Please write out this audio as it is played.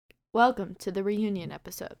Welcome to the reunion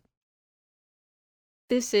episode.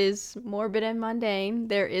 This is morbid and mundane.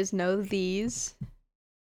 There is no these,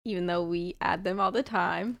 even though we add them all the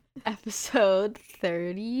time. Episode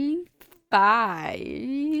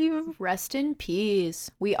 35. Rest in peace.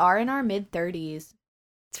 We are in our mid-30s.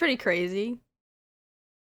 It's pretty crazy.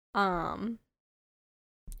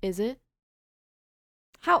 Is it?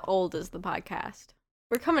 How old is the podcast?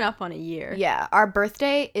 We're coming up on a year. Yeah, our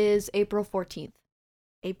birthday is April 14th.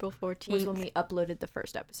 April 14th. Was when we uploaded the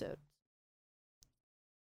first episode.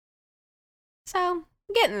 So,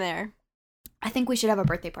 getting there. I think we should have a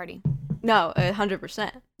birthday party. No,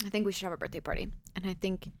 100%. I think we should have a birthday party. And I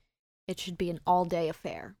think it should be an all-day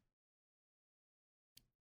affair.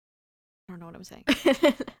 I don't know what I'm saying.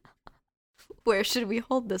 Where should we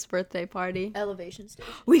hold this birthday party? Elevation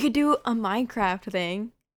station. We could do a Minecraft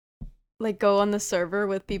thing. Like, go on the server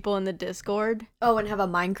with people in the Discord. Oh, and have a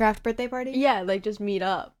Minecraft birthday party? Yeah, like, just meet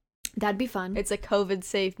up. That'd be fun. It's a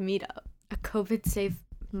COVID-safe meetup. A COVID-safe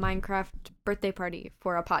Minecraft birthday party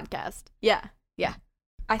for a podcast. Yeah. Yeah.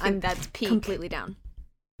 I think I'm that's peak. Completely down.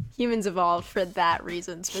 Humans evolved for that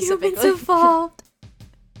reason specifically. Humans evolved.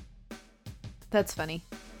 That's funny.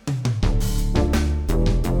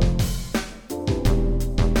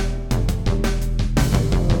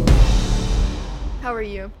 How are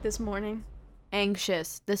you this morning?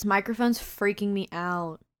 Anxious. This microphone's freaking me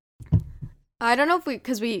out. I don't know if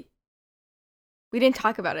because we didn't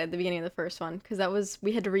talk about it at the beginning of the first one, because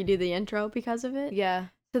we had to redo the intro because of it. Yeah.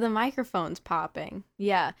 So the microphone's popping.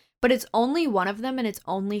 Yeah. But it's only one of them, and it's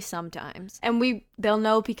only sometimes. And they'll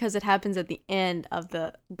know because it happens at the end of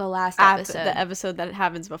the last episode. The episode that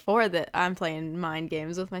happens before that. I'm playing mind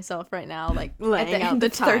games with myself right now, like laying at the out end the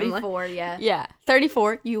of time. 34, yeah. Yeah.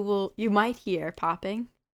 34, you might hear popping.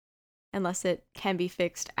 Unless it can be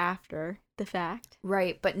fixed after the fact.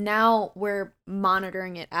 Right, but now we're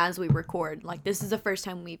monitoring it as we record. Like, this is the first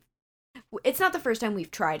time it's not the first time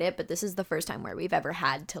we've tried it, but this is the first time where we've ever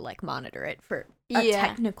had to, like, monitor it for a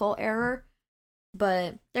technical error.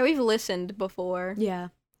 But yeah, we've listened before. Yeah.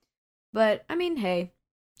 But, I mean, hey,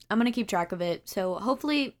 I'm gonna keep track of it. So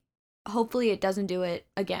hopefully it doesn't do it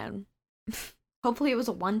again. Hopefully it was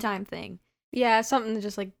a one-time thing. Yeah, something that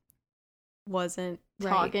just, like, wasn't Right.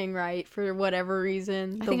 talking right for whatever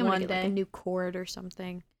reason. I think I'm gonna get like a new cord or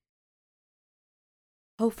something.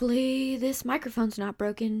 Hopefully this microphone's not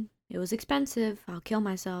broken. It was expensive. I'll kill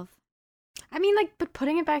myself. I mean, like, but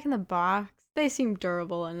putting it back in the box, they seem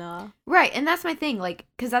durable enough. Right, and that's my thing, like,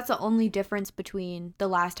 because that's the only difference between the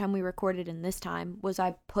last time we recorded and this time, was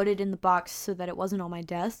I put it in the box so that it wasn't on my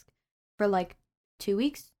desk for, like, 2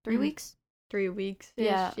 weeks? 3 weeks? 3 weeks.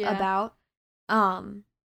 Yeah, about.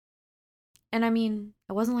 And I mean,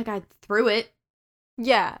 it wasn't like I threw it.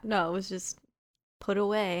 Yeah, no, it was just put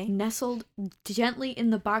away. Nestled gently in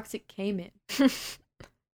the box it came in.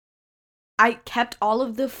 I kept all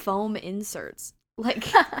of the foam inserts. Like,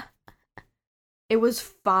 it was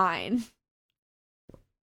fine.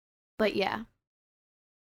 But yeah.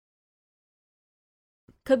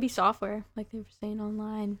 Could be software, like they were saying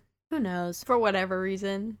online. Who knows? For whatever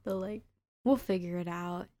reason, we'll figure it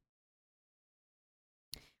out.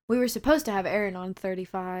 We were supposed to have Erin on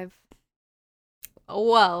 35.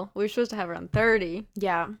 Well, we were supposed to have her on 30.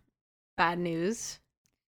 Yeah. Bad news.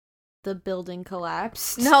 The building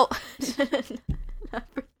collapsed. No. Not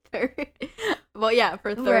for 30. Well, yeah,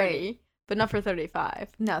 for 30. Right. But not for 35.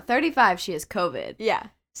 No, 35 she has COVID. Yeah.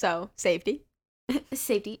 So, safety.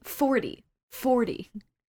 Safety. 40.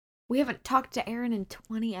 We haven't talked to Erin in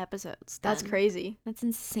 20 episodes. That's crazy. That's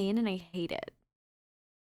insane, and I hate it.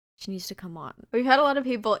 She needs to come on. We've had a lot of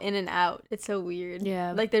people in and out. It's so weird.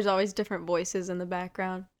 Yeah. Like, there's always different voices in the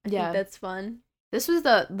background. I think that's fun. This was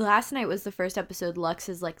last night was the first episode Lux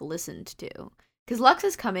has, like, listened to. Because Lux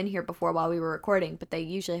has come in here before while we were recording, but they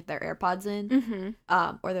usually have their AirPods in.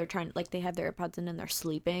 Mm-hmm. Or they're trying, like, they have their AirPods in and they're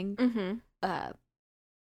sleeping. Mm-hmm.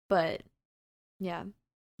 But, yeah.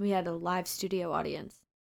 We had a live studio audience.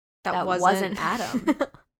 That wasn't Adam.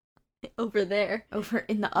 Over there. Over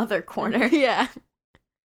in the other corner. Yeah.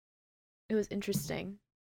 It was interesting.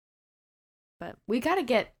 But we gotta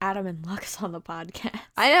get Adam and Lux on the podcast.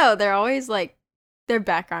 I know, they're always, like, they're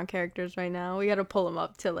background characters right now. We gotta pull them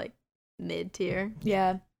up to, like, mid-tier.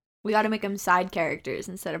 Yeah. We gotta make them side characters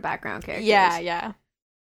instead of background characters. Yeah.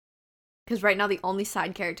 Because right now the only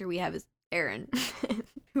side character we have is Erin,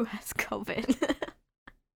 who has COVID.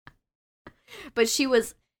 But she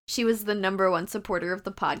was the number one supporter of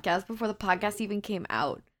the podcast before the podcast even came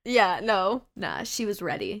out. Yeah, no. Nah, she was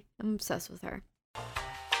ready. I'm obsessed with her.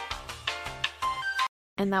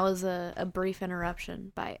 And that was a brief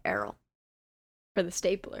interruption by Errol. For the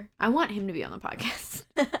stapler. I want him to be on the podcast.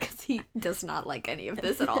 Because does not like any of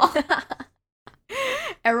this at all.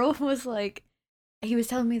 Errol was like, he was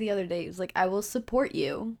telling me the other day, he was like, I will support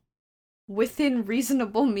you within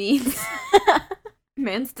reasonable means.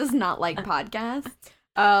 Mance does not like podcasts.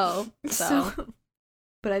 Oh, so.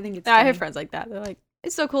 But I think it's I have friends like that. They're like,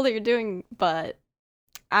 it's so cool that you're doing, but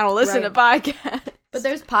I don't listen to podcasts. But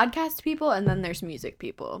there's podcast people and then there's music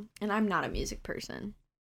people. And I'm not a music person.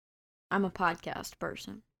 I'm a podcast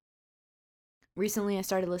person. Recently I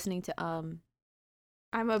started listening to I'm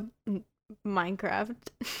a Minecraft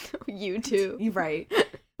YouTube. Right.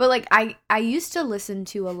 But like I used to listen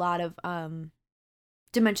to a lot of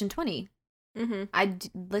Dimension 20. Mm-hmm. I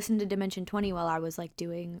listened to Dimension 20 while I was like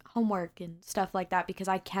doing homework and stuff like that because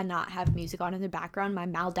I cannot have music on in the background. My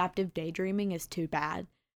maladaptive daydreaming is too bad.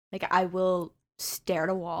 Like I will stare at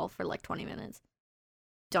a wall for like 20 minutes.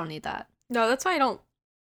 Don't need that. No, that's why I don't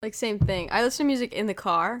like same thing. I listen to music in the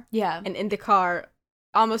car. Yeah. And in the car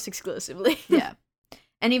almost exclusively. Yeah.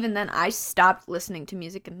 And even then I stopped listening to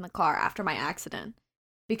music in the car after my accident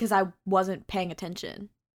because I wasn't paying attention.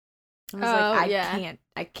 I was like,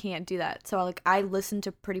 I can't do that. So I listen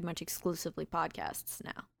to pretty much exclusively podcasts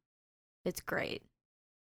now. It's great.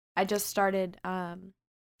 I just started,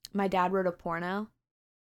 My Dad Wrote a Porno.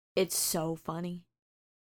 It's so funny.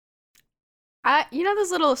 You know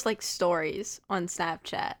those little like stories on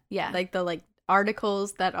Snapchat? Yeah. Like the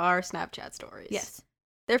articles that are Snapchat stories. Yes.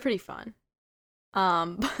 They're pretty fun.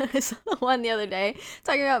 But I saw the one the other day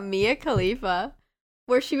talking about Mia Khalifa,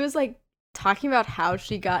 where she was like talking about how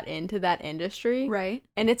she got into that industry. Right.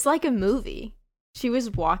 And it's like a movie. She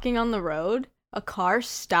was walking on the road. A car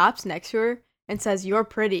stops next to her and says, "You're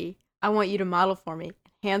pretty. I want you to model for me."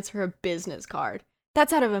 Hands her a business card.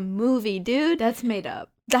 That's out of a movie, dude. That's made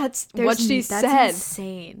up. That's what she said. That's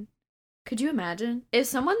insane. Could you imagine? If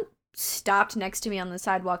someone stopped next to me on the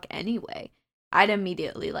sidewalk anyway, I'd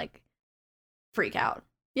immediately like freak out.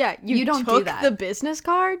 Yeah, you don't took do that. The business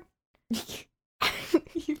card?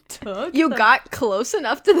 You got close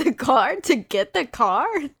enough to the car to get the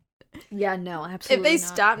card? Yeah, no, absolutely If they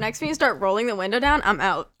stop next to me and start rolling the window down, I'm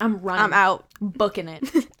out. I'm running. I'm out. Booking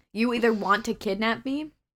it. You either want to kidnap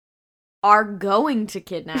me, are going to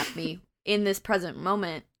kidnap me in this present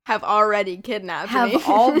moment. Have already kidnapped me. Have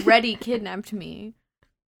already kidnapped me.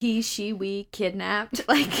 He, she, we kidnapped.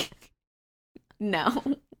 Like, no.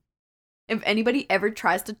 If anybody ever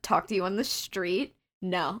tries to talk to you on the street,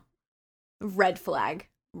 no. Red flag.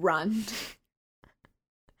 Run.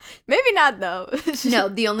 Maybe not, though. No,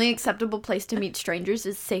 the only acceptable place to meet strangers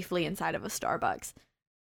is safely inside of a Starbucks.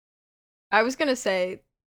 I was gonna say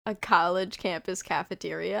a college campus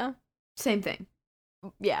cafeteria. Same thing.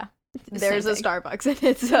 Yeah. There's a Starbucks in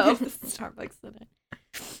it, so. There's a Starbucks in it.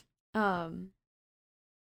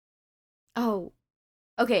 Oh.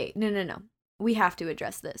 Okay, no. We have to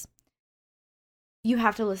address this. You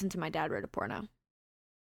have to listen to My Dad Wrote a Porno.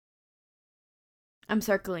 I'm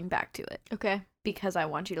circling back to it. Okay. Because I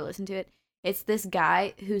want you to listen to it. It's this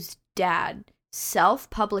guy whose dad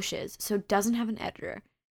self-publishes, so doesn't have an editor.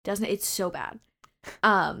 It's so bad.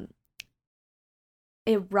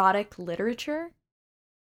 Erotic literature.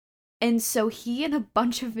 And so he and a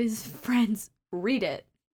bunch of his friends read it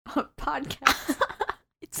on podcast.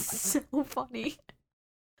 It's so funny.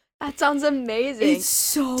 That sounds amazing. It's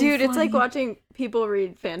so Dude, funny. It's like watching people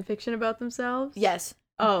read fan fiction about themselves. Yes.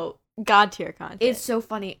 Oh, God tier content. It's so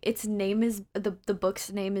funny. Its name is the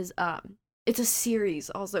book's name is it's a series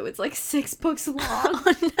also. It's like 6 books long.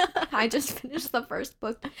 Oh, no. I just finished the first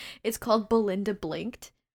book. It's called Belinda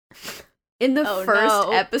Blinked. In the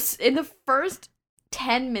in the first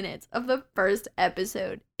 10 minutes of the first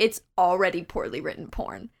episode, it's already poorly written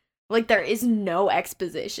porn. Like there is no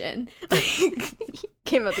exposition.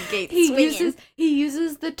 Came out the gate He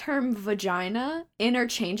uses the term vagina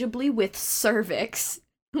interchangeably with cervix.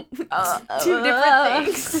 2 different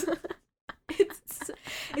things.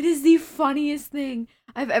 It is the funniest thing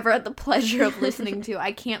I've ever had the pleasure of listening to.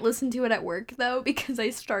 I can't listen to it at work though because I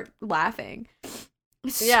start laughing.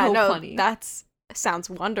 It's so funny. That sounds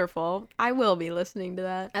wonderful. I will be listening to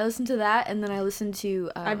that. I listened to that and then I listened to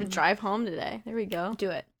I have to drive home today. There we go.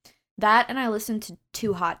 Do it. That and I listened to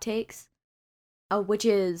 2 Hot Takes, which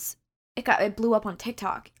is it blew up on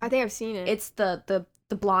TikTok. I think I've seen it. It's the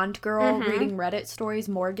blonde girl reading Reddit stories,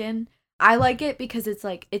 Morgan. I like it because it's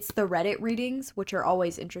the Reddit readings, which are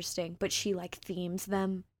always interesting, but she like themes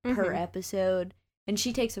them per episode, and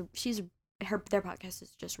their podcast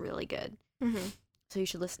is just really good. So you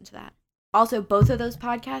should listen to that. Also, both of those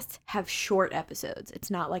podcasts have short episodes. It's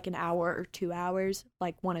not like an hour or 2 hours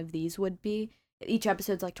like one of these would be. Each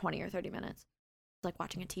episode's like 20 or 30 minutes. It's like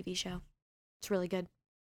watching a TV show. It's really good.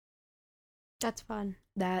 That's fun.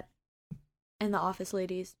 That And the Office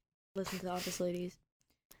Ladies. Listen to the Office Ladies.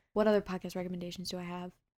 What other podcast recommendations do I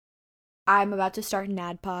have? I'm about to start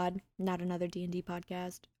NADPod, not another D&D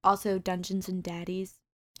podcast. Also, Dungeons and Daddies.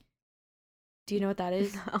 Do you know what that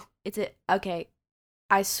is? No. Okay,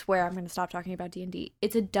 I swear I'm going to stop talking about D&D.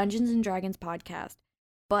 It's a Dungeons and Dragons podcast,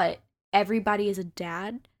 but everybody is a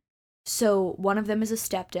dad. So one of them is a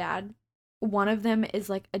stepdad. One of them is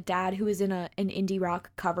like a dad who is in an indie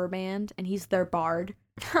rock cover band, and he's their bard.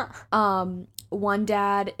 One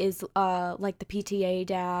dad is like the PTA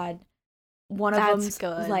dad. One of them's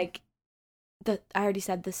good. Like I already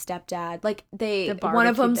said the stepdad. Like The one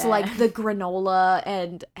of them's barbecue like dad. the granola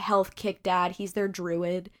and health kick dad. He's their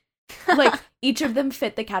druid. Like each of them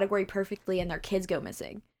fit the category perfectly, and their kids go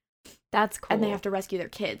missing. That's cool. And they have to rescue their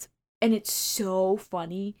kids, and it's so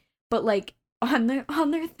funny. But like on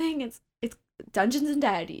their thing, it's Dungeons and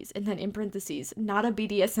Daddies, and then in parentheses, not a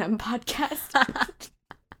BDSM podcast.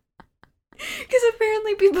 Because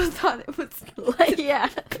apparently people thought it was like, yeah,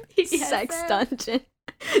 BDSM. sex dungeon.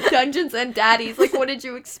 Dungeons and Daddies. Like, what did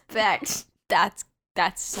you expect? That's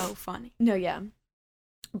so funny. No, yeah.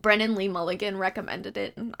 Brennan Lee Mulligan recommended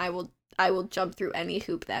it, and I will jump through any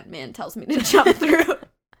hoop that man tells me to jump through.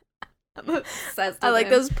 I'm obsessed with I like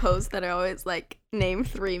him. those posts that are always like, name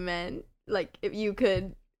 3 men, like, if you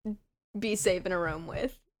could be safe in a room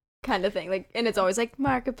with, kind of thing. Like, and it's always like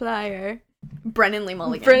Markiplier, Brennan Lee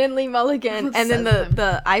Mulligan. Brennan Lee Mulligan, I'm and then obsessed with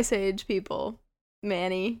the Ice Age people,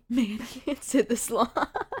 Manny, Sid the Sloth.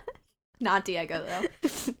 Not Diego, though.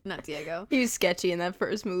 Not Diego. He was sketchy in that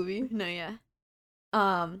first movie. No, yeah.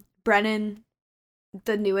 Brennan,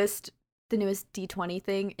 the newest D20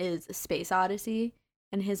 thing is Space Odyssey,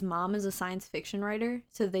 and his mom is a science fiction writer,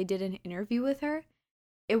 so they did an interview with her.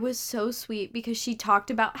 It was so sweet because she talked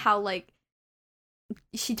about how, like,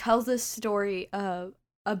 she tells this story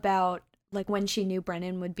about, like, when she knew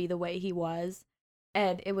Brennan would be the way he was,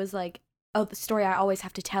 and it was like, oh, the story I always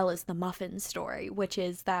have to tell is the muffin story, which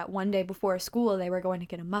is that one day before school they were going to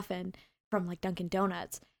get a muffin from, like, Dunkin'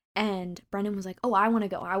 Donuts. And Brennan was like, oh, I want to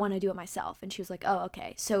go. I want to do it myself. And she was like, oh,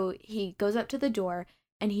 okay. So he goes up to the door,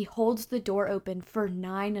 and he holds the door open for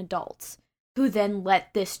 9 adults, who then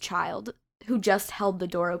let this child, who just held the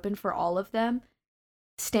door open for all of them,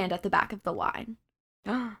 stand at the back of the line.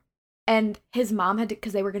 And his mom had to,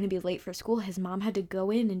 because they were going to be late for school, his mom had to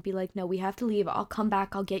go in and be like, no, we have to leave. I'll come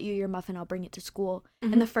back. I'll get you your muffin. I'll bring it to school.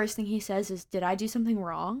 Mm-hmm. And the first thing he says is, did I do something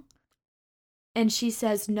wrong? And she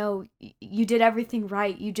says, no, you did everything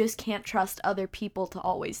right. You just can't trust other people to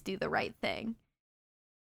always do the right thing.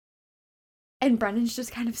 And Brennan's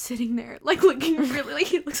just kind of sitting there, like, looking really, like,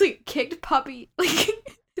 he looks like a kicked puppy. Like,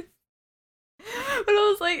 but I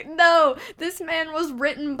was like, no, this man was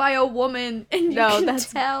written by a woman, and you can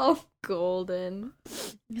that's tell. golden.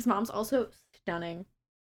 His mom's also stunning.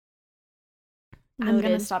 I'm Noted.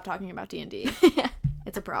 gonna stop talking about D&D.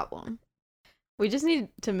 It's a problem. We just need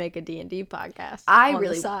to make a D&D podcast. I on the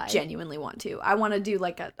really side. genuinely want to. I want to do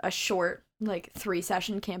like a short, like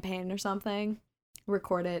 3-session campaign or something,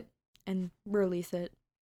 record it, and release it.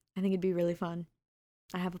 I think it'd be really fun.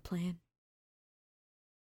 I have a plan.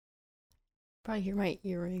 Probably hear my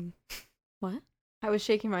earring. What? I was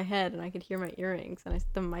shaking my head and I could hear my earrings, and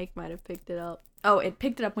the mic might have picked it up. Oh, it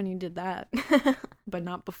picked it up when you did that, but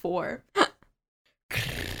not before.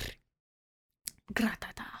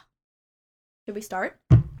 Should we start?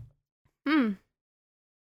 I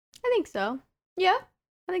think so. Yeah.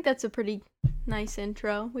 I think that's a pretty nice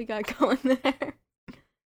intro we got going there.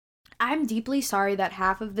 I'm deeply sorry that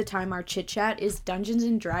half of the time our chit chat is Dungeons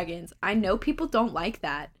and Dragons. I know people don't like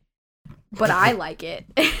that, but I like it.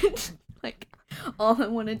 Like, all I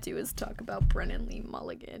want to do is talk about Brennan Lee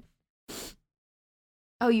Mulligan.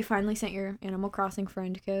 Oh, you finally sent your Animal Crossing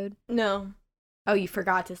friend code? No. Oh, you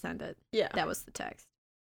forgot to send it. Yeah. That was the text.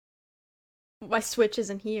 My Switch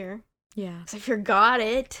isn't here. Yeah. 'Cause I forgot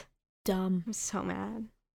it. Dumb. I'm so mad.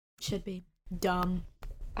 Should be. Dumb.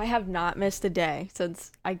 I have not missed a day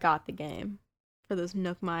since I got the game. For those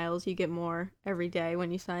Nook Miles, you get more every day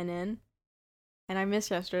when you sign in. And I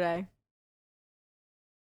missed yesterday.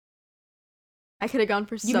 I could have gone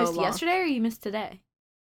for You so missed long. yesterday or you missed today?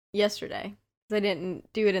 Yesterday. 'Cause I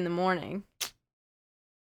didn't do it in the morning.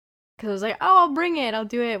 Because I was like, oh, I'll bring it. I'll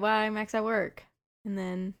do it while I'm at work. And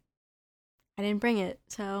then I didn't bring it,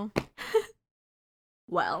 so.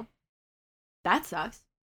 Well, that sucks.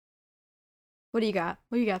 What do you got?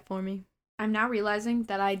 What do you got for me? I'm now realizing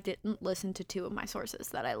that I didn't listen to 2 of my sources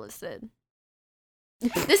that I listed.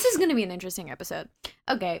 This is going to be an interesting episode.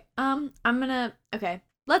 Okay,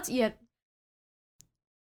 let's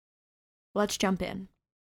jump in.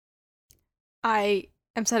 I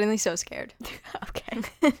am suddenly so scared. Okay.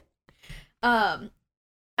 I'm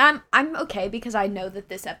okay because I know that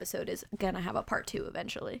this episode is gonna have a part 2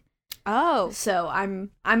 eventually. Oh. So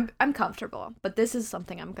I'm comfortable, but this is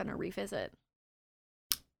something I'm gonna revisit.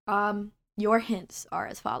 Your hints are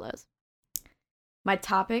as follows. My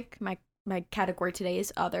topic, my category today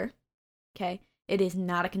is other. Okay? It is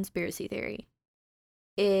not a conspiracy theory.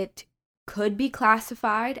 It could be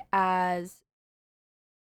classified as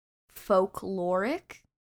folkloric,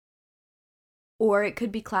 or it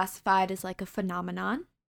could be classified as like a phenomenon.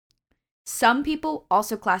 Some people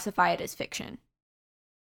also classify it as fiction.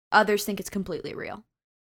 Others think it's completely real.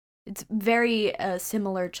 It's very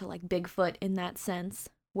similar to like Bigfoot in that sense,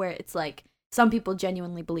 where it's like some people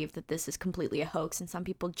genuinely believe that this is completely a hoax, and some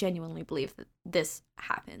people genuinely believe that this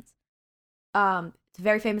happens. It's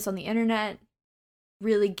very famous on the internet,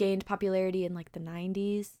 really gained popularity in like the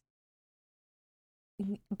 90s.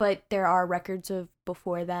 But there are records of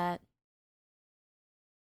before that.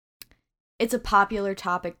 It's a popular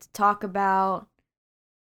topic to talk about.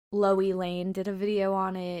 Loey Lane did a video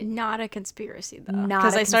on it. Not a conspiracy though. Not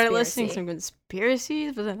because a I started conspiracy. listening to some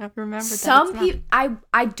conspiracies, but then I remembered Some that it's people,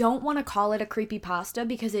 I don't want to call it a creepypasta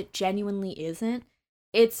because it genuinely isn't.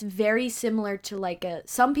 It's very similar to like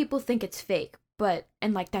some people think it's fake,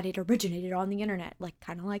 and like that it originated on the internet, like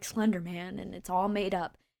kind of like Slender Man, and it's all made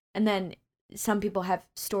up. And then some people have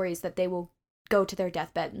stories that they will go to their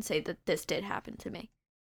deathbed and say that this did happen to me.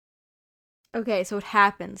 Okay, so it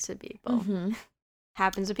happens to people. Mm-hmm.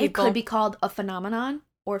 Happens to people. It could be called a phenomenon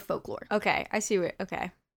or folklore. Okay, I see what.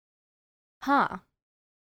 Okay. Huh.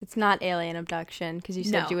 It's not alien abduction because you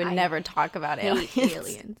said No, you would I never talk about hate aliens.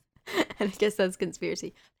 aliens. And I guess that's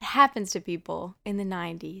conspiracy. It happens to people in the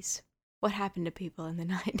 90s. What happened to people in the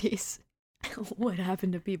 90s? What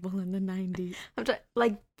happened to people in the 90s? I'm trying,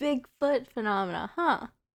 like Bigfoot phenomena. Huh.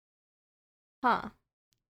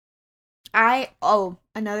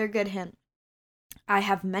 Another good hint. I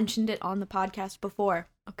have mentioned it on the podcast before.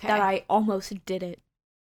 Okay. That I almost did it.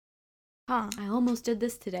 Huh. I almost did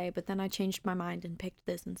this today, but then I changed my mind and picked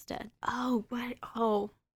this instead. Oh, what?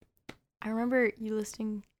 Oh. I remember you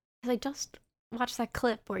listening, because I just watched that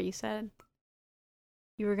clip where you said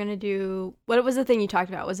you were going to do, what was the thing you talked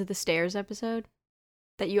about? Was it the stairs episode?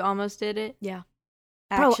 That you almost did it? Yeah.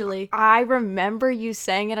 Bro, Actually, I remember you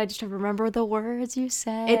saying it. I just don't remember the words you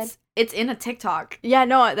said. it's in a TikTok. Yeah,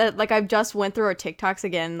 no, I just went through our TikToks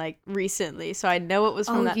again, like, recently, so I know it was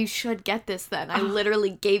from that. You should get this then. I literally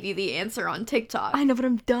gave you the answer on TikTok. I know, but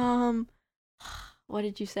I'm dumb. What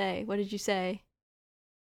did you say?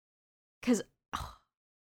 Because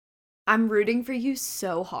I'm rooting for you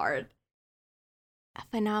so hard.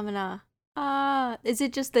 Phenomena. Is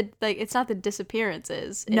it just it's not the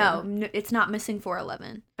disappearances? No, it's not Missing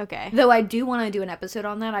 411. Okay. Though I do want to do an episode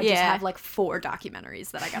on that. I just Yeah. have like 4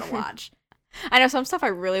 documentaries that I gotta watch. I know some stuff I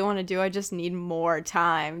really want to do. I just need more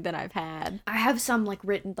time than I've had. I have some like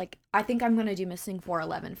written, like I think I'm gonna do Missing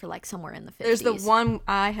 411 for like somewhere in the 50s. There's the one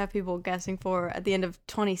I have people guessing for at the end of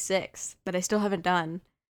 26 that I still haven't done.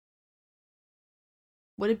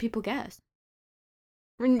 What did people guess?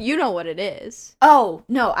 You know what it is. Oh,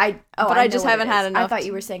 no, I I know just what haven't it had is. enough I thought to-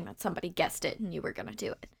 you were saying that somebody guessed it and you were gonna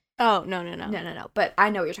do it. Oh, no. No. But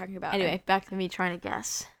I know what you're talking about. Anyway, back to me trying to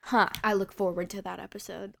guess. Huh. I look forward to that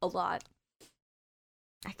episode a lot.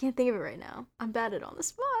 I can't think of it right now. I'm bad at on the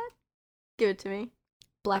spot. Give it to me.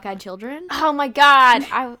 Black-Eyed Children? Oh my god.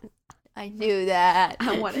 I knew that.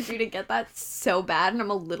 I wanted you to get that so bad, and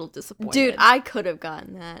I'm a little disappointed. Dude, I could have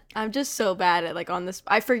gotten that. I'm just so bad at on this.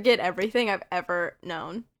 I forget everything I've ever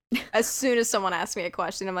known. As soon as someone asks me a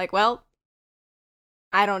question, I'm like, well,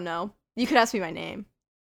 I don't know. You could ask me my name.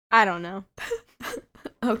 I don't know.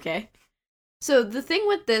 Okay. So the thing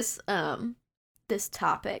with this this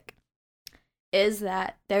topic is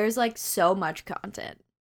that there's like so much content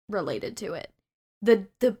related to it.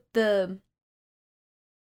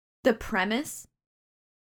 The premise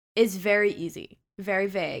is very easy, very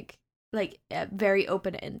vague, like very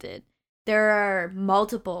open-ended. There are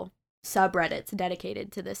multiple subreddits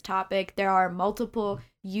dedicated to this topic. There are multiple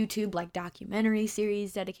YouTube like documentary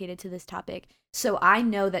series dedicated to this topic. So I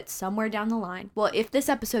know that somewhere down the line, well, if this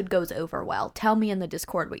episode goes over well, tell me in the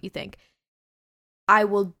Discord what you think. I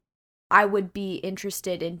would be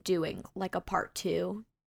interested in doing like a part 2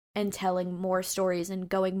 and telling more stories and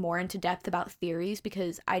going more into depth about theories,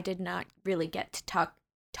 because I did not really get to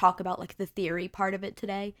talk about like the theory part of it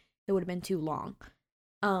today. It would have been too long.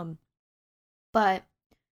 But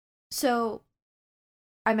so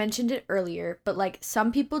I mentioned it earlier, but like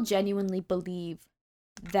some people genuinely believe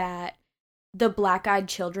that the Black-Eyed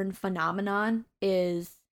Children phenomenon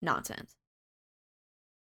is nonsense.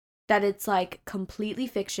 That it's like completely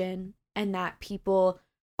fiction, and that people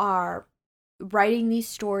are writing these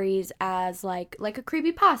stories as like a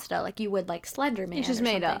creepypasta, like you would like Slenderman. It's just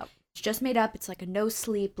made up. It's just made up. It's like a no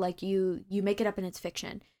sleep, like you make it up and it's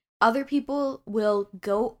fiction. Other people will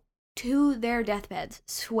go to their deathbeds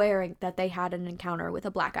swearing that they had an encounter with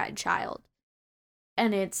a black-eyed child.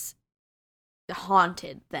 And it's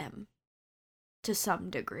haunted them to some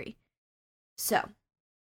degree. So,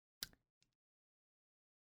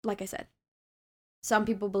 like I said, some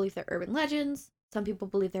people believe they're urban legends. Some people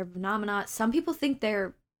believe they're phenomena. Some people think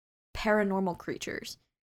they're paranormal creatures.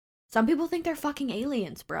 Some people think they're fucking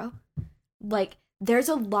aliens, bro. Like, there's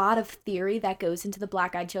a lot of theory that goes into the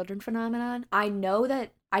black-eyed children phenomenon. I know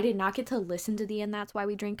that I did not get to listen to the And That's Why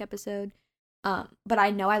We Drink episode, but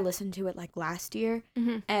I know I listened to it, like, last year,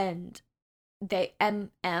 and they,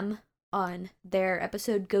 on their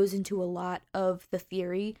episode goes into a lot of the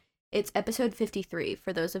theory. It's episode 53,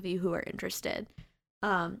 for those of you who are interested.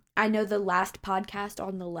 I know the last podcast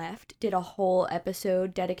on the left did a whole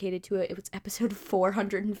episode dedicated to it. It was episode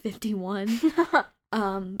 451.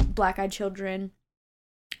 Black-eyed children.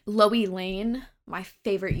 Loey Lane, my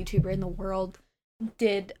favorite YouTuber in the world,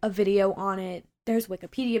 did a video on it. There's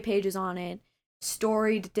Wikipedia pages on it.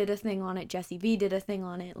 Storied did a thing on it. Jesse V did a thing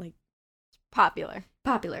on it. Like, popular.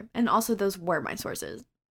 And also those were my sources.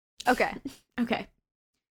 Okay. Okay.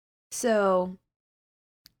 So,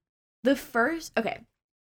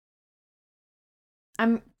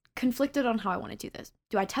 I'm conflicted on how I want to do this.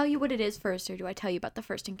 Do I tell you what it is first, or do I tell you about the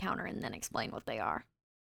first encounter and then explain what they are?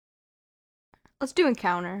 Let's do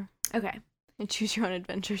encounter. Okay. And choose your own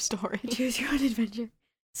adventure story. Choose your own adventure.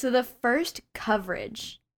 So the first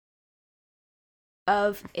coverage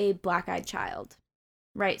of a black-eyed child,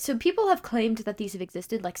 right? So people have claimed that these have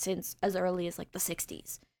existed, like, since as early as, like, the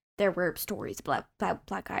 60s. There were stories about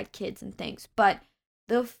black-eyed kids and things. But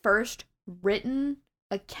the first written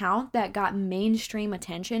account that got mainstream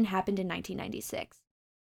attention happened in 1996.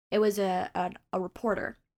 It was a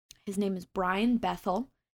reporter. His name is Brian Bethel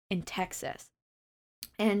in Texas.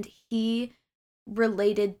 And he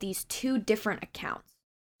related these two different accounts.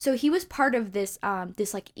 So he was part of this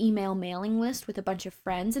like email mailing list with a bunch of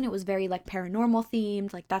friends, and it was very like paranormal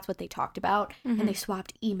themed, like that's what they talked about, and they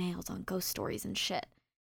swapped emails on ghost stories and shit.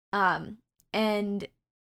 And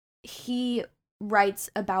he writes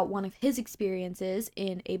about one of his experiences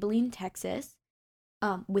in Abilene, Texas,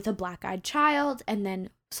 with a black-eyed child, and then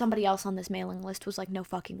somebody else on this mailing list was like, no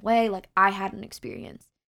fucking way, like I had an experience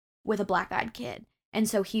with a black-eyed kid. And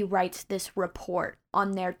so he writes this report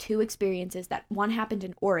on their two experiences, that one happened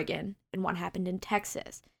in Oregon and one happened in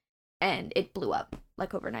Texas. And it blew up,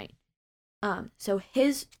 like, overnight. So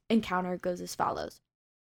his encounter goes as follows.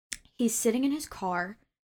 He's sitting in his car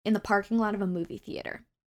in the parking lot of a movie theater.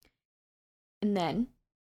 And then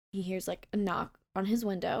he hears, like, a knock on his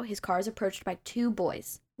window. His car is approached by two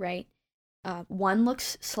boys, right? One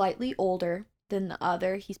looks slightly older than the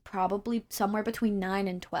other. He's probably somewhere between 9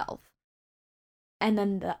 and 12. And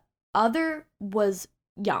then the other was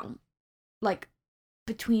young, like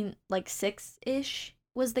between like 6-ish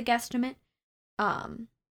was the guesstimate.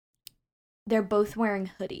 They're both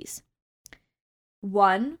wearing hoodies.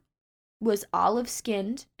 One was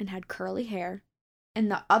olive-skinned and had curly hair,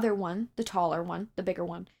 and the other one, the taller one, the bigger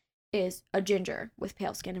one, is a ginger with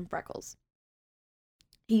pale skin and freckles.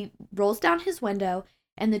 He rolls down his window,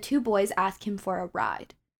 and the two boys ask him for a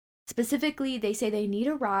ride. Specifically, they say they need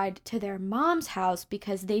a ride to their mom's house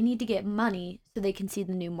because they need to get money so they can see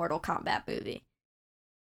the new Mortal Kombat movie.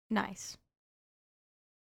 Nice.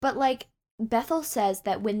 But, like, Bethel says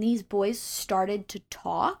that when these boys started to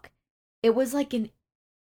talk, it was like an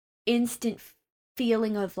instant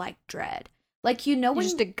feeling of, like, dread. Like, you know when...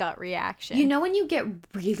 Just a gut reaction. You know when you get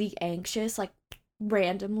really anxious, like,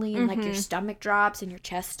 randomly, and, like, your stomach drops and your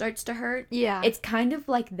chest starts to hurt? Yeah. It's kind of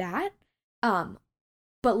like that.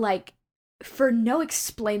 But, like, for no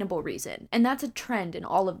explainable reason. And that's a trend in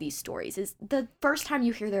all of these stories, is the first time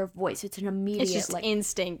you hear their voice, it's an immediate, it's just like,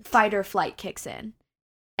 instinct. Fight or flight kicks in.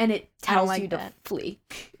 And it tells you to flee.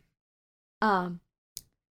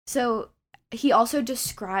 So, he also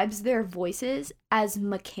describes their voices as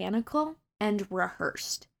mechanical and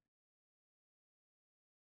rehearsed.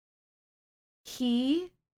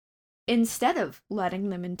 He, instead of letting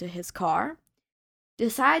them into his car,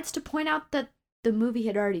 decides to point out that the movie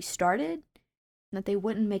had already started, and that they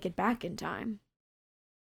wouldn't make it back in time.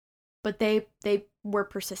 But they were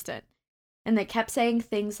persistent, and they kept saying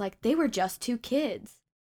things like they were just two kids.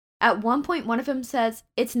 At one point, one of them says,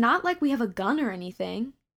 "It's not like we have a gun or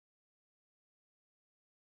anything."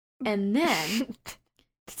 And then...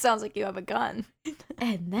 It sounds like you have a gun.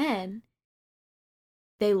 And then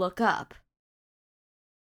they look up,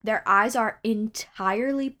 Their eyes are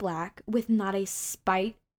entirely black with not a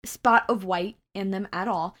spot of white in them at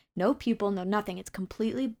all. No pupil, no nothing. It's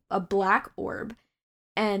completely a black orb.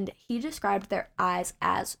 And he described their eyes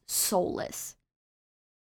as soulless.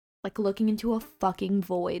 Like looking into a fucking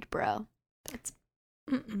void, bro. That's...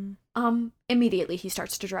 Immediately he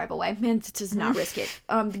starts to drive away. Man, does not risk it.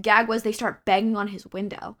 The gag was they start banging on his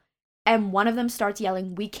window. And one of them starts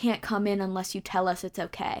yelling, "We can't come in unless you tell us it's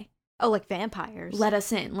okay." Oh, like vampires. Let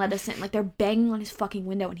us in, let us in. Like, they're banging on his fucking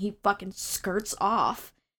window, and he fucking skirts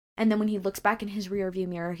off. And then when he looks back in his rear view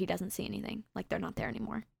mirror, he doesn't see anything. Like, they're not there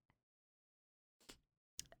anymore.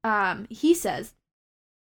 He says,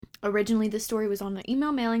 originally this story was on an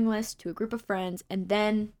email mailing list to a group of friends, and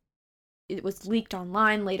then it was leaked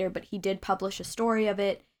online later, but he did publish a story of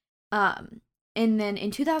it. And then in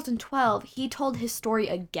 2012, he told his story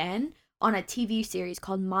again on a TV series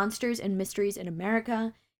called Monsters and Mysteries in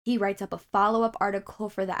America. He writes up a follow-up article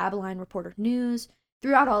for the Abilene Reporter News.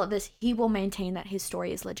 Throughout all of this, he will maintain that his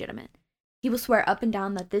story is legitimate. He will swear up and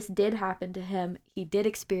down that this did happen to him. He did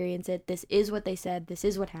experience it. This is what they said. This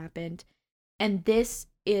is what happened. And this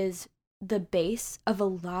is the base of a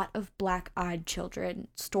lot of black-eyed children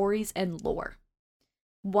stories and lore.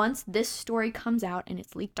 Once this story comes out and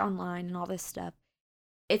it's leaked online and all this stuff,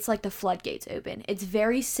 it's like the floodgates open. It's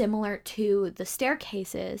very similar to the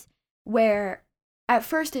staircases, where at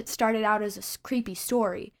first it started out as a creepy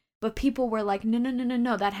story, but people were like,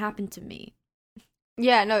 no, that happened to me.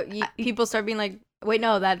 Yeah, no, people start being like, wait,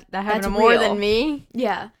 no, that happened to more than me.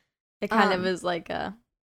 Yeah. It kind of is like a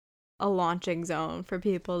launching zone for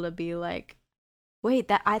people to be like, wait,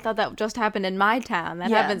 I thought that just happened in my town.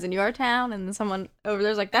 That happens in your town. And then someone over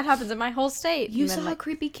there's like, that happens in my whole state. You saw a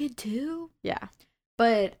creepy kid too? Yeah.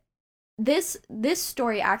 But this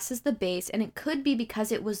story acts as the base, and it could be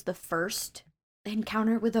because it was the first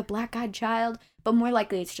encounter with a black-eyed child, but more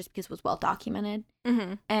likely it's just because it was well documented.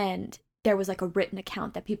 Mm-hmm. And there was like a written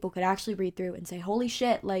account that people could actually read through and say, holy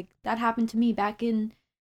shit, like that happened to me back in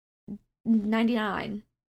 99.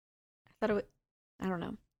 I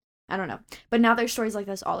don't know. But now there's stories like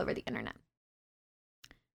this all over the internet.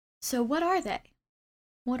 So what are they?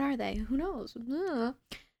 Who knows?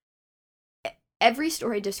 Every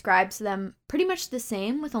story describes them pretty much the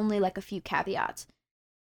same, with only like a few caveats.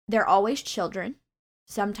 They're always children,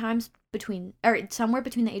 somewhere between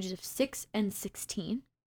the ages of 6 and 16.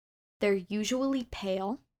 They're usually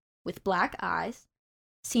pale, with black eyes,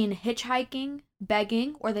 seen hitchhiking,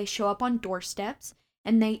 begging, or they show up on doorsteps,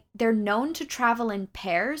 and they're known to travel in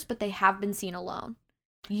pairs, but they have been seen alone.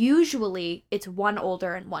 Usually, it's one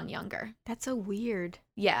older and one younger. That's so weird.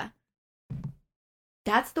 Yeah.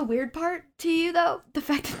 That's the weird part to you, though? The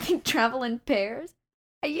fact that they travel in pairs?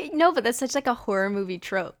 No, but that's such like a horror movie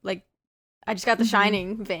trope. Like, I just got The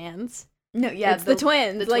Shining vans. No, yeah. It's the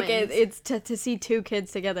twins. The like, twins. It's to see two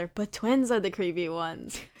kids together, but twins are the creepy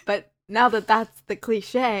ones. But now that that's the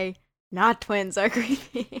cliche, not twins are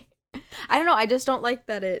creepy. I don't know, I just don't like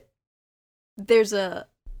that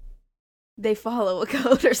they follow a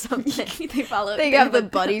code or something. They have the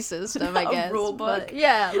buddy system, I guess. Rule book. But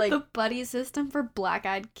yeah, like the buddy system for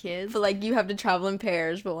black-eyed kids. But like you have to travel in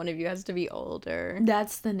pairs, but one of you has to be older.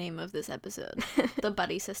 That's the name of this episode. The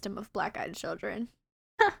buddy system of black-eyed children.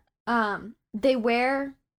 They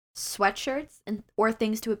wear sweatshirts or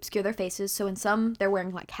things to obscure their faces. So in some, they're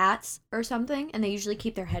wearing like hats or something, and they usually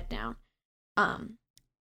keep their head down.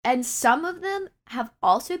 And some of them have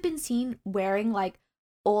also been seen wearing like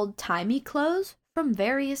old-timey clothes from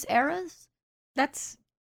various eras.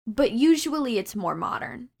 But usually it's more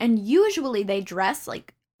modern. And usually they dress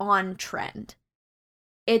like on trend.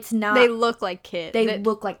 It's not... They look like kids. They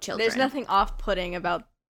look like children. There's nothing off-putting about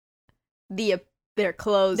their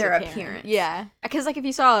clothes. Their appearance. Yeah. Because like if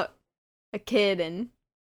you saw a kid in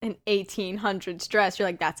an 1800s dress, you're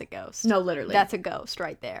like, that's a ghost. No, literally. That's a ghost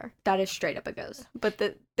right there. That is straight up a ghost. But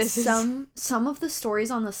some of the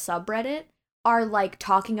stories on the subreddit are like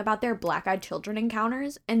talking about their black-eyed children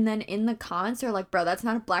encounters, and then in the comments they're like, bro, that's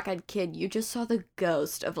not a black-eyed kid, you just saw the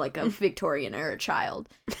ghost of like a Victorian era child.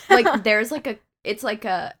 Like there's like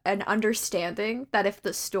an understanding that if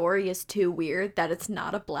the story is too weird, that it's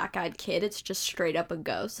not a black-eyed kid, it's just straight up a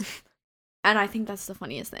ghost. And I think that's the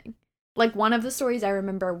funniest thing. Like one of the stories I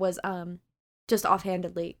remember was just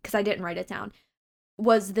offhandedly, because I didn't write it down,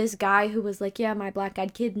 was this guy who was like, yeah, my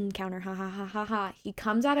black-eyed kid encounter, ha ha ha ha ha. He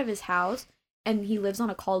comes out of his house and he lives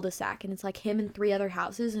on a cul-de-sac, and it's like him and 3 other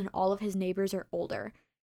houses, and all of his neighbors are older.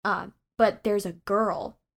 But there's a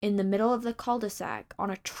girl in the middle of the cul-de-sac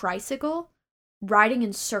on a tricycle riding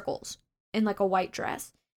in circles in like a white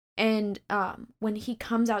dress. And when he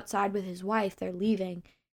comes outside with his wife, they're leaving,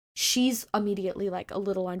 she's immediately like a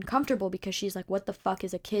little uncomfortable because she's like, what the fuck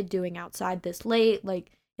is a kid doing outside this late?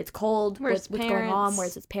 Like, it's cold. What's going on?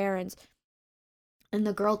 Where's his parents? And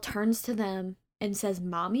the girl turns to them and says,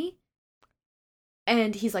 Mommy?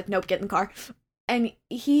 And he's like, nope, get in the car. And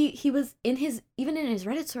he was even in his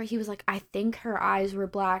Reddit story, he was like, I think her eyes were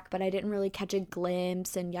black, but I didn't really catch a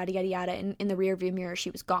glimpse and yada, yada, yada. And in the rear view mirror,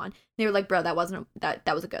 she was gone. And they were like, bro, that was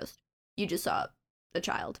a ghost. You just saw a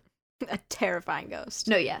child. A terrifying ghost.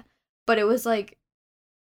 No, yeah. But it was like,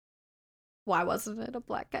 why wasn't it a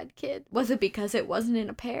black-eyed kid? Was it because it wasn't in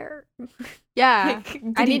a pair? Yeah. Like,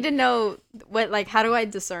 I need to know how do I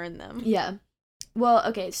discern them? Yeah. Well,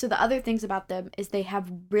 okay, so the other things about them is they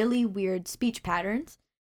have really weird speech patterns.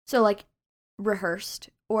 So, like, rehearsed,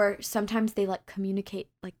 or sometimes they, like, communicate,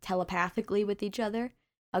 like, telepathically with each other.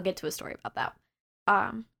 I'll get to a story about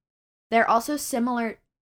that. They're also similar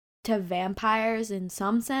to vampires in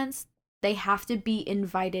some sense. They have to be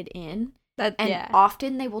invited in,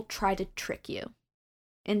 often they will try to trick you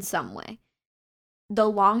in some way. The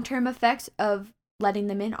long-term effects of letting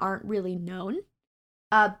them in aren't really known.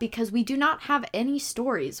 Because we do not have any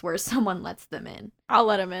stories where someone lets them in. I'll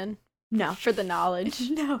let them in. No. For the knowledge.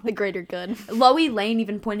 No. The greater good. Loie Lane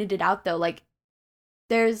even pointed it out, though. Like,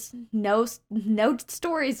 there's no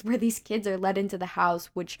stories where these kids are let into the house,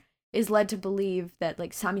 which is led to believe that,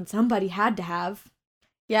 like, somebody had to have.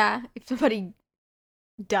 Yeah, if somebody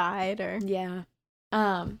died or... Yeah.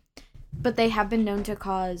 But they have been known to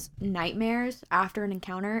cause nightmares after an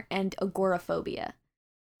encounter and agoraphobia.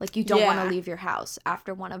 Like, you don't want to leave your house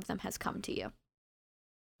after one of them has come to you.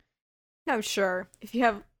 No, sure. If you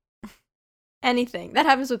have anything. That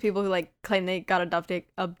happens with people who, like, claim they got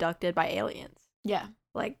abducted by aliens. Yeah.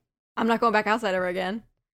 Like, I'm not going back outside ever again.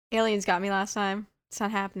 Aliens got me last time. It's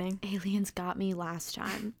not happening. Aliens got me last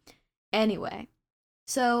time. Anyway.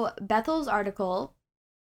 So, Bethel's article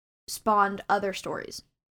spawned other stories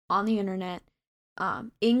on the internet.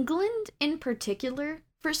 England, in particular,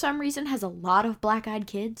 for some reason, has a lot of black-eyed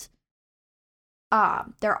kids.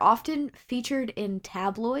 They're often featured in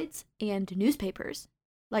tabloids and newspapers,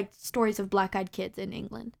 like stories of black-eyed kids in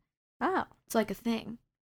England. Oh. It's like a thing.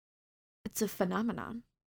 It's a phenomenon.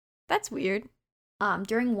 That's weird.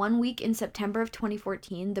 During 1 week in September of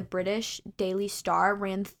 2014, the British Daily Star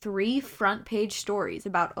ran 3 front-page stories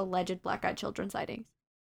about alleged black-eyed children sightings.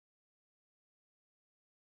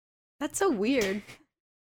 That's so weird.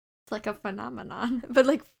 It's like a phenomenon. But,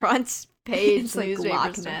 like, front page it's like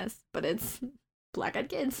Loch Ness, but it's black-eyed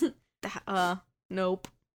kids. Nope.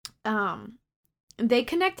 They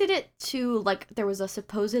connected it to, like, there was a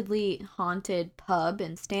supposedly haunted pub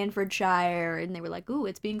in Staffordshire, and they were like, ooh,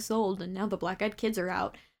 it's being sold, and now the black-eyed kids are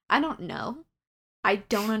out. I don't know. I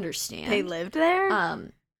don't understand. They lived there?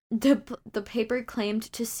 The paper claimed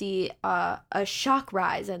to see a shock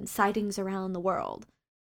rise and sightings around the world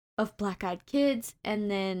of black-eyed kids,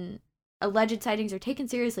 and then alleged sightings are taken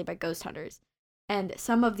seriously by ghost hunters. And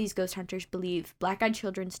some of these ghost hunters believe black-eyed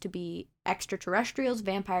children to be extraterrestrials,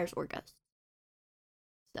 vampires, or ghosts.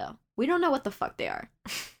 So, we don't know what the fuck they are.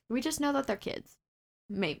 We just know that they're kids.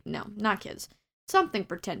 Maybe, no, not kids. Something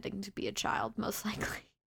pretending to be a child, most likely.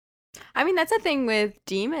 I mean, that's a thing with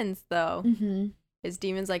demons, though. Mm-hmm. Is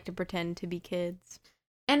demons like to pretend to be kids.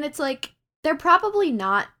 And it's like, they're probably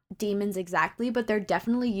not demons exactly, but they're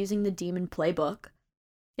definitely using the demon playbook.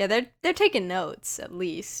 Yeah, they're taking notes, at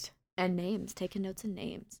least. And names, taking notes and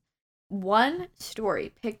names. One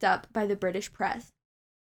story picked up by the British press.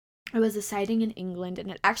 It was a sighting in England, and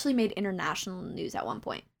it actually made international news at one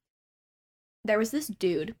point. There was this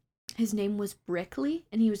dude, his name was Brickley,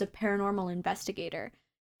 and he was a paranormal investigator.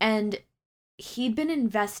 And he'd been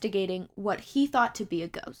investigating what he thought to be a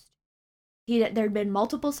ghost. There'd been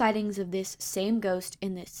multiple sightings of this same ghost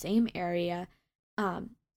in this same area,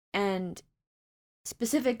 and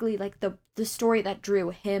specifically, like, the story that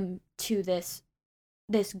drew him to this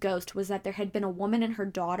ghost was that there had been a woman and her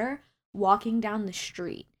daughter walking down the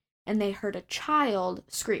street, and they heard a child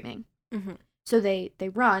screaming. Mm-hmm. So they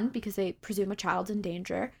run because they presume a child's in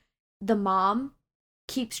danger. The mom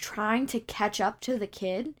keeps trying to catch up to the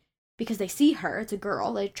kid because they see her. It's a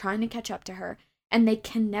girl. They're trying to catch up to her, and they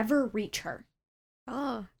can never reach her.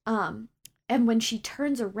 Oh. And when she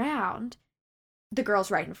turns around, the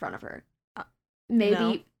girl's right in front of her.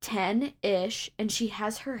 Maybe 10-ish, and she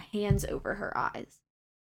has her hands over her eyes.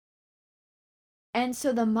 And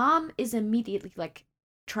so the mom is immediately, like,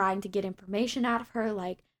 trying to get information out of her,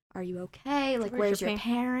 like, are you okay? Like, where's your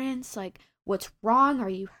parents? Like, what's wrong? Are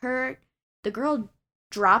you hurt? The girl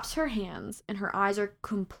drops her hands, and her eyes are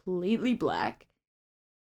completely black.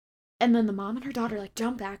 And then the mom and her daughter, like,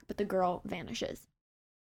 jump back, but the girl vanishes.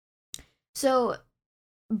 So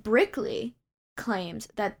Brickley claims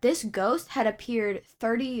that this ghost had appeared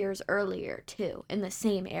 30 years earlier, too, in the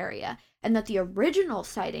same area, and that the original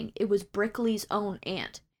sighting, it was Brickley's own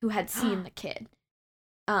aunt who had seen the kid.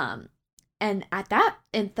 And in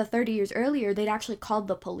the 30 years earlier, they'd actually called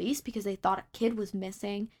the police because they thought a kid was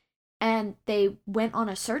missing, and they went on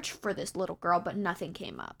a search for this little girl, but nothing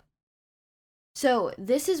came up. So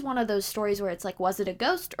this is one of those stories where it's like, was it a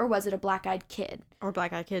ghost or was it a black-eyed kid? Or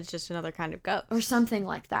black-eyed kid's just another kind of ghost. Or something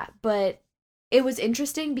like that. But it was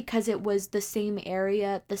interesting because it was the same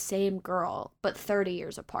area, the same girl, but 30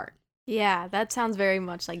 years apart. Yeah, that sounds very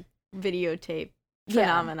much like videotape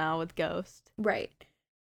phenomena with ghosts. Right.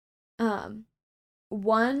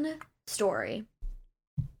 One story.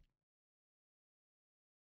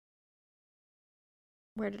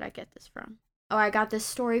 Where did I get this from? Oh, I got this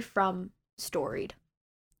story from Storied.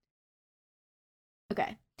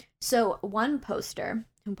 Okay. So one poster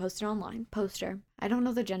who posted online, I don't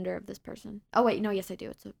know the gender of this person. Oh wait, no, yes I do.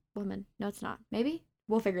 It's a woman. No, it's not. Maybe?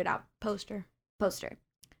 We'll figure it out. Poster.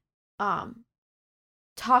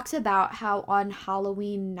 Talks about how on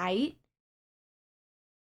Halloween night,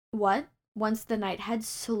 once the night had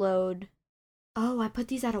slowed. Oh, I put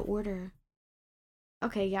these out of order.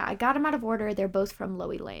 Okay, yeah, I got them out of order. They're both from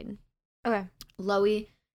Loey Lane. Okay. Loey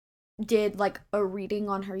did like a reading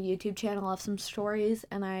on her YouTube channel of some stories,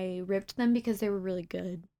 and I ripped them because they were really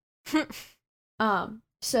good.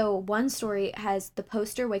 So one story has the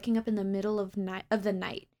poster waking up in the middle of the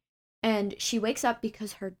night, and she wakes up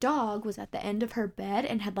because her dog was at the end of her bed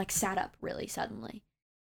and had like sat up really suddenly.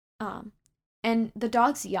 And the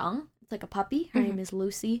dog's young. It's like a puppy. Her name is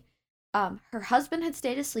Lucy. Her husband had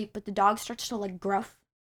stayed asleep, but the dog starts to like gruff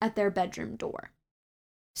at their bedroom door.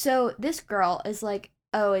 So this girl is like,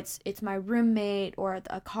 oh, it's my roommate, or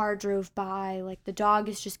a car drove by. Like the dog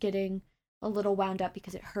is just getting a little wound up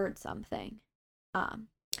because it heard something.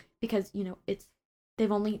 Because you know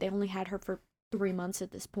they've only had her for 3 months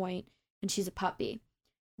at this point, and she's a puppy.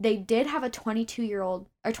 They did have a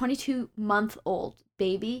 22-month-old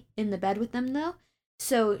baby in the bed with them though,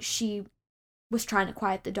 so she was trying to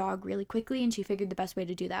quiet the dog really quickly, and she figured the best way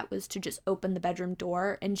to do that was to just open the bedroom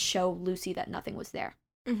door and show Lucy that nothing was there.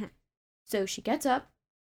 Mm-hmm. So she gets up,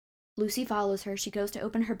 Lucy follows her, she goes to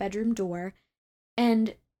open her bedroom door,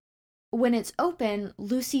 and when it's open,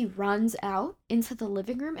 Lucy runs out into the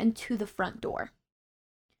living room and to the front door.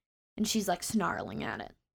 And she's like snarling at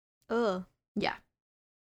it. Ugh. Yeah.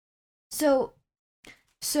 So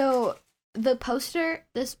the poster,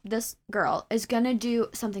 this girl is gonna do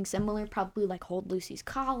something similar, probably like hold Lucy's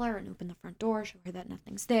collar and open the front door, show her that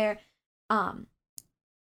nothing's there. But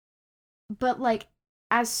like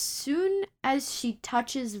as soon as she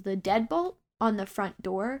touches the deadbolt on the front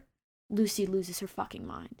door, Lucy loses her fucking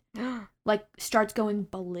mind. Like starts going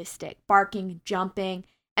ballistic, barking, jumping,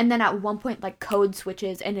 and then at one point like code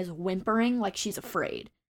switches and is whimpering like she's afraid.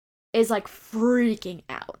 Is like freaking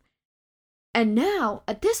out. And now,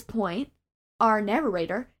 at this point, our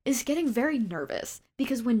narrator is getting very nervous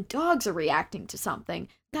because when dogs are reacting to something,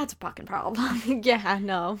 that's a fucking problem. Yeah, I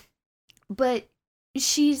know. But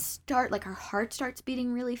her heart starts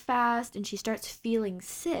beating really fast and she starts feeling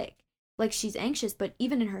sick. Like she's anxious, but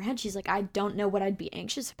even in her head, she's like, I don't know what I'd be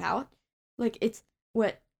anxious about. Like it's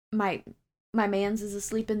what my man's is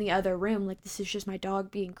asleep in the other room. Like this is just my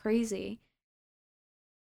dog being crazy.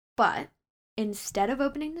 But instead of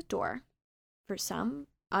opening the door, for some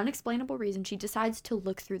unexplainable reason, she decides to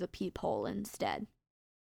look through the peephole instead.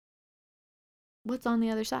 What's on the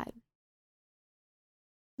other side?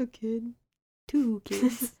 A kid. 2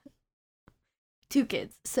 kids. 2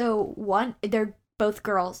 kids. So they're both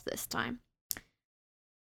girls this time.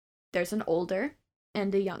 There's an older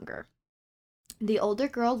and a younger. The older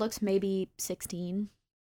girl looks maybe 16.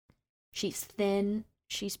 She's thin,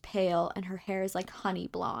 she's pale, and her hair is like honey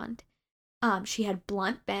blonde. She had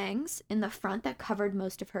blunt bangs in the front that covered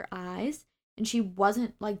most of her eyes, and she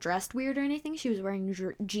wasn't like dressed weird or anything. She was wearing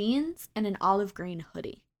jeans and an olive green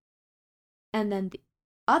hoodie. And then the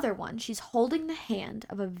other one, she's holding the hand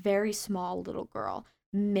of a very small little girl,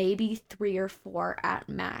 maybe 3 or 4 at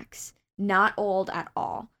max, not old at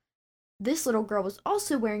all. This little girl was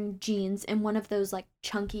also wearing jeans and one of those like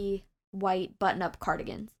chunky white button-up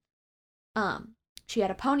cardigans. She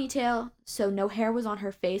had a ponytail, so no hair was on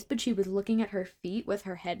her face, but she was looking at her feet with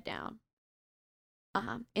her head down.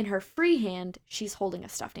 In her free hand, she's holding a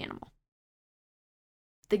stuffed animal.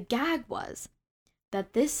 The gag was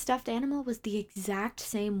that this stuffed animal was the exact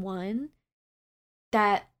same one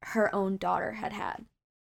that her own daughter had.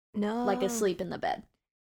 No. Like asleep in the bed.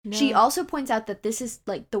 No. She also points out that this is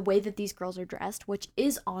like the way that these girls are dressed, which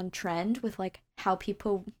is on trend with like how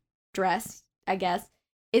people dress, I guess.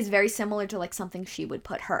 is very similar to like something she would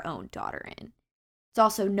put her own daughter in. It's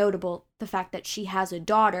also notable the fact that she has a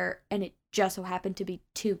daughter and it just so happened to be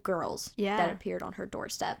 2 girls that appeared on her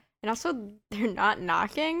doorstep. And also, they're not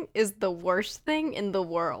knocking is the worst thing in the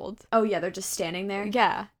world. Oh, yeah, they're just standing there?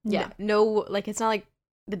 Yeah. Yeah. No, like, it's not like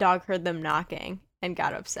the dog heard them knocking and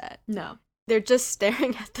got upset. No. They're just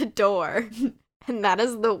staring at the door. And that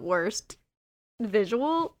is the worst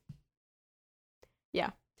visual.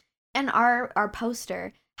 Yeah. And our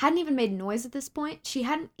poster hadn't even made noise at this point. She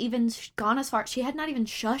hadn't even gone as far. She had not even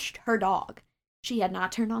shushed her dog. She had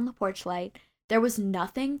not turned on the porch light. There was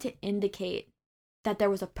nothing to indicate that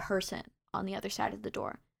there was a person on the other side of the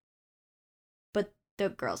door. But the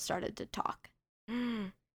girl started to talk.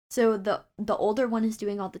 So the older one is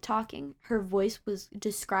doing all the talking. Her voice was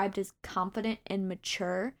described as confident and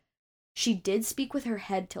mature. She did speak with her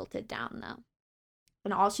head tilted down, though.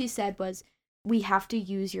 And all she said was, "We have to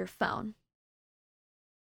use your phone."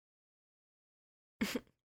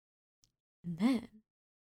 And then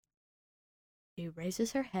she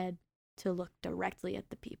raises her head to look directly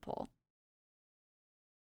at the peephole.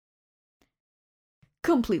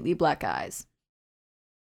 Completely black eyes.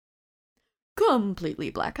 Completely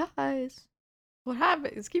black eyes. What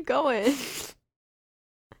happens? Keep going.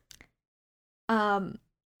 Our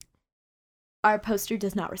poster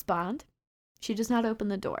does not respond. She does not open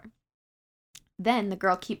the door. Then the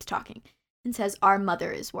girl keeps talking and says, "Our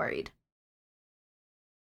mother is worried."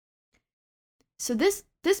 So this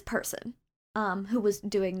person, who was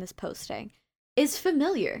doing this posting, is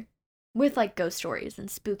familiar with like ghost stories and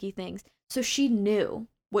spooky things. So she knew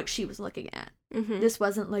what she was looking at. Mm-hmm. This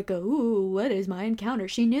wasn't like ooh, what is my encounter?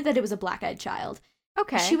 She knew that it was a black-eyed child.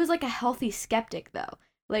 Okay. She was like a healthy skeptic, though.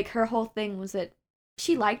 Like, her whole thing was that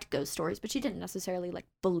she liked ghost stories, but she didn't necessarily like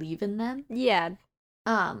believe in them. Yeah.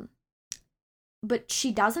 But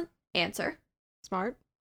she doesn't answer. Smart.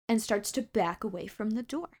 And starts to back away from the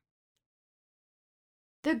door.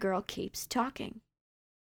 The girl keeps talking.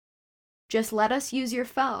 "Just let us use your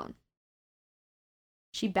phone."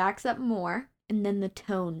 She backs up more, and then the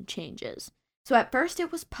tone changes. So at first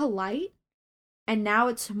it was polite, and now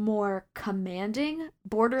it's more commanding,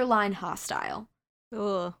 borderline hostile.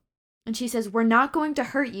 Ugh. And she says, "We're not going to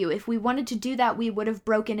hurt you. If we wanted to do that, we would have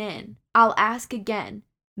broken in. I'll ask again.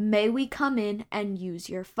 May we come in and use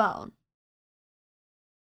your phone?"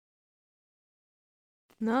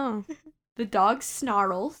 No. The dog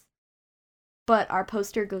snarls, but our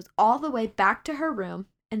poster goes all the way back to her room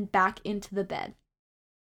and back into the bed.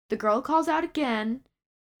 The girl calls out again,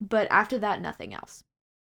 but after that, nothing else.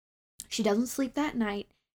 She doesn't sleep that night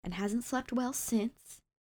and hasn't slept well since.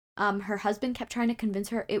 Her husband kept trying to convince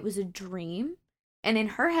her it was a dream, and in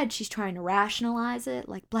her head, she's trying to rationalize it,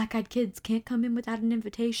 like black-eyed kids can't come in without an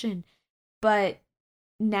invitation. But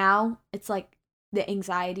now it's like the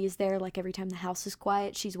anxiety is there. Like every time the house is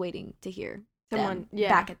quiet, she's waiting to hear someone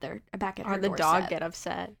back at her or the doorstep. Dog get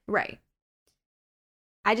upset. Right.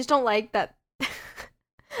 I just don't like that.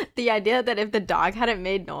 The idea that if the dog hadn't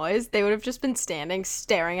made noise, they would have just been standing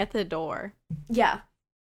staring at the door. Yeah.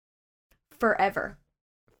 Forever.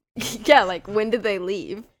 Yeah, like when did they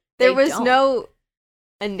leave? There was no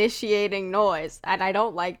initiating noise, and I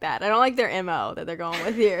don't like that. I don't like their MO that they're going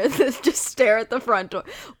with here. Just stare at the front door.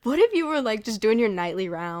 What if you were like just doing your nightly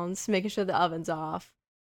rounds, making sure the oven's off,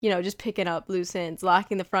 just picking up loose ends,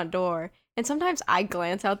 locking the front door, and sometimes I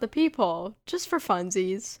glance out the peephole just for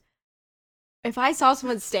funsies. If I saw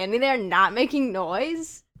someone standing there not making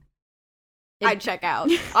noise, I'd check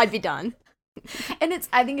out. I'd be done. And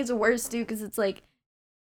I think it's worse too, because it's like,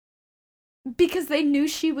 because they knew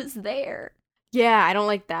she was there. Yeah, I don't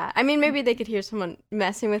like that. I mean, maybe they could hear someone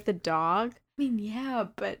messing with the dog. I mean, yeah,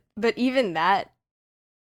 but even that,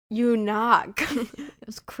 you knock. It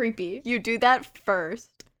was creepy. You do that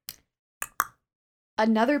first.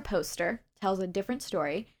 Another poster tells a different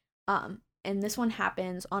story, and this one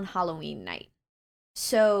happens on Halloween night.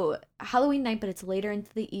 So, Halloween night, but it's later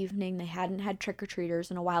into the evening. They hadn't had trick-or-treaters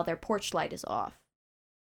in a while. Their porch light is off.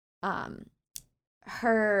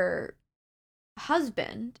 Her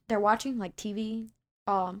husband, they're watching, like, TV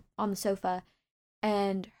on the sofa,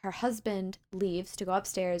 and her husband leaves to go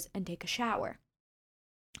upstairs and take a shower.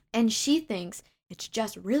 And she thinks it's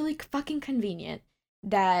just really fucking convenient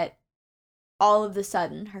that all of a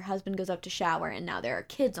sudden her husband goes up to shower and now there are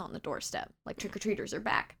kids on the doorstep. Like, trick-or-treaters are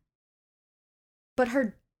back. But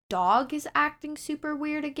her dog is acting super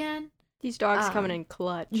weird again. These dogs coming in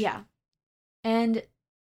clutch. Yeah. And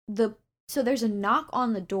so there's a knock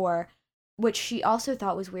on the door, which she also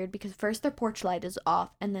thought was weird because first their porch light is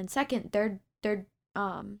off, and then second their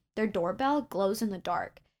doorbell glows in the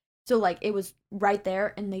dark. So, like, it was right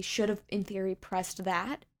there, and they should have, in theory, pressed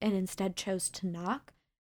that, and instead chose to knock.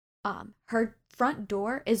 Her front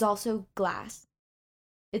door is also glass.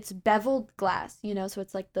 It's beveled glass, you know, so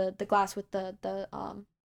it's like the glass with the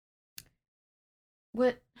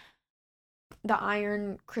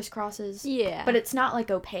iron crisscrosses. Yeah. But it's not, like,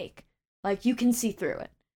 opaque. Like, you can see through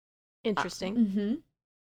it. Interesting.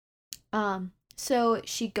 So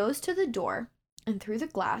she goes to the door, and through the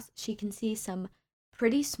glass, she can see some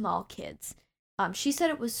pretty small kids. She said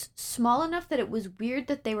it was small enough that it was weird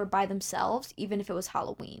that they were by themselves, even if it was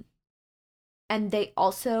Halloween. And they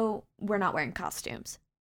also were not wearing costumes.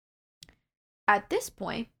 At this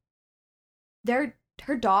point,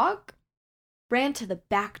 her dog ran to the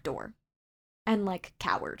back door and, like,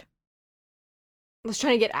 cowered. Was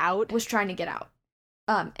trying to get out? Was trying to get out.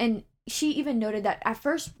 And she even noted that at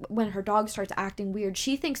first, when her dog starts acting weird,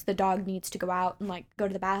 she thinks the dog needs to go out and, like, go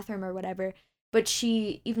to the bathroom or whatever. But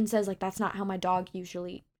she even says, like, that's not how my dog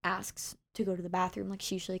usually asks to go to the bathroom. Like,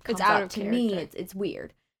 she usually comes up to me. It's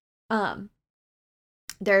weird.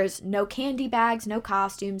 There's no candy bags, no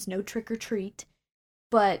costumes, no trick or treat.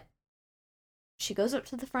 But she goes up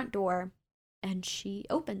to the front door and she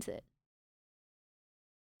opens it.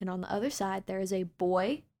 And on the other side, there is a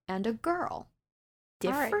boy and a girl.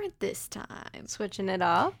 Different this time. Switching it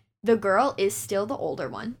up. The girl is still the older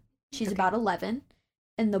one. She's about 11.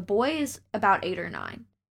 And the boy is about 8 or 9.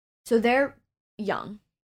 So they're young.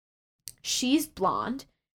 She's blonde,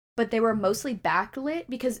 but they were mostly backlit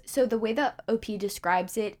because, so the way the OP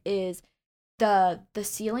describes it is the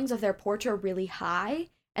ceilings of their porch are really high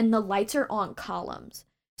and the lights are on columns.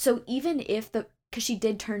 So even if because she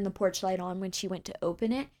did turn the porch light on when she went to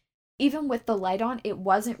open it, even with the light on, it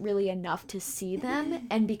wasn't really enough to see them.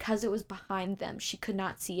 And because it was behind them, she could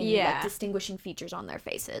not see any like, distinguishing features on their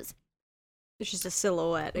faces. It's just a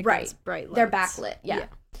silhouette against bright lights. They're backlit, yeah.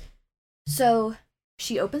 So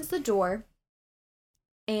she opens the door,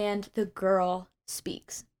 and the girl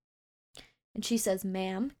speaks. And she says,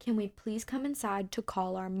 "Ma'am, can we please come inside to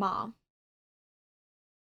call our mom?"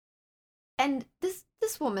 And this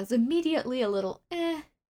woman's immediately a little,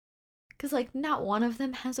 because, like, not one of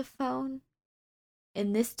them has a phone.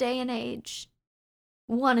 In this day and age,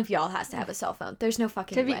 one of y'all has to have a cell phone. There's no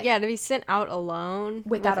fucking way. Yeah, to be sent out alone.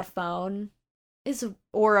 Without a phone.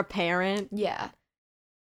 Or a parent. Yeah.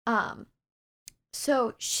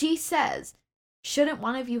 So she says, "Shouldn't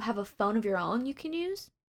one of you have a phone of your own you can use?"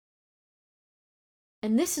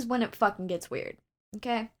 And this is when it fucking gets weird.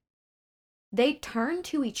 Okay? They turn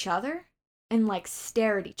to each other and, like,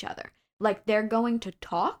 stare at each other. Like they're going to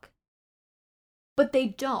talk. But they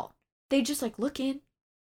don't. They just, like, look in,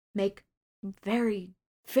 make very,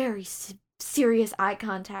 very serious eye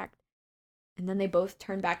contact. And then they both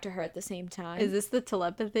turn back to her at the same time. Is this the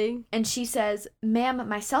telepathy? And she says, "Ma'am,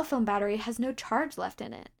 my cell phone battery has no charge left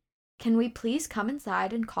in it. Can we please come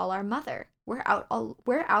inside and call our mother? We're out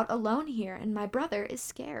alone here, and my brother is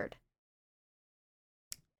scared."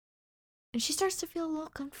 And she starts to feel a little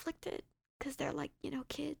conflicted, because they're, like, you know,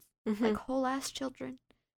 kids. Like, whole-ass children.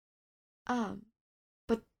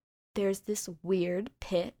 But there's this weird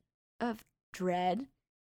pit of dread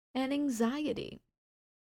and anxiety.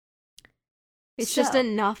 It's just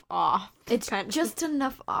enough off. It's just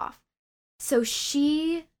enough off. So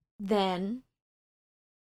she then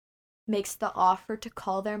makes the offer to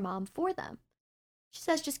call their mom for them. She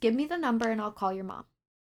says, "Just give me the number and I'll call your mom."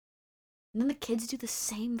 And then the kids do the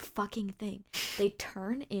same fucking thing. They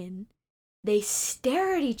turn in, they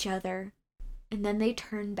stare at each other, and then they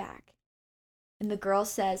turn back. And the girl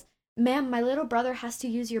says, "Ma'am, my little brother has to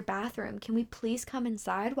use your bathroom. Can we please come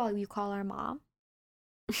inside while you call our mom?"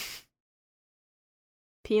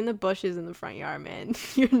 Pee in the bushes in the front yard, man.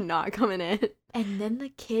 You're not coming in. And then the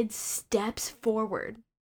kid steps forward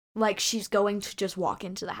like she's going to just walk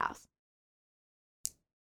into the house.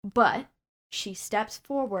 But she steps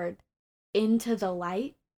forward into the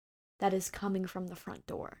light that is coming from the front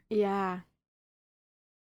door. Yeah.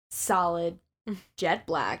 Solid, jet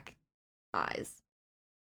black eyes.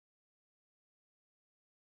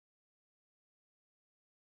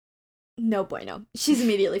 No bueno. She's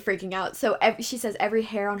immediately freaking out. So she says every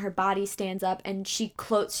hair on her body stands up, and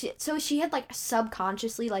so she had, like,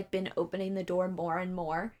 subconsciously, like, been opening the door more and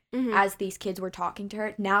more as these kids were talking to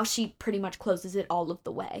her. Now she pretty much closes it all of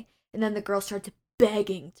the way. And then the girl starts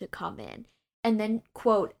begging to come in. And then,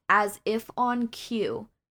 quote, "As if on cue,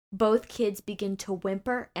 both kids begin to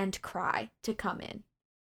whimper and cry to come in."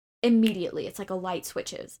 Immediately. It's like a light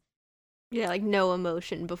switches. Yeah, like no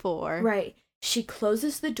emotion before. Right. She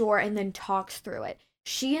closes the door and then talks through it.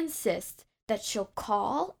 She insists that she'll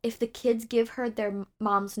call if the kids give her their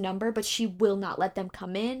mom's number, but she will not let them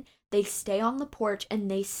come in. They stay on the porch and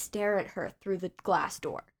they stare at her through the glass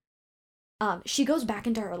door. She goes back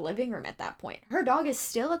into her living room at that point. Her dog is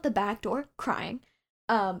still at the back door crying.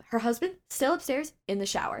 Her husband still upstairs in the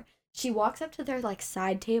shower. She walks up to their like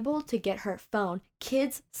side table to get her phone.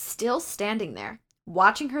 Kids still standing there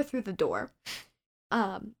watching her through the door.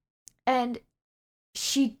 And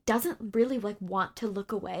she doesn't really like want to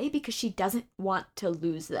look away because she doesn't want to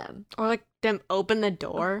lose them. Or like them open the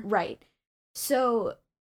door. Right. So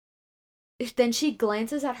then she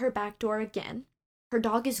glances at her back door again. Her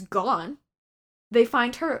dog is gone. They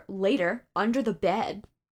find her later under the bed,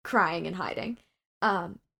 crying and hiding.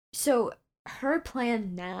 So her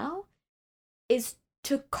plan now is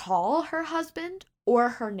to call her husband or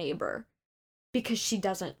her neighbor because she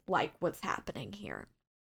doesn't like what's happening here.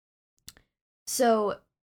 So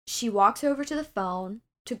she walks over to the phone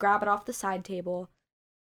to grab it off the side table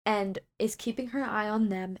and is keeping her eye on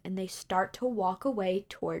them, and they start to walk away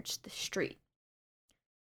towards the street.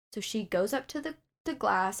 So she goes up to the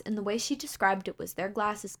glass, and the way she described it was their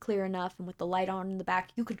glass is clear enough, and with the light on in the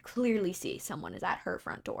back, you could clearly see someone is at her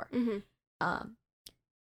front door. Mm-hmm.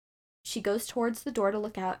 She goes towards the door to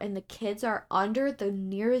look out, and the kids are under the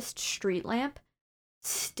nearest street lamp,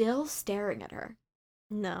 still staring at her.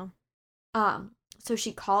 No. So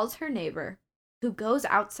she calls her neighbor, who goes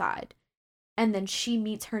outside, and then she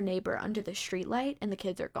meets her neighbor under the streetlight, and the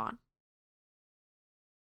kids are gone.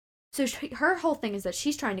 So her whole thing is that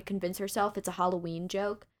she's trying to convince herself it's a Halloween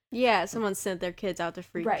joke. Yeah, someone sent their kids out to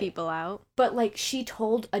freak people out. But, like, she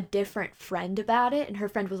told a different friend about it, and her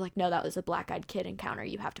friend was like, no, that was a black-eyed kid encounter.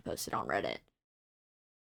 You have to post it on Reddit.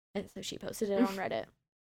 And so she posted it on Reddit.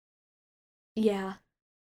 Yeah.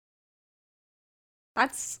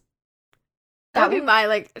 That would be my,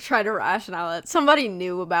 like, try to rationale it. Somebody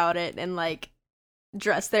knew about it and, like,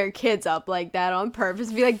 dressed their kids up like that on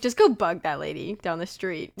purpose. Be like, just go bug that lady down the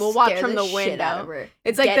street. We'll watch from the window.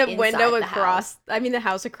 It's like the window across, the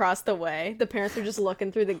house across the way. The parents are just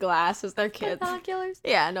looking through the glass as their kids. Binoculars.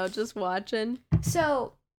 Yeah, no, just watching.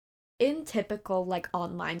 So, in typical, like,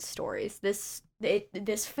 online stories, this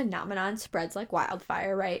phenomenon spreads like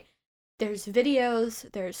wildfire, right? There's videos,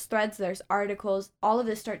 there's threads, there's articles. All of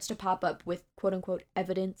this starts to pop up with quote-unquote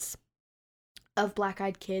evidence of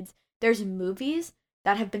black-eyed kids. There's movies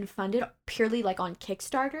that have been funded purely, like, on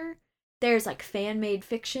Kickstarter. There's, like, fan-made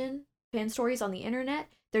fiction, fan stories on the internet.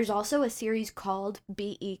 There's also a series called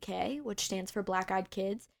BEK, which stands for Black-Eyed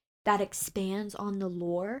Kids, that expands on the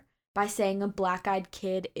lore by saying a black-eyed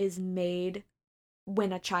kid is made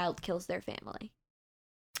when a child kills their family.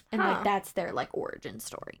 And, like, that's their, like, origin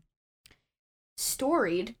story.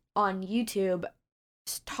 Storied on YouTube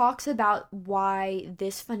talks about why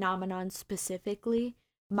this phenomenon specifically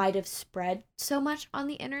might have spread so much on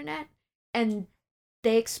the internet, and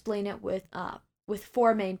they explain it with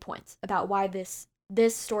 4 main points about why this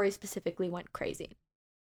story specifically went crazy.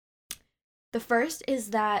 The first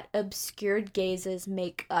is that obscured gazes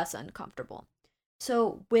make us uncomfortable.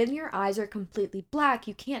 So when your eyes are completely black,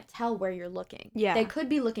 you can't tell where you're looking. Yeah. They could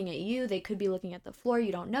be looking at you, they could be looking at the floor,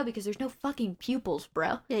 you don't know because there's no fucking pupils,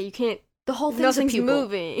 bro. Yeah, you can't. The whole thing's a pupil.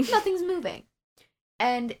 Moving. Nothing's moving.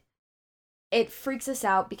 And it freaks us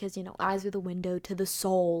out because, you know, eyes are the window to the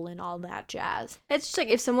soul and all that jazz. It's just like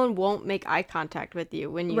if someone won't make eye contact with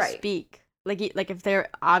you when you speak. Like if they're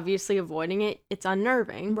obviously avoiding it, it's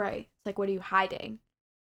unnerving. Right. It's like, what are you hiding?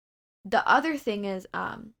 The other thing is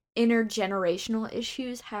intergenerational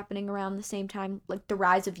issues happening around the same time, like the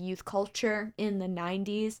rise of youth culture in the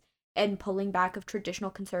 90s and pulling back of traditional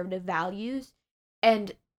conservative values,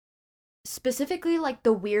 and specifically like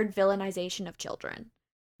the weird villainization of children.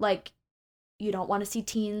 Like, you don't want to see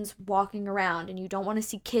teens walking around and you don't want to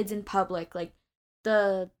see kids in public. Like,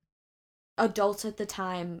 the adults at the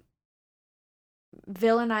time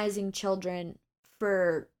villainizing children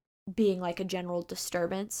for being like a general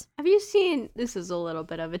disturbance. Have you seen, this is a little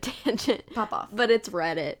bit of a tangent, pop off, but it's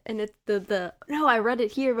Reddit, and it's the no, I read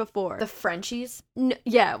it here before, the Frenchies. No,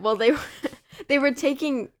 yeah, well they were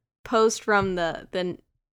taking posts from the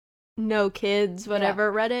no kids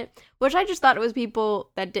whatever Reddit, which I just thought it was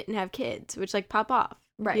people that didn't have kids, which like pop off.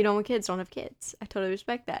 Right. You don't want kids, don't have kids. I totally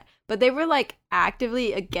respect that. But they were like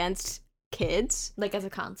actively against kids, like as a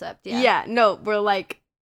concept. Yeah, no, we're like,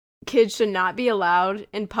 kids should not be allowed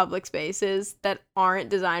in public spaces that aren't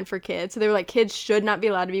designed for kids. So they were like, kids should not be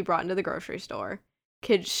allowed to be brought into the grocery store.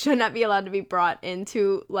 Kids should not be allowed to be brought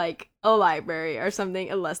into, like, a library or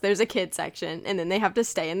something unless there's a kid section, and then they have to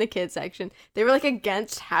stay in the kid section. They were, like,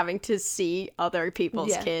 against having to see other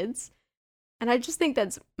people's kids. And I just think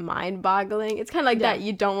that's mind-boggling. It's kind of like that.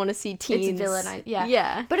 You don't want to see teens. It's villainized.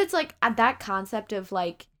 Yeah. But it's, like, at that concept of,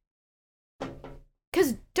 like...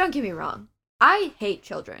 Because don't get me wrong, I hate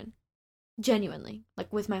children. Genuinely.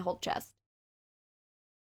 Like, with my whole chest.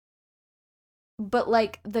 But,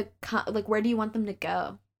 like, where do you want them to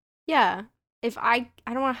go? Yeah. If I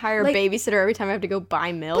don't want to hire Like, a babysitter every time I have to go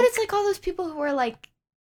buy milk. But it's like all those people who are like,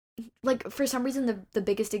 for some reason, the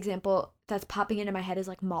biggest example that's popping into my head is,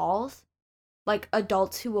 like, malls. Like,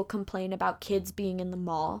 adults who will complain about kids being in the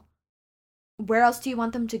mall. Where else do you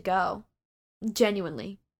want them to go?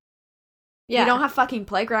 Genuinely. Yeah. We don't have fucking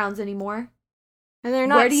playgrounds anymore. And they're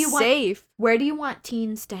not safe. Where do you want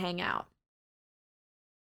teens to hang out?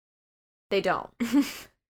 They don't.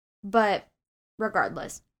 But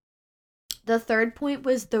regardless. The third point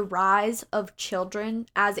was the rise of children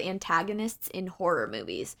as antagonists in horror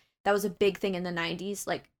movies. That was a big thing in the 90s,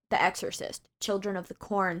 like The Exorcist, Children of the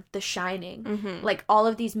Corn, The Shining. Mm-hmm. Like, all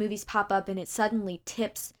of these movies pop up and it suddenly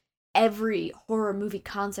tips every horror movie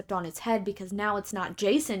concept on its head, because now it's not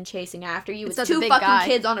Jason chasing after you. It's two fucking guy.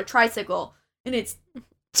 Kids on a tricycle. And it's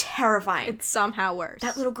terrifying. It's somehow worse.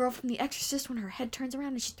 That little girl from The Exorcist, when her head turns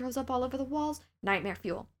around and she throws up all over the walls, nightmare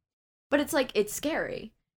fuel. But it's like, it's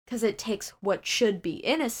scary. Because it takes what should be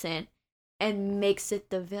innocent and makes it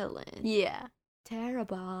the villain. Yeah.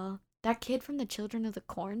 Terrible. That kid from the Children of the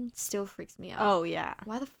Corn still freaks me out. Oh, yeah.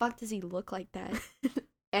 Why the fuck does he look like that?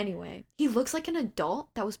 Anyway, he looks like an adult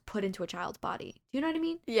that was put into a child's body. Do you know what I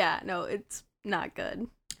mean? Yeah, no, it's not good.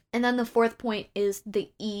 And then the fourth point is the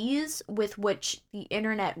ease with which the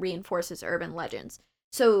internet reinforces urban legends.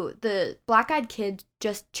 So the black-eyed kid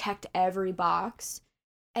just checked every box,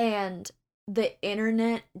 and the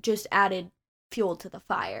internet just added fuel to the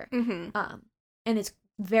fire. Mm-hmm. And it's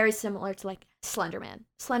very similar to, like, Slenderman.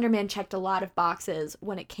 Slenderman checked a lot of boxes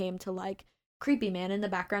when it came to, like, creepy man in the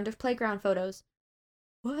background of playground photos.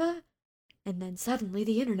 What? And then suddenly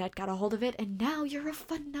the internet got a hold of it, and now you're a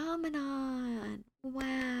phenomenon.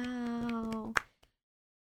 Wow.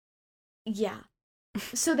 Yeah.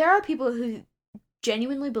 So there are people who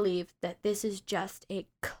genuinely believe that this is just a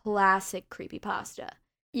classic creepypasta.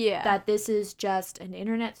 Yeah. That this is just an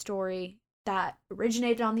internet story that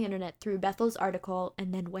originated on the internet through Bethel's article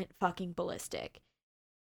and then went fucking ballistic.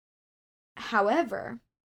 However,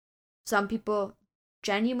 some people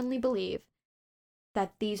genuinely believe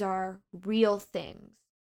that these are real things.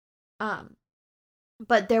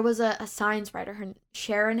 But there was a science writer,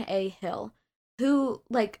 Sharon A. Hill, who,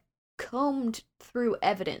 like, combed through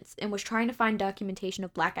evidence and was trying to find documentation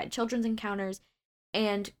of black-eyed children's encounters,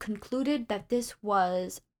 and concluded that this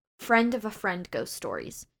was friend of a friend ghost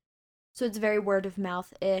stories. So it's very word of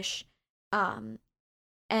mouth-ish,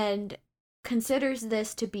 and considers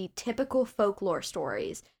this to be typical folklore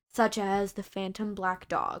stories, such as The Phantom Black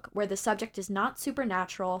Dog, where the subject is not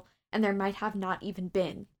supernatural and there might have not even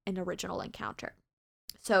been an original encounter.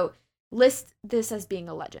 So list this as being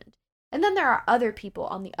a legend. And then there are other people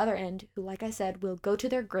on the other end who, like I said, will go to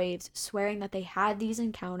their graves swearing that they had these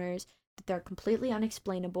encounters, that they're completely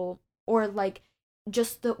unexplainable, or, like,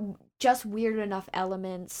 just weird enough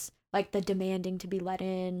elements, like the demanding to be let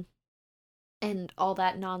in and all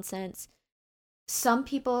that nonsense. Some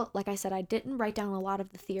people, like I said, I didn't write down a lot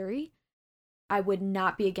of the theory. I would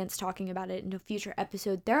not be against talking about it in a future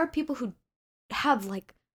episode. There are people who have,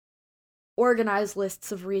 like, organized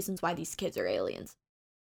lists of reasons why these kids are aliens.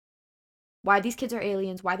 Why these kids are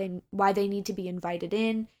aliens, why they need to be invited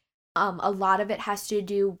in. A lot of it has to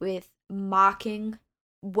do with mocking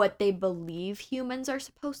what they believe humans are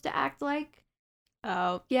supposed to act like.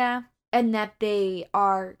 Oh, yeah. And that they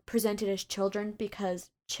are presented as children because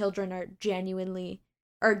children are generally,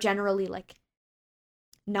 like,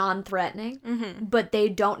 non-threatening. Mm-hmm. But they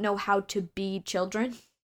don't know how to be children.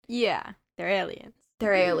 Yeah, they're aliens.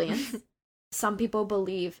 They're aliens. Some people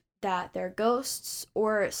believe that they're ghosts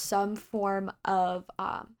or some form of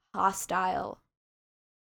hostile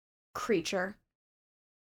creature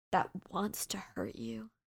that wants to hurt you.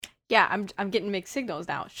 Yeah, I'm getting mixed signals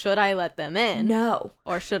now. Should I let them in? No.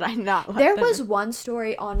 Or should I not let them in? There was one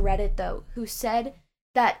story on Reddit, though, who said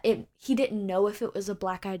that he didn't know if it was a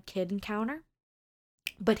black-eyed kid encounter,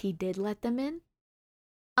 but he did let them in.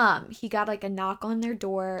 He got, like, a knock on their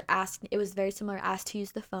door, it was very similar, asked to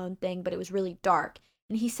use the phone thing, but it was really dark.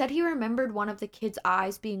 And he said he remembered one of the kids'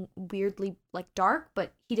 eyes being weirdly, like, dark,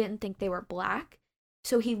 but he didn't think they were black.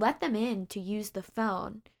 So he let them in to use the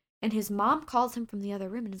phone. And his mom calls him from the other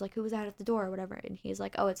room and is like, who was that at the door or whatever? And he's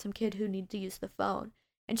like, oh, it's some kid who needs to use the phone.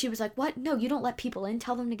 And she was like, what? No, you don't let people in.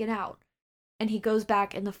 Tell them to get out. And he goes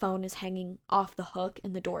back and the phone is hanging off the hook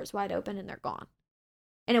and the door is wide open and they're gone.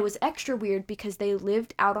 And it was extra weird because they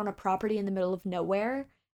lived out on a property in the middle of nowhere.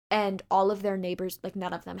 And all of their neighbors, like,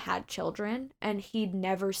 none of them had children. And he'd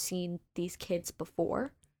never seen these kids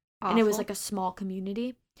before. And it was like a small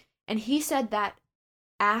community. And he said that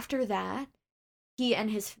after that, he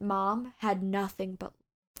and his mom had nothing but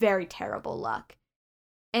very terrible luck.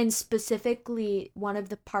 And specifically, one of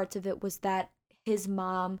the parts of it was that his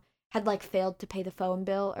mom had like failed to pay the phone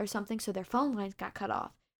bill or something, so their phone lines got cut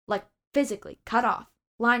off. Like physically cut off.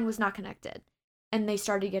 Line was not connected. And they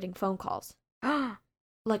started getting phone calls.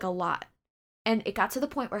 Like a lot. And it got to the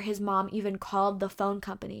point where his mom even called the phone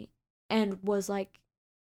company and was like,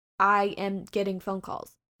 I am getting phone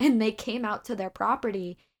calls. And they came out to their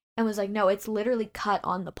property and was like, no, it's literally cut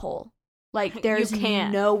on the pole. Like, there's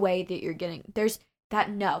no way that you're getting, there's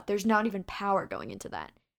not even power going into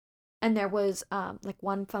that. And there was, like,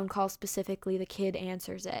 one phone call specifically, the kid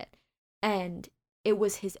answers it. And it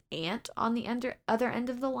was his aunt on the other end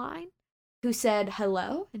of the line who said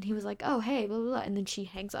hello. And he was like, oh, hey, blah, blah, blah. And then she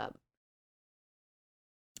hangs up.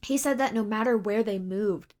 He said that no matter where they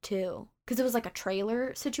moved to, because it was like a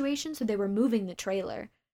trailer situation, so they were moving the trailer,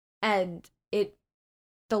 and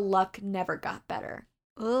the luck never got better.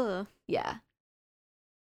 Ugh. Yeah.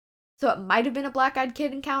 So it might have been a black-eyed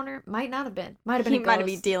kid encounter, might not have been. Might have been he a ghost. might have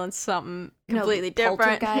been dealing something completely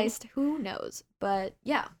different. Poltergeist, who knows? But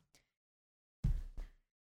yeah.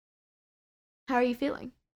 How are you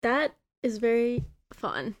feeling? That is very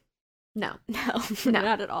fun. No,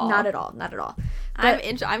 not at all. Not at all. Not at all.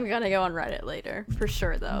 I'm gonna go on Reddit later for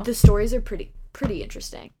sure, though. The stories are pretty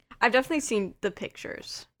interesting. I've definitely seen the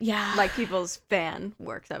pictures. Yeah, like people's fan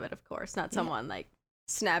works of it, of course, not someone like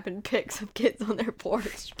snapping pics of kids on their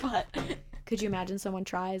porch. But could you imagine someone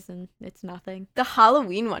tries and it's nothing? The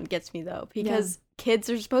Halloween one gets me though, because kids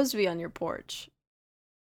are supposed to be on your porch,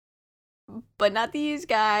 but not these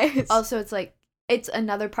guys. Also, it's like, it's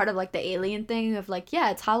another part of like the alien thing of like,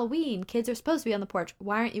 yeah, it's Halloween. Kids are supposed to be on the porch.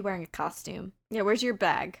 Why aren't you wearing a costume? Yeah, where's your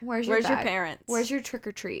bag? Where's your parents? Where's your trick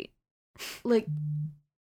or treat? Like,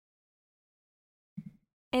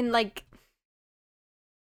 and like,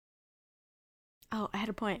 oh, I had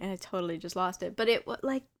a point and I totally just lost it. But it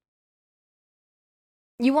like,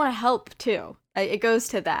 you want to help too. It goes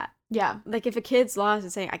to that. Yeah. Like if a kid's lost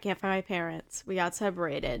and saying, I can't find my parents. We got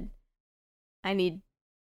separated. I need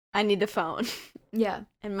the phone. Yeah.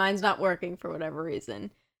 And mine's not working for whatever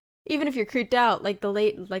reason. Even if you're creeped out, like the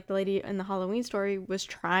lady in the Halloween story was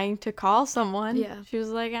trying to call someone. Yeah. She was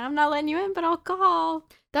like, I'm not letting you in, but I'll call.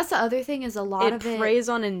 That's the other thing, is a lot of it preys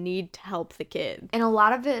on a need to help the kid. And a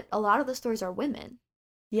lot of the stories are women.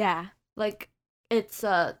 Yeah. Like, it's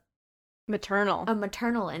a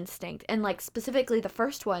maternal instinct. And like specifically the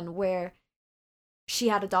first one where she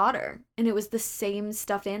had a daughter and it was the same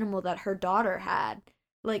stuffed animal that her daughter had.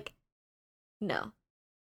 Like, no,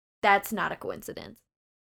 that's not a coincidence.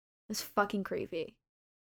 It's fucking creepy.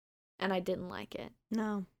 And I didn't like it.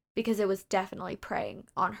 No. Because it was definitely preying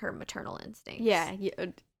on her maternal instincts. Yeah,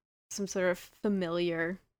 some sort of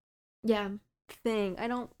familiar thing. I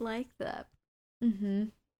don't like that. Mm-hmm.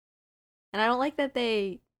 And I don't like that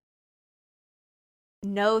they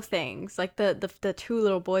know things. Like the two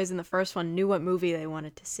little boys in the first one knew what movie they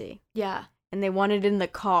wanted to see. Yeah. And they wanted it in the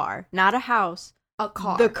car, not a house. A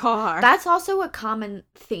car. The car. That's also a common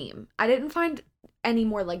theme. I didn't find any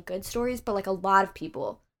more like good stories, but like a lot of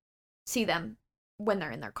people see them when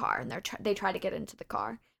they're in their car and they try to get into the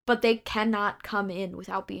car, but they cannot come in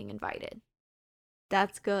without being invited.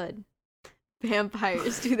 That's good.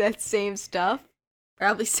 Vampires do that same stuff.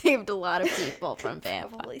 Probably saved a lot of people from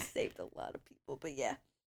vampires. Probably saved a lot of people, but yeah.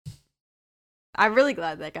 I'm really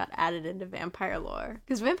glad that got added into vampire lore,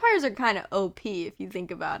 because vampires are kind of OP if you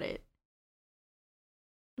think about it.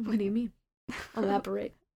 What do you mean?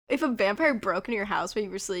 Elaborate. If a vampire broke into your house while you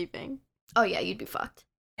were sleeping. Oh yeah, you'd be fucked.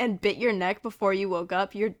 And bit your neck before you woke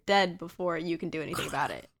up, you're dead before you can do anything about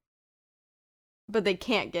it. But they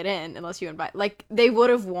can't get in unless you invite. Like, they would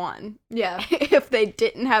have won. Yeah. If they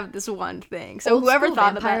didn't have this one thing. So Old whoever school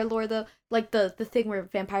thought vampire of that, lore, though, like the thing where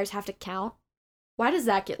vampires have to count, why does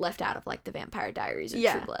that get left out of like the Vampire Diaries or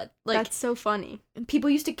True Blood? Like, that's so funny. People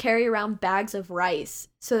used to carry around bags of rice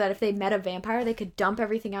so that if they met a vampire, they could dump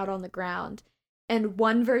everything out on the ground. And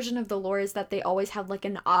one version of the lore is that they always have like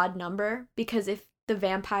an odd number, because if the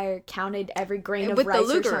vampire counted every grain of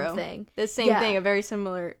rice or something, the same thing, a very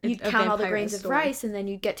similar. You'd count all the grains of rice, and then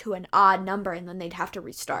you'd get to an odd number, and then they'd have to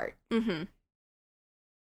restart. Mm-hmm.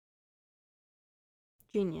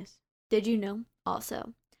 Genius. Did you know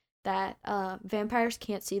also that vampires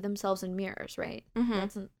can't see themselves in mirrors, right?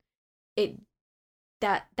 Mm-hmm.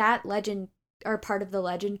 That legend, or part of the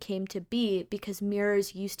legend, came to be because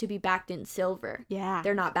mirrors used to be backed in silver. Yeah.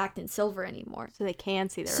 They're not backed in silver anymore. So they can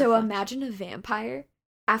see their So reflection. imagine a vampire,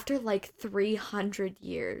 after like 300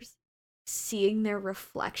 years, seeing their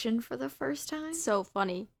reflection for the first time. So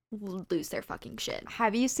funny. lose their fucking shit.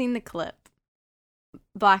 Have you seen the clip?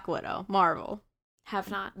 Black Widow, Marvel. Have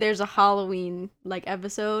not. There's a Halloween like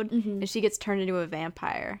episode, Mm-hmm. and she gets turned into a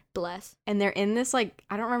vampire. Bless. And they're in this like,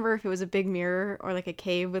 I don't remember if it was a big mirror or like a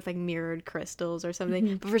cave with like mirrored crystals or something.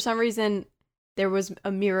 Mhm. But for some reason, there was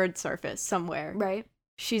a mirrored surface somewhere. Right.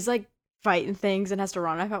 She's like fighting things and has to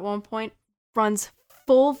run up at one point. Runs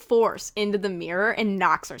full force into the mirror and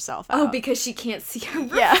knocks herself out. Oh, because she can't see her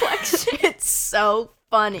yeah, reflection. it's so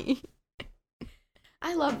funny.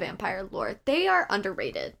 I love vampire lore. They are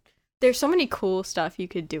underrated. There's so many cool stuff you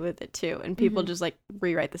could do with it too, and people Mhm. just like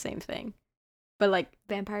rewrite the same thing. But like,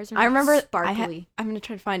 Vampires are I remember sparkly. I'm gonna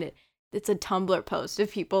try to find it. It's a Tumblr post of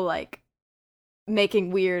people like making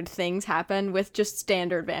weird things happen with just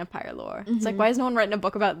standard vampire lore. It's like, Mhm. why is no one writing a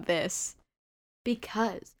book about this?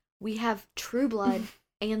 Because we have True Blood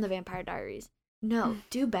and The Vampire Diaries. No,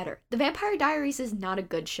 do better. The Vampire Diaries is not a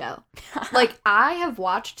good show. Like, I have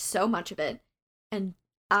watched so much of it, and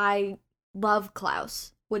I love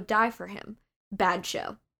Klaus. Would die for him. Bad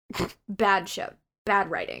show. Bad show. Bad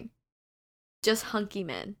writing. Just hunky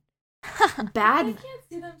men. They Bad. can't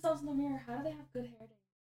see themselves in the mirror. How do they have good hair day?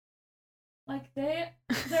 Like their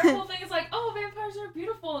whole thing is like, oh, vampires are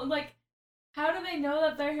beautiful. And like, how do they know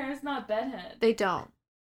that their hair is not bedhead? They don't.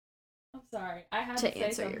 I'm sorry, I had To to say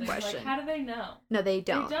answer your something. question. Like, how do they know? No, they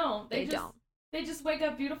don't. They don't. They just, don't. They just wake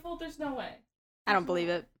up beautiful. There's no way. I don't believe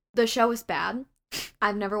it. The show is bad.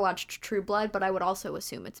 I've never watched True Blood, but I would also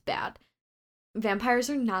assume it's bad. Vampires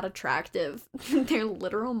are not attractive. They're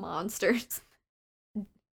literal monsters.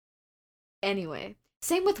 Anyway,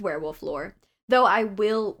 same with werewolf lore. Though I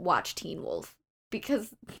will watch Teen Wolf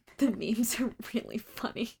because the memes are really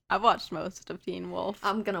funny. I've watched most of Teen Wolf.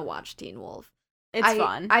 I'm gonna watch Teen Wolf. It's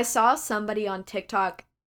fun. I saw somebody on TikTok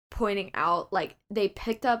pointing out, like, they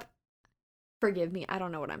picked up, forgive me, I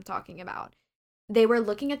don't know what I'm talking about. They were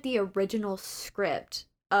looking at the original script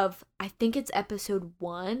of, I think it's episode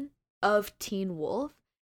 1 of Teen Wolf,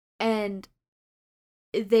 and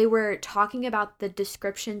they were talking about the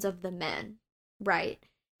descriptions of the men, right?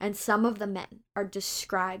 And some of the men are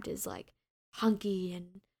described as, like, hunky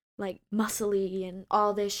and, like, muscly and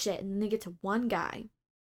all this shit, and then they get to one guy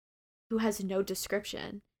who has no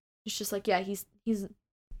description. It's just like, yeah, he's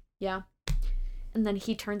yeah. And then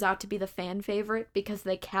he turns out to be the fan favorite because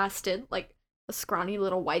they casted like a scrawny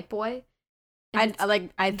little white boy. And I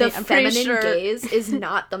think the I'm pretty feminine sure. gaze is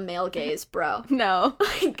not the male gaze, bro. No.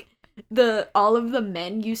 Like all of the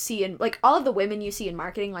men you see in like all of the women you see in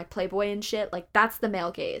marketing, like Playboy and shit, like that's the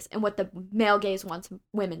male gaze and what the male gaze wants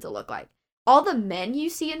women to look like. All the men you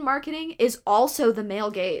see in marketing is also the male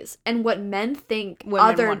gaze and what men think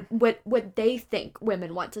Women what they think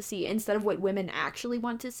women want to see instead of what women actually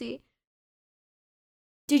want to see.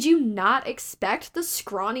 Did you not expect the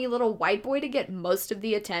scrawny little white boy to get most of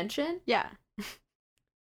the attention? Yeah.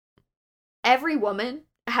 Every woman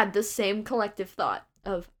had the same collective thought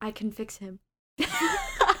of, I can fix him.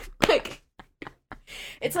 Like,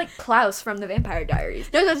 it's like Klaus from the Vampire Diaries.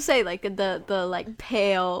 No, I was about to say, like, the like,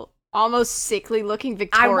 pale, almost sickly looking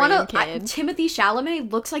Victorian kid. Timothy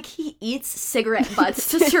Chalamet looks like he eats cigarette butts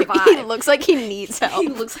to survive. He looks like he needs help. He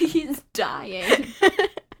looks like he's dying.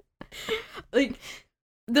 Like,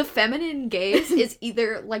 the feminine gaze is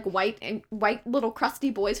either like white little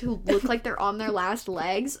crusty boys who look like they're on their last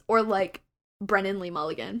legs, or like Brennan Lee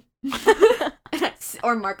Mulligan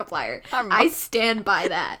or Markiplier. I stand by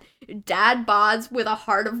that. Dad bods with a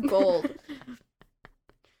heart of gold.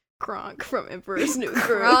 Kronk from Emperor's New Groove.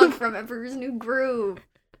 Kronk from Emperor's New Groove.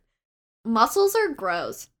 Muscles are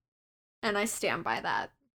gross, and I stand by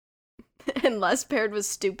that. Unless paired with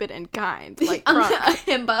stupid and kind, like Kronk. A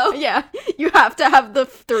himbo. Yeah, you have to have the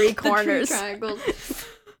three corners. The three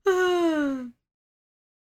triangles.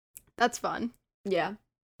 That's fun. Yeah.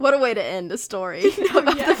 What a way to end a story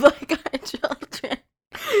about Yeah. the black-eyed children.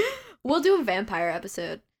 We'll do a vampire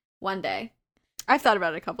episode one day. I've thought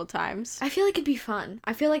about it a couple times. I feel like it'd be fun.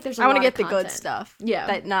 I feel like there's a I lot want to of get the good content. stuff. Yeah.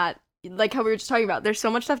 That not, like how we were just talking about, there's so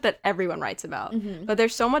much stuff that everyone writes about. Mhm. But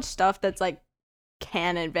there's so much stuff that's like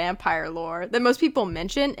canon vampire lore that most people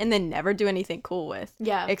mention and then never do anything cool with.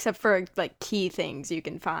 Yeah. Except for like key things you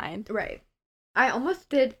can find. Right. I almost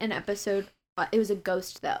did an episode. It was a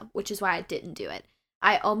ghost though, which is why I didn't do it.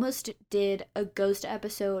 I almost did a ghost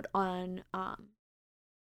episode on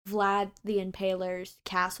Vlad the Impaler's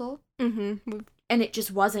castle, Mm-hmm. and it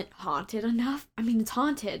just wasn't haunted enough. I mean, it's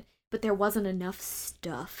haunted, but there wasn't enough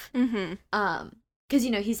stuff. Mm-hmm. Because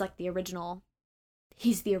he's like the original.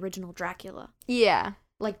 He's the original Dracula. Yeah.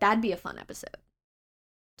 Like that'd be a fun episode.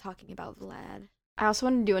 Talking about Vlad. I also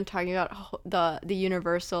wanted to do one talking about the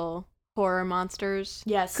Universal horror monsters.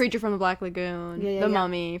 Yes. Creature from the Black Lagoon, Yeah, The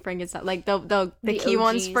Mummy, Frankenstein, like the key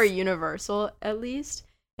ones for OGs. Universal at least,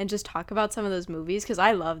 and just talk about some of those movies because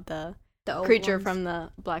I love the old Creature ones. from the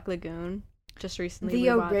Black Lagoon. Just recently, The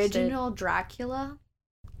rewatched original Dracula.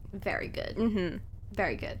 Very good. Mm-hmm.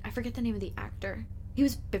 Very good. I forget the name of the actor. He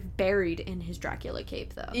was buried in his Dracula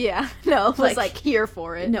cape, though. Yeah, no, was Like- like here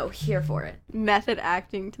for it. No, here for it. Method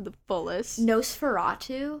acting to the fullest.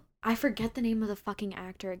 Nosferatu. I forget the name of the fucking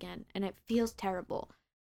actor again, and it feels terrible.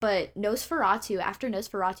 But Nosferatu, after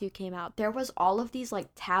Nosferatu came out, there was all of these like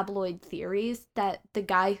tabloid theories that the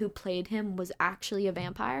guy who played him was actually a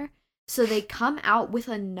vampire. So they come out with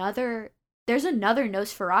there's another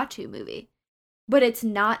Nosferatu movie. But it's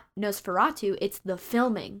not Nosferatu, it's the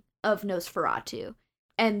filming of Nosferatu.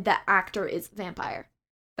 And the actor is vampire.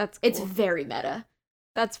 That's cool. It's very meta.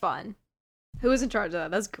 That's fun. Who was in charge of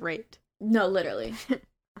that? That's great. No, literally.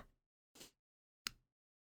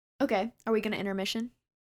 Okay, are we gonna intermission?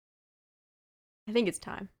 I think it's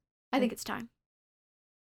time. I think it's time.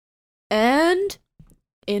 And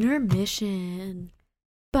intermission.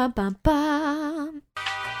 Bum bum bum.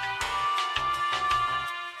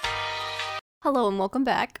 Hello and welcome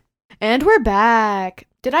back. And we're back.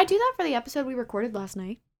 Did I do that for the episode we recorded last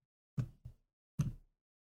night?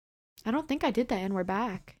 I don't think I did that, and we're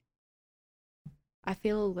back. I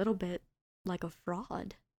feel a little bit like a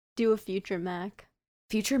fraud. Do a future Mac.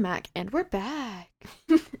 Future Mac, and we're back.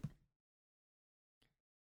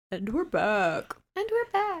 And we're back. And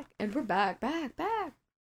we're back. And we're back, back.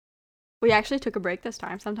 We actually took a break this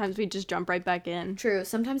time. Sometimes we just jump right back in. True.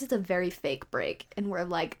 Sometimes it's a very fake break, and we're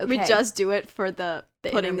like, okay. We just do it for the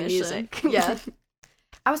putting the intermission. music. Yeah.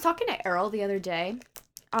 I was talking to Errol the other day,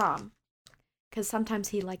 because sometimes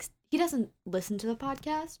he doesn't listen to the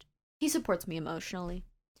podcast. He supports me emotionally,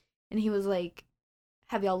 and he was like,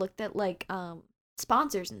 "Have y'all looked at like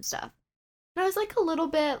sponsors and stuff?" And I was like, a little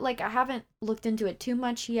bit. Like, I haven't looked into it too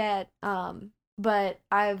much yet. But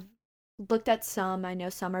I've looked at some. I know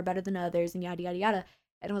some are better than others, and yada yada yada.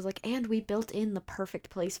 And I was like, and we built in the perfect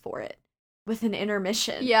place for it with an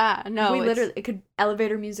intermission. Yeah, no. We literally, it could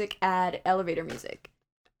elevator music, add elevator music.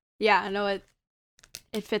 Yeah, no,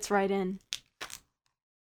 it fits right in.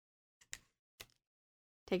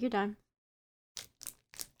 Take your time.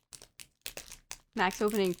 Max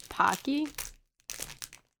opening Pocky.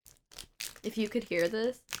 If you could hear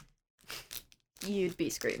this, you'd be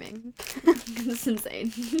screaming. It's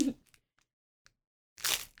insane.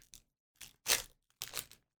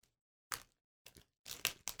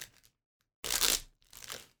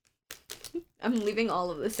 I'm leaving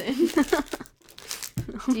all of this in.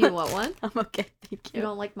 Do you want one? I'm okay, thank You you.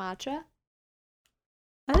 don't like matcha?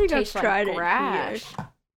 I think I've Tastes like tried grass. it here.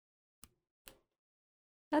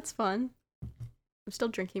 That's fun. I'm still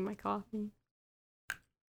drinking my coffee.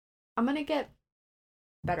 I'm gonna get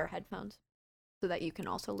better headphones so that you can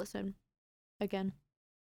also listen again.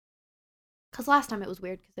 Because last time it was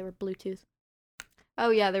weird because they were Bluetooth.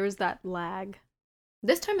 Oh yeah, there was that lag.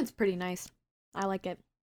 This time it's pretty nice. I like it.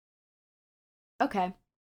 Okay.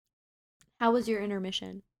 How was your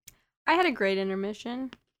intermission? I had a great intermission.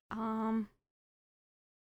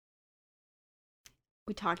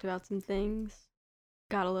 We talked about some things.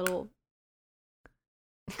 Got a little.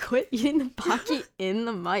 Quit eating the Pocky in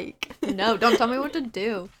the mic. No, don't tell me what to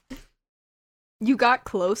do. You got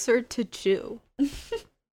closer to chew.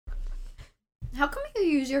 How come you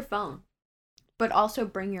use your phone, but also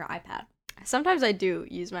bring your iPad? Sometimes I do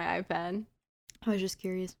use my iPad. I was just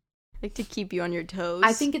curious. Like to keep you on your toes.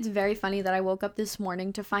 I think it's very funny that I woke up this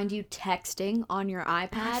morning to find you texting on your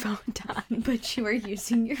iPad, phone time. but you were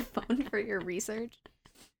using your phone for your research.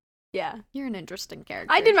 Yeah. You're an interesting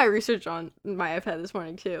character. I did my research on my iPad this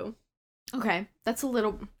morning too. Okay, that's a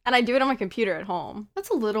little And I do it on my computer at home.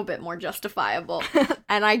 bit more justifiable.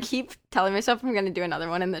 And I keep telling myself I'm going to do another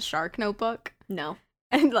one in the Shark Notebook. No.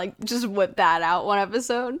 And like just whip that out one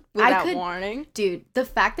episode without warning. Dude, the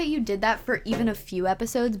fact that you did that for even a few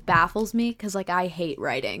episodes baffles me because, like, I hate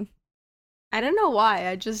writing. I don't know why.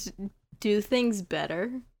 I just do things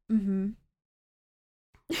better. Mm-hmm.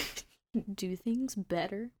 Do things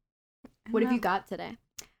better. What have you got today?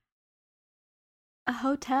 A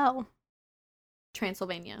hotel.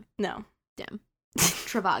 Transylvania. No. Damn.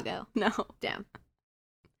 Travago. No. Damn.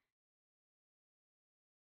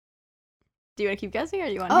 Do you want to keep guessing or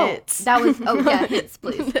do you want hits? That was, yeah, hits,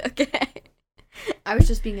 please. Okay. I was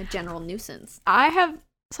just being a general nuisance. I have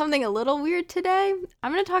something a little weird today.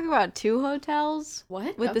 I'm going to talk about two hotels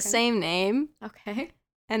What? with the same name, Okay.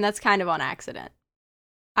 and that's kind of on accident.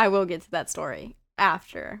 I will get to that story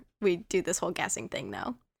after we do this whole guessing thing,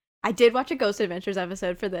 though. I did watch a Ghost Adventures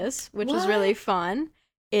episode for this, which was really What? fun.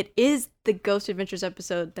 it is the Ghost Adventures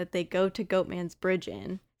episode that they go to Goatman's Bridge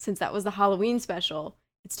in. Since that was the Halloween special,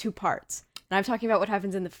 it's 2 parts. And I'm talking about what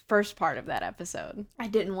happens in the first part of that episode. I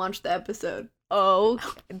didn't watch the episode. Oh,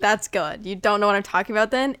 that's good. You don't know what I'm talking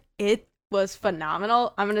about then? It was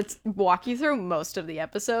phenomenal. I'm going to walk you through most of the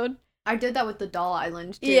episode. I did that with the Doll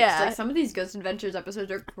Island, too. Yeah. Like, some of these Ghost Adventures episodes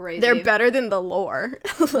are crazy. They're better than the lore.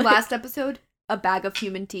 Last episode, a bag of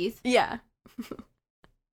human teeth. Yeah.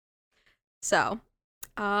 So,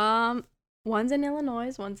 one's in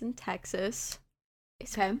Illinois, one's in Texas.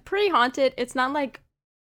 It's pretty haunted. It's not like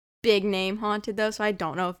big name haunted though, so I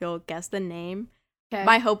don't know if you'll guess the name. Okay.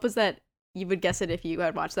 My hope was that you would guess it if you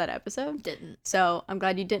had watched that episode. Didn't. So I'm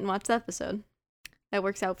glad you didn't watch the episode. That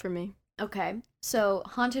works out for me. Okay. So,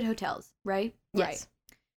 haunted hotels, right? Yes. Right.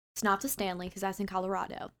 It's not the Stanley, because that's in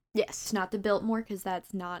Colorado. Yes. It's not the Biltmore, because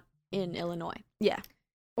that's not in Illinois. Yeah.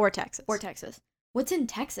 Or Texas. Or Texas. What's in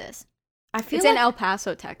Texas? I feel it's in El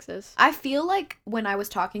Paso, Texas. I feel like when I was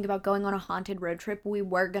talking about going on a haunted road trip, we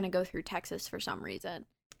were going to go through Texas for some reason.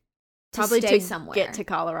 Probably stay to somewhere. get to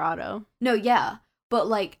Colorado. No, yeah. But,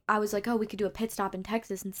 like, I was like, oh, we could do a pit stop in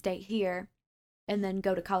Texas and stay here. And then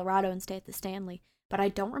go to Colorado and stay at the Stanley. But I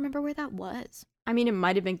don't remember where that was. I mean, it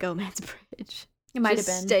might have been Goatman's Bridge. It might have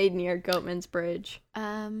Just been. stayed near Goatman's Bridge.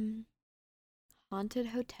 Haunted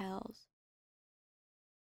hotels.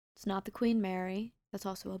 It's not the Queen Mary. That's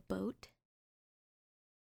also a boat.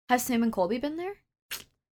 Has Sam and Colby been there?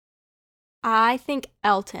 I think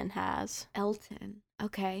Elton has. Elton.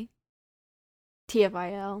 Okay.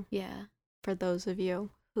 TFIL. Yeah. For those of you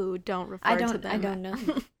who don't refer to them. I don't know.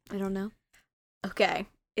 I don't know. Okay.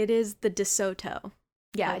 It is the DeSoto.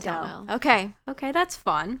 Yeah, Hotel. I don't know. Okay, that's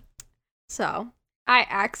fun. So, I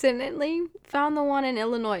accidentally found the one in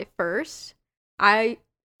Illinois first. I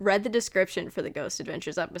read the description for the Ghost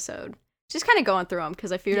Adventures episode. Just kind of going through them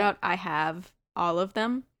because I figured out I have all of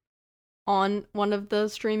them on one of the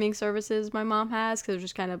streaming services my mom has because I was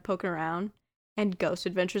just kind of poking around. And Ghost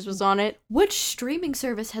Adventures was on it. Which streaming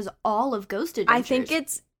service has all of Ghost Adventures? I think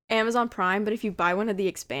it's Amazon Prime, but if you buy one of the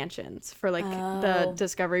expansions for like the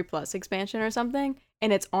Discovery Plus expansion or something,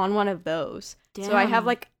 and it's on one of those. Damn. So I have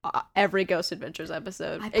like every Ghost Adventures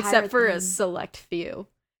episode, I except pirate for them. a select few.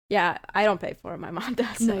 Yeah, I don't pay for it. My mom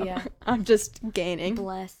does. So No, yeah. I'm just gaining.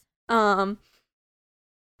 Bless.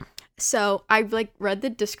 So I like read the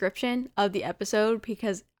description of the episode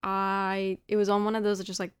because it was on one of those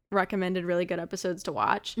just like recommended really good episodes to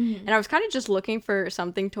watch. Mm-hmm. And I was kind of just looking for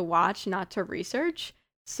something to watch, not to research.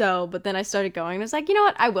 So, but then I started going and I was like, you know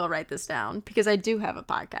what? I will write this down because I do have a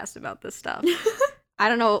podcast about this stuff. I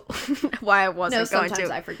don't know why I wasn't going to. Sometimes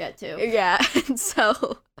I forget to. Yeah. And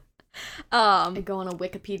so, I go on a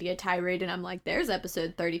Wikipedia tirade and I'm like, there's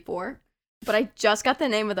episode 34. but I just got the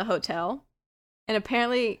name of the hotel and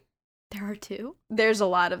apparently There are 2? there's a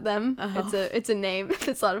lot of them. Oh. It's a name.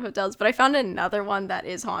 It's a lot of hotels, but I found another one that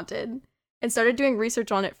is haunted and started doing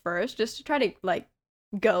research on it first just to try to like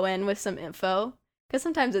go in with some info. Because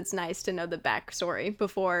sometimes it's nice to know the backstory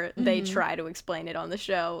before they try to explain it on the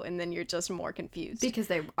show, and then you're just more confused. Because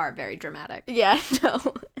they are very dramatic. Yeah, no.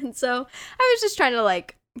 And so I was just trying to,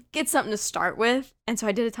 like, get something to start with. And so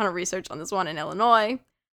I did a ton of research on this one in Illinois.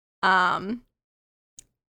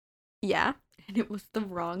 Yeah. And it was the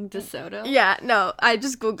wrong DeSoto? Yeah, no. I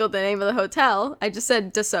just Googled the name of the hotel. I just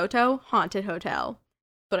said DeSoto Haunted Hotel.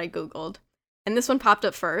 But I Googled. And this one popped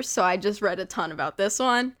up first, so I just read a ton about this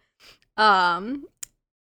one.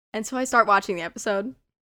 And so I start watching the episode.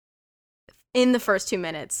 In the first 2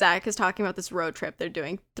 minutes, Zach is talking about this road trip they're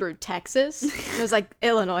doing through Texas. And I was like,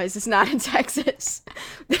 Illinois is not in Texas.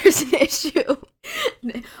 There's an issue.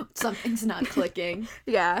 Something's not clicking.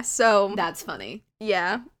 Yeah, so That's funny.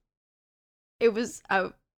 yeah. It was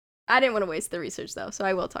I didn't want to waste the research though, so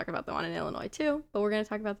I will talk about the one in Illinois too, but we're going to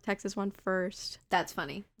talk about the Texas one first. That's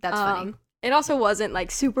funny. That's funny. It also wasn't like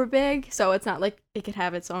super big, so it's not like it could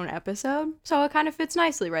have its own episode. So it kind of fits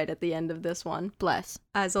nicely right at the end of this one Bless.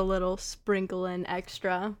 as a little sprinkle in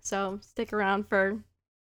extra. So stick around for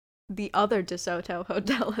the other DeSoto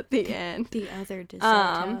hotel at the end. The other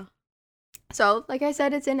DeSoto. So, like I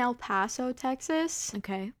said, it's in El Paso, Texas.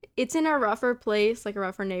 Okay. It's in a rougher place, like a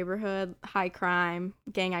rougher neighborhood, high crime,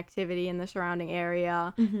 gang activity in the surrounding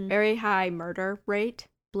area, Mm-hmm. very high murder rate.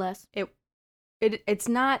 Bless. It's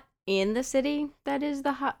not in the city that is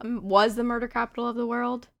was the murder capital of the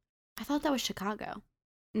world. I thought that was Chicago.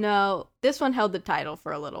 No, this one held the title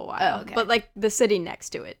for a little while, Oh, okay. but like the city next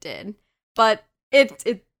to it did. But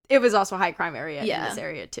it was also a high crime area in Yeah. this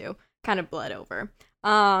area too. Kind of bled over.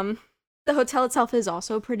 The hotel itself is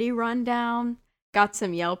also pretty run down. Got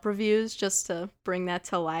some Yelp reviews just to bring that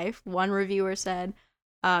to life. One reviewer said,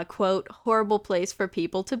 quote, horrible place for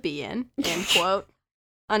people to be in, end quote.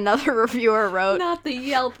 Another reviewer wrote, Not the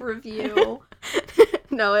Yelp review.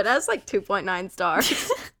 no, it has like 2.9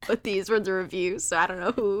 stars, but these were the reviews, so I don't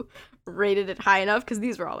know who rated it high enough because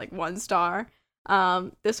these were all like 1 star.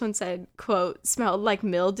 This one said, quote, smelled like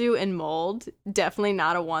mildew and mold, definitely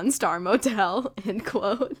not a 1-star motel, end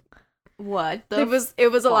quote. What? It was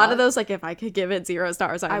a lot of those, like, if I could give it 0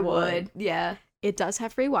 stars, I would. Yeah. It does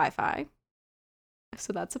have free Wi-Fi,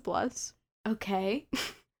 so that's a plus. Okay.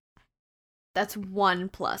 That's 1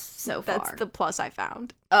 plus so far. That's the plus I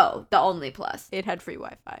found. Oh, the only plus. It had free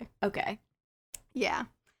Wi-Fi. Okay. Yeah.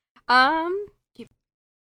 And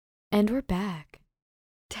we're back.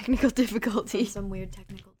 Technical difficulty. Some weird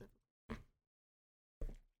technical difficulty.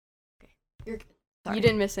 Okay. You're good. Sorry. You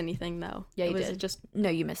didn't miss anything, though. Yeah, you was did. Just No,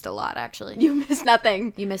 you missed a lot, actually. you missed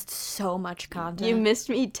nothing. You missed so much content. You missed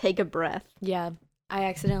me take a breath. Yeah. I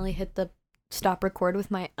accidentally hit the stop record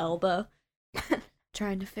with my elbow.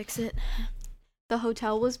 Trying to fix it. The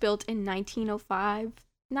hotel was built in 1905.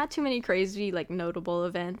 Not too many crazy, like, notable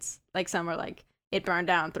events. Like, some are like, it burned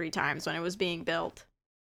down 3 times when it was being built.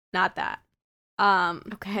 Not that.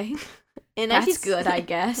 Okay. That's good, I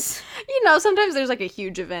guess. You know, sometimes there's, like, a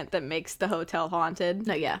huge event that makes the hotel haunted.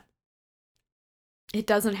 No, yeah. It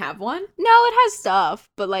doesn't have one? No, it has stuff,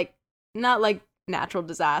 but, like, not, like, natural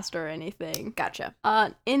disaster or anything. Gotcha.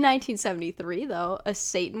 In 1973, though, a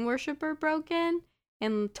Satan worshiper broke in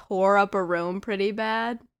and tore up a room pretty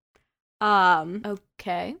bad.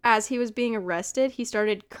 Okay. As he was being arrested, he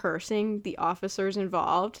started cursing the officers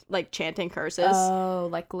involved, like chanting curses. Oh,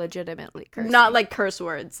 like legitimately cursing. Not like curse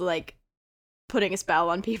words, like putting a spell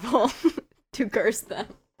on people to curse them.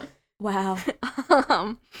 Wow.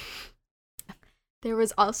 There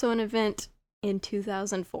was also an event in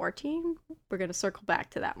 2014. We're going to circle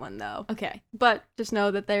back to that one, though. Okay. But just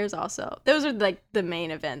know that those are like the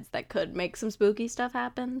main events that could make some spooky stuff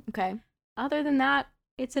happen. Okay. Other than that,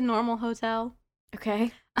 it's a normal hotel.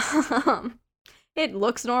 Okay. It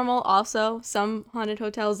looks normal also. Some haunted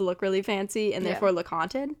hotels look really fancy and therefore look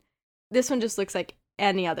haunted. This one just looks like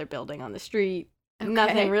any other building on the street. Okay.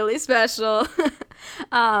 Nothing really special.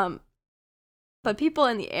 But people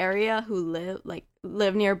in the area who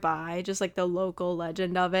live nearby, just like the local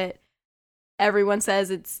legend of it, everyone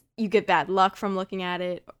says you get bad luck from looking at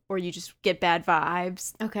it, or you just get bad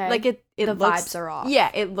vibes. Okay. Like the vibes are off. Yeah,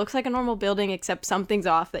 it looks like a normal building except something's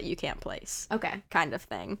off that you can't place. Okay. Kind of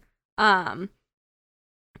thing. And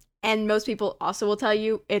most people also will tell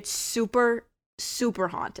you it's super, super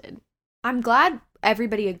haunted. I'm glad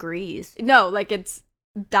everybody agrees. No, like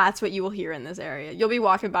that's what you will hear in this area. You'll be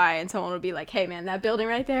walking by and someone will be like, hey man, that building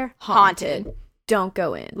right there, haunted. Don't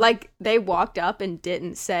go in. Like, they walked up and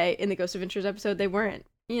didn't say, in the Ghost Adventures episode, they weren't,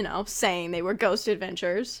 saying they were Ghost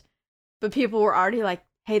Adventures. But people were already like,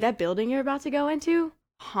 hey, that building you're about to go into,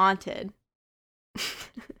 haunted.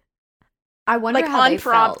 I wonder like, how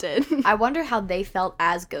unprompted. They felt. I wonder how they felt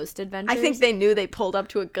as Ghost Adventures. I think they knew they pulled up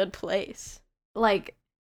to a good place. Like,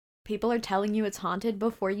 people are telling you it's haunted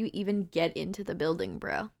before you even get into the building,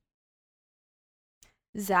 bro.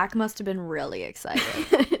 Zach must have been really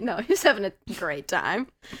excited. No, he was having a great time.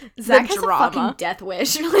 Zach has a fucking death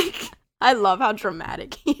wish. Like, I love how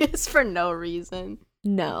dramatic he is for no reason.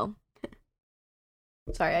 No.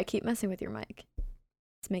 Sorry, I keep messing with your mic.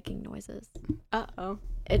 It's making noises. Uh-oh.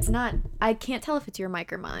 It's not. I can't tell if it's your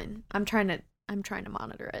mic or mine. I'm trying to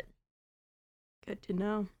monitor it. Good to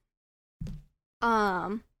know.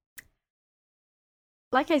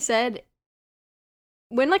 Like I said,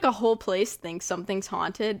 when like a whole place thinks something's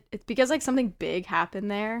haunted, it's because like something big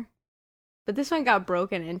happened there. But this one got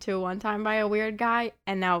broken into one time by a weird guy,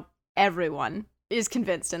 and now everyone is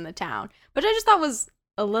convinced in the town. Which I just thought was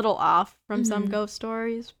a little off from some ghost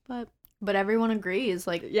stories, but everyone agrees.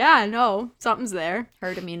 Like, yeah, no, something's there.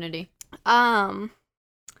 Herd immunity.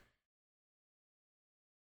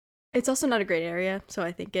 It's also not a great area, so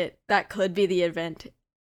I think that could be the event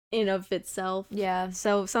in of itself. Yeah.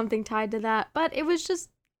 So something tied to that. But it was just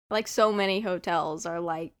like so many hotels are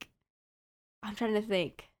like, I'm trying to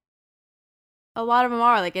think. A lot of them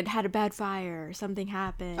are like, it had a bad fire or something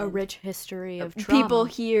happened. A rich history of trauma. People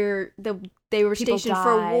here, they were People stationed died.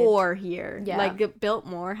 for war here. Yeah. Like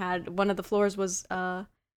Biltmore had, one of the floors was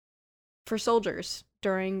for soldiers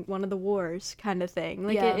during one of the wars kind of thing.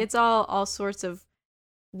 Like it's all sorts of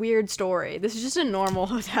weird story. This is just a normal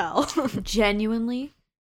hotel. Genuinely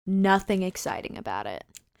nothing exciting about it.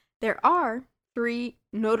 There are 3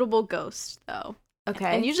 notable ghosts, though.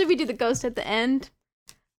 Okay. And usually we do the ghost at the end.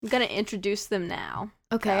 I'm going to introduce them now.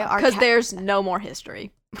 Okay. Because there's no more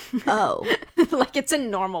history. Oh. like it's a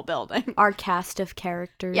normal building. Our cast of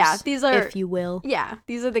characters. Yeah, these are, if you will. Yeah,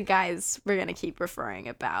 these are the guys we're gonna keep referring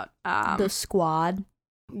about. The squad.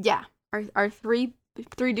 Yeah, our three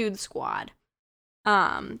dude squad.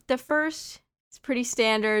 The first is pretty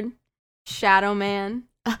standard. Shadow Man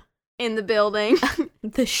in the building.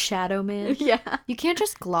 The Shadow Man. Yeah. You can't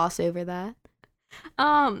just gloss over that.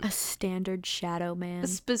 A A standard Shadow Man.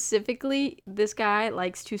 specifically, this guy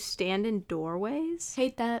likes to stand in doorways,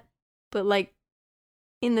 Hate that. but like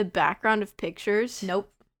in the background of pictures.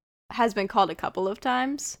 Nope. Has been called a couple of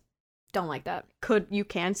times. Don't like that. You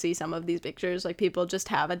can see some of these pictures, like people just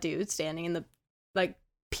have a dude standing in the, like,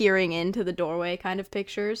 peering into the doorway kind of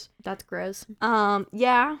pictures. That's gross.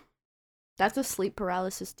 Yeah. That's a sleep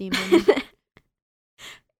paralysis demon.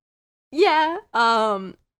 Yeah.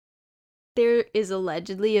 There is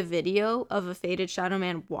allegedly a video of a faded shadow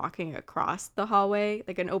man walking across the hallway,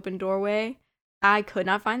 like an open doorway. I could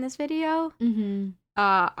not find this video. Mm-hmm.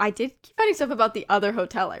 I did keep finding stuff about the other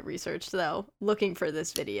hotel I researched, though, looking for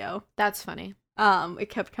this video. That's funny. It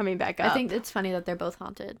kept coming back up. I think it's funny that they're both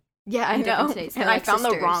haunted. Yeah, I in different know. states. And They're I like found the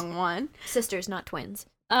sisters. wrong one. Sisters, not twins.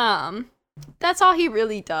 That's all he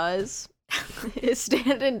really does. Is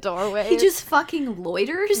stand in doorways. He just fucking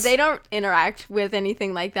loiters. They don't interact with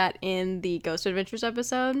anything like that in the Ghost Adventures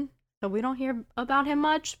episode, so we don't hear about him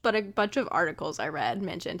much, but a bunch of articles I read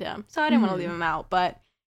mentioned him, so I didn't want to leave him out, but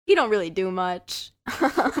he don't really do much.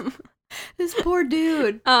 This poor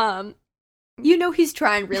dude. You know he's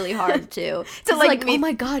trying really hard to. To, like, oh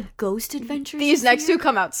my god, Ghost Adventures. These is next here? two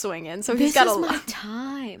come out swinging, so This he's got is a my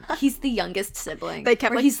time. He's the youngest sibling. They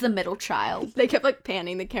kept, or like- he's the middle child. They kept, like,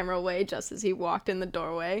 panning the camera away just as he walked in the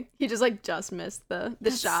doorway. He just missed the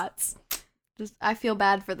shots. I feel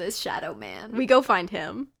bad for this Shadow Man. We go find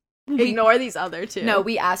him. We- Ignore these other two. No,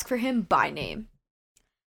 we ask for him by name.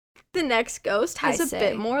 The next ghost has I a say.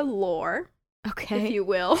 bit more lore, Okay. if you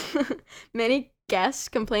will. Many guests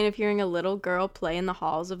complain of hearing a little girl play in the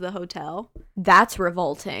halls of the hotel. That's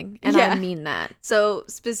revolting, and Yeah. I mean that. So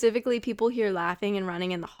specifically, people hear laughing and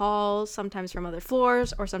running in the halls, sometimes from other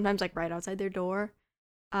floors, or sometimes like right outside their door.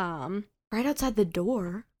 Right outside the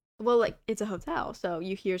door. Well, like it's a hotel, so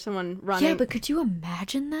you hear someone running. Yeah, but could you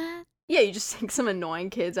imagine that? Yeah, you just think some annoying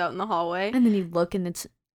kids out in the hallway. And then you look and it's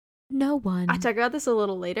no one. I talk about this a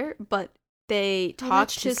little later, but they Oh, talk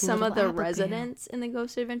that's to just some of little the Abigail. residents in the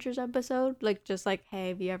Ghost Adventures episode, like, hey,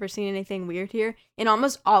 have you ever seen anything weird here? And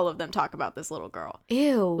almost all of them talk about this little girl.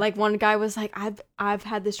 Ew. Like one guy was like, I've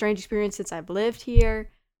had this strange experience since I've lived here.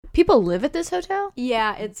 people live at this hotel?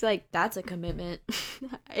 Yeah, it's like That's a commitment.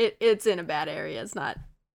 it's in a bad area.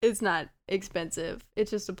 It's not expensive.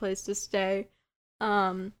 It's just a place to stay.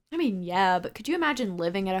 I mean, yeah, but could you imagine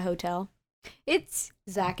living at a hotel? It's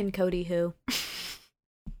Zach and Cody who?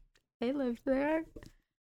 they lived there.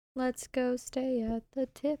 Let's go stay at the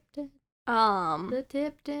Tipton. Um, The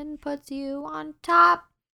Tipton puts you on top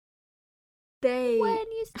they when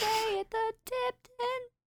you stay at the Tipton.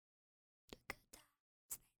 The good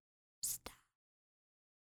times stop.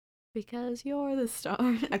 Because you're the star.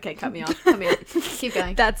 Okay, cut me off. Cut me off. Keep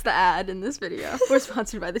going. That's the ad in this video. We're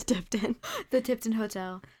sponsored by the Tipton. The Tipton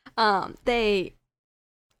Hotel. They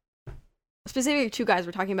specifically two guys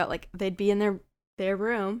were talking about like they'd be in their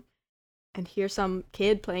room and hear some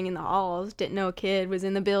kid playing in the halls, didn't know a kid was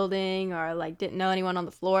in the building or like didn't know anyone on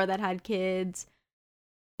the floor that had kids.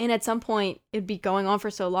 And at some point it'd be going on for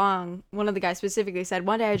so long. One of the guys specifically said,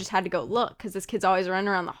 one day I just had to go look because this kid's always running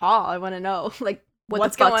around the hall. I want to know like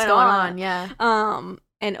what's the fuck's going on. Yeah.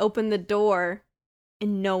 And open the door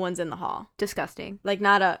and no one's in the hall. Disgusting. Like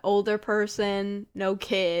not a older person, no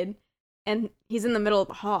kid. And he's in the middle of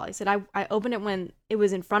the hall. He said, I opened it when it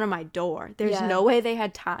was in front of my door. There's Yeah. no way they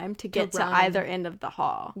had time to get to run. either end of the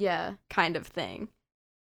hall, Yeah. kind of thing.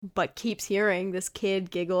 But keeps hearing this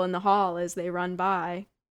kid giggle in the hall as they run by.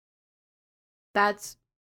 That's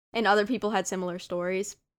And other people had similar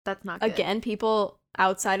stories. not good. Again, people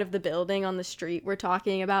outside of the building on the street were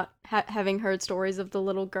talking about having heard stories of the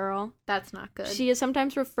little girl. That's not good. She is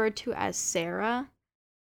sometimes referred to as Sarah.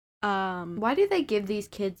 Why do they give these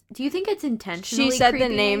kids? Do you think it's intentionally? She said the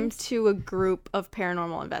creepy name names? to a group of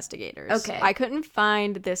paranormal investigators. Okay. I couldn't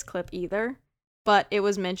find this clip either, but it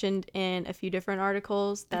was mentioned in a few different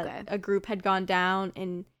articles that Okay. a group had gone down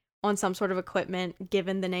and on some sort of equipment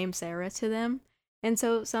given the name Sarah to them. And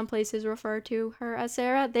so some places refer to her as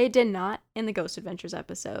Sarah. They did not in the Ghost Adventures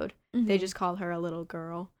episode. They Mhm. just call her a little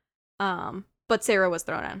girl. But Sarah was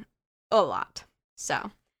thrown in a lot.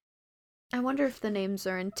 So I wonder if the names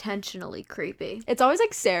are intentionally creepy. it's always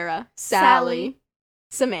like Sarah, Sally. Sally,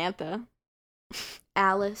 Samantha.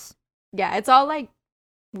 Alice. Yeah, it's all like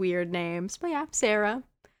weird names. But yeah, Sarah.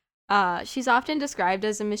 She's often described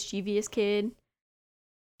as a mischievous kid.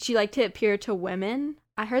 She liked to appear to women.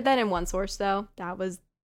 I heard that in one source, though. That was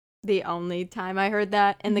the only time I heard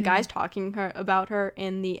that. And the guys talking about her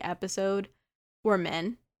in the episode were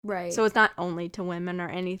men. Right. So it's not only to women or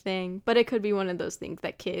anything, but it could be one of those things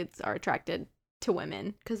that kids are attracted to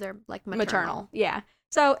women. Because they're, like, maternal. Yeah.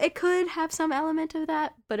 So it could have some element of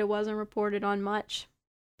that, but it wasn't reported on much.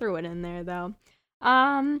 Threw it in there, though.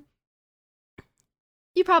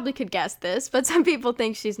 You probably could guess this, but some people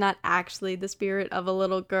think she's not actually the spirit of a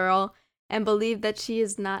little girl and believe that she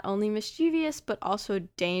is not only mischievous, but also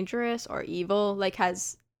dangerous or evil, like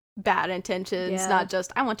has bad intentions, not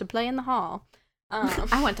just, I want to play in the hall.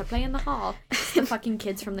 I want to play in the hall. It's the fucking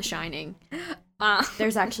kids from The Shining.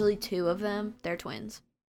 There's actually 2 of them. They're twins.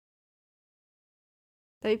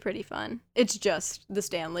 That'd be pretty fun. It's just the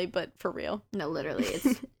Stanley, but for real. No, literally,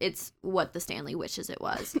 it's what the Stanley wishes it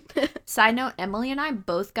was. Side note, Emily and I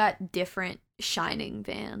both got different Shining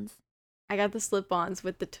vans. I got the slip-ons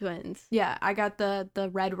with the twins. Yeah, I got the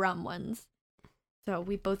red rum ones. So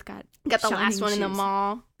we both got the Shining last one in the shoes.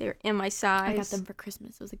 mall. They were in my size. I got them for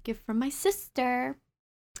Christmas. It was a gift from my sister.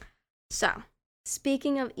 So,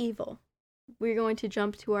 speaking of evil, we're going to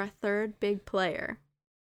jump to our third big player,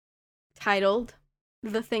 titled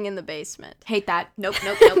The Thing in the Basement. Hate that. Nope.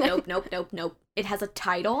 It has a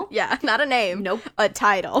title. Yeah, not a name. Nope. A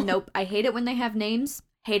title. Nope. I hate it when they have names.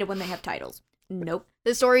 Hate it when they have titles. Nope.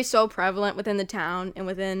 The story's so prevalent within the town and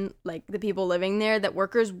within, like, the people living there that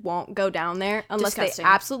workers won't go down there unless Disgusting. they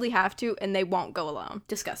absolutely have to, and they won't go alone.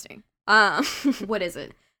 Disgusting. What is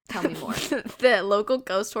it? Tell me more. The local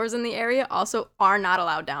ghost tours in the area also are not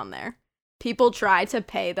allowed down there. People try to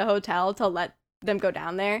pay the hotel to let them go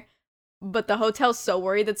down there, but the hotel's so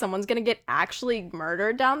worried that someone's gonna get actually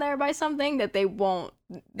murdered down there by something that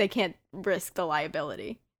they can't risk the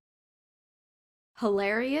liability.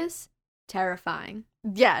 Hilarious. Terrifying.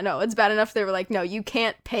 Yeah, no, it's bad enough they were like, no, you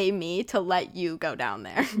can't pay me to let you go down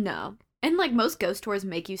there. No. And, like, most ghost tours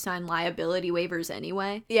make you sign liability waivers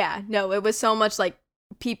anyway. Yeah, no, it was so much like,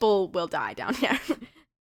 people will die down here.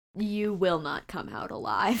 You will not come out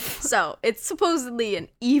alive. So, it's supposedly an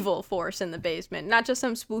evil force in the basement, not just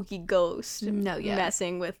some spooky ghost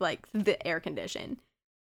messing with, like, the air condition.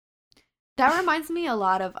 That reminds me a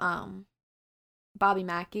lot of Bobby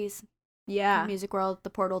Mackey's. Yeah. Music World, The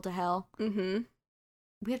Portal to Hell. Mm-hmm.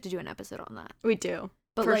 We have to do an episode on that. We do.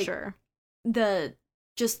 But, for like, sure.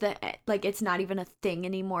 It's not even a thing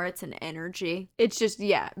anymore. It's an energy. It's just,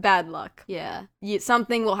 bad luck. Yeah.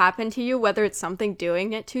 Something will happen to you, whether it's something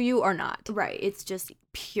doing it to you or not. Right. It's just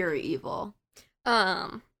pure evil.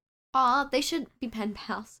 Aw, they should be pen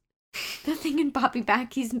pals. The thing in Bobby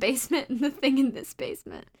Mackey's basement and the thing in this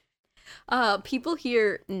basement. People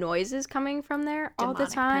hear noises coming from there all the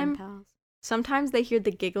Demonic time. pen pals. Sometimes they hear the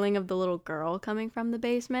giggling of the little girl coming from the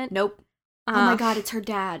basement. Nope. Oh my god, it's her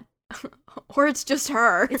dad. Or it's just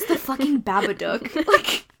her. It's the fucking Babadook.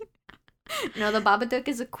 Like, no, the Babadook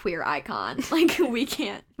is a queer icon. Like, we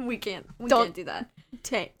can't do that.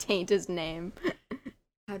 Taint his name.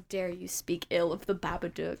 How dare you speak ill of the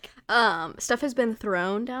Babadook? Stuff has been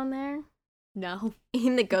thrown down there. No.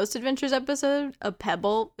 In the Ghost Adventures episode, a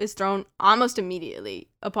pebble is thrown almost immediately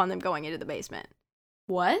upon them going into the basement.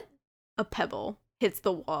 What? A pebble hits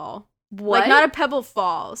the wall. What? Like, not a pebble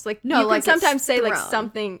falls. Like, no, you like can sometimes say, thrown. like,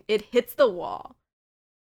 something, it hits the wall.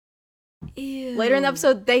 Ew. Later in the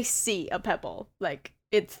episode, they see a pebble. Like,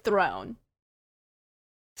 it's thrown.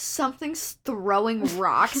 Something's throwing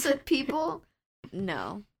rocks at people?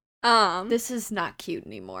 No. This is not cute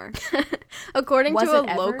anymore. According Was to a it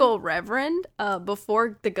ever? local reverend,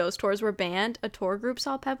 before the ghost tours were banned, a tour group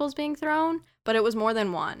saw pebbles being thrown, but it was more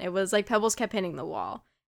than one. It was like pebbles kept hitting the wall,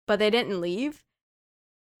 but they didn't leave,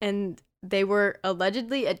 and they were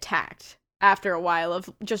allegedly attacked after a while of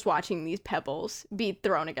just watching these pebbles be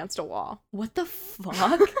thrown against a wall. What the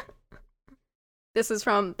fuck? This is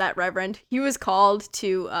from that reverend. He was called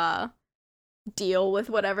to deal with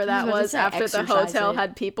whatever that was after the hotel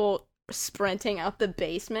had people sprinting out the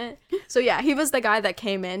basement. So yeah, he was the guy that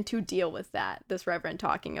came in to deal with that, this reverend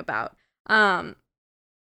talking about. They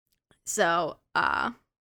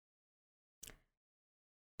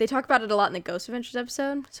talk about it a lot in the Ghost Adventures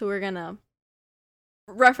episode, so we're gonna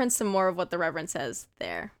reference some more of what the reverend says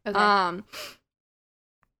there. Okay.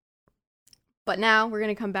 But now we're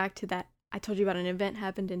gonna come back to that. I told you about an event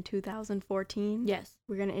happened in 2014. Yes.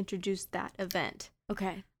 We're gonna introduce that event.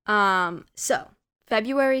 Okay. So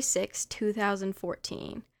February 6,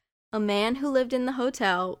 2014, a man who lived in the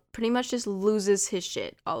hotel pretty much just loses his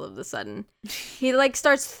shit all of a sudden. He, like,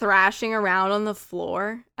 starts thrashing around on the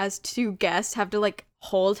floor as two guests have to, like,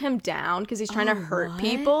 hold him down because he's trying to hurt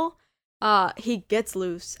people. He gets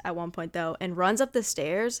loose at one point, though, and runs up the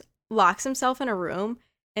stairs, locks himself in a room,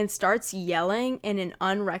 and starts yelling in an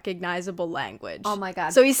unrecognizable language. Oh my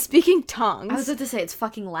god. So he's speaking tongues. I was about to say it's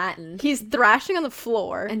fucking Latin. He's thrashing on the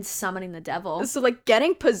floor. And summoning the devil. So, like,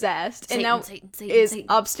 getting possessed. Satan, and now Satan.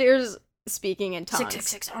 upstairs speaking in tongues.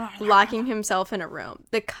 666. Locking himself in a room.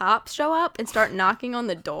 The cops show up and start knocking on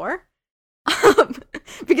the door.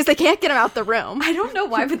 Because they can't get him out the room. I don't know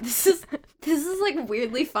why, but this is like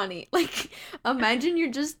weirdly funny. Like, imagine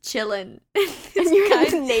you're just chilling and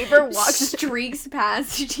your neighbor walks streaks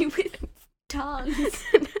past you with tongues.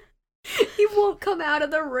 He won't come out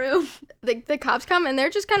of the room. The cops come and they're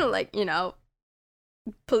just kind of like, you know,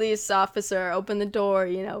 police officer, open the door,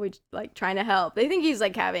 you know, we like trying to help. They think he's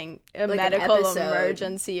like having a like medical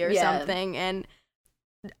emergency or something, and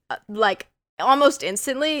like almost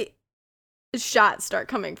instantly shots start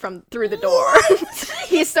coming from through the door.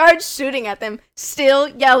 He starts shooting at them, still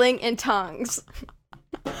yelling in tongues.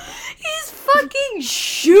 He's fucking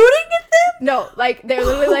shooting at them? No, like they're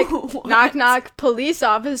literally like knock knock, police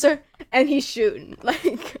officer, and he's shooting.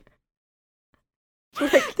 Like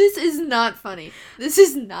this is not funny. This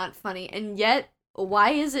is not funny. And yet,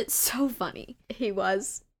 why is it so funny? He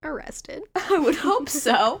was arrested. I would hope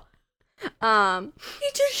so. He He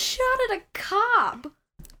just shot at a cop.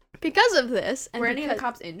 because of this, and Were any of the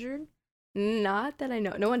cops injured? Not that I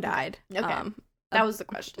know. No one died. Okay. That was the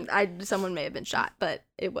question. Someone may have been shot, but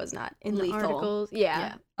it was not in Lethal. the articles.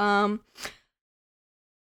 Yeah.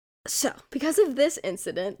 So, because of this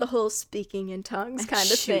incident, the whole speaking in tongues kind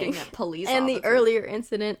of shooting thing, at police and the officers. earlier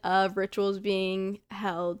incident of rituals being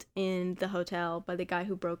held in the hotel by the guy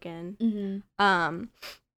who broke in, Mm-hmm.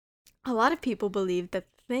 a lot of people believe that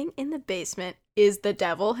the thing in the basement is the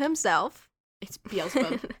devil himself. It's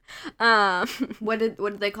Beelzebub. um, What did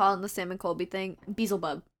they call it in the Sam and Colby thing?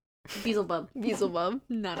 Beelzebub. Beelzebub. Beelzebub.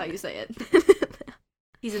 Not how you say it.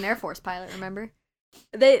 He's an Air Force pilot, remember?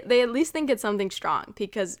 They at least think it's something strong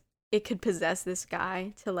because it could possess this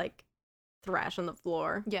guy to like thrash on the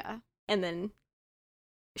floor Yeah. and then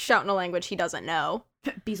shout in a language he doesn't know.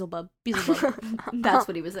 Beelzebub. Beelzebub. That's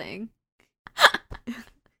what he was saying.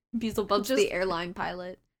 Beelzebub's Just- the airline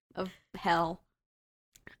pilot of hell.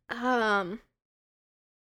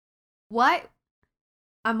 Why?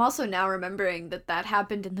 I'm also now remembering that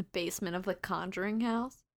happened in the basement of the Conjuring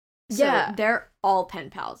house. So Yeah. they're all pen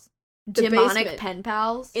pals. The Demonic basement. pen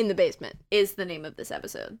pals In the basement. is the name of this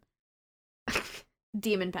episode.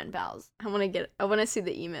 Demon pen pals. I want to see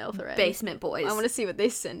the email thread. Basement boys. I want to see what they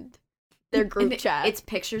send. Their group And chat. It's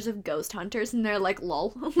pictures of ghost hunters, and they're like,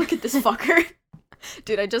 lol, look at this fucker.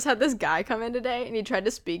 Dude, I just had this guy come in today, and he tried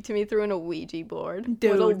to speak to me through an Ouija board.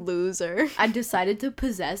 Dude. What a loser. I decided to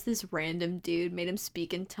possess this random dude, made him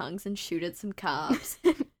speak in tongues and shoot at some cops.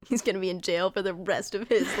 He's gonna be in jail for the rest of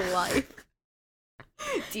his life.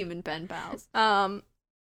 Demon pen pals. Um,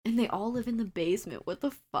 And they all live in the basement. What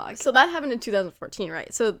the fuck? so that happened in 2014,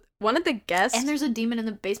 right? So one of the guests... And there's a demon in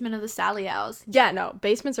the basement of the Sally house. Yeah, no,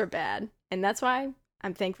 basements are bad. And that's why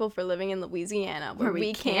I'm thankful for living in Louisiana, where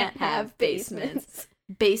we can't have basements.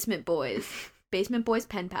 Basement boys. Basement boys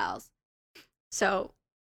pen pals. So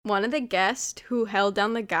one of the guests who held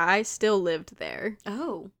down the guy still lived there.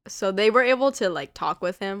 Oh. So they were able to, like, talk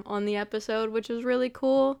with him on the episode, which was really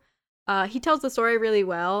cool. He tells the story really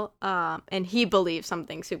well, and he believes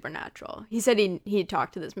something supernatural. He said he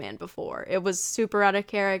talked to this man before. It was super out of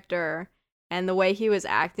character, and the way he was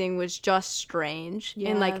acting was just strange.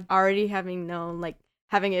 And, like, Yeah. already having known, like,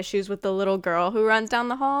 having issues with the little girl who runs down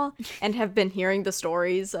the hall, and have been hearing the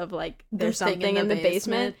stories of, like, there's The thing something in the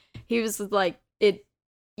basement. He was like,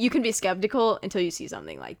 you can be skeptical until you see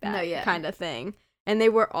something like that. No, yeah. Kind of thing. And they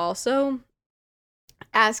were also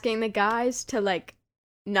asking the guys to, like,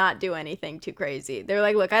 not do anything too crazy. They're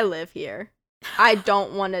like, look, I live here. I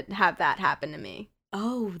don't want to have that happen to me.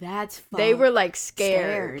 Oh, that's fun. They were, like,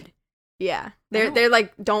 scared. Yeah. They're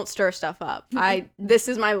like, don't stir stuff up. This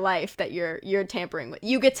is my life that you're tampering with.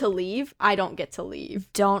 You get to leave. I don't get to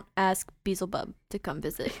leave. Don't ask Beelzebub to come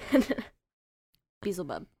visit.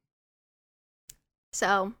 Beelzebub.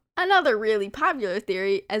 So, another really popular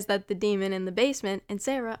theory is that the demon in the basement and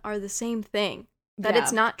Sarah are the same thing. That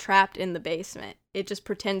it's not trapped in the basement. It just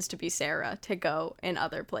pretends to be Sarah to go in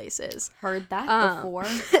other places. Heard that before.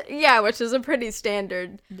 Yeah, which is a pretty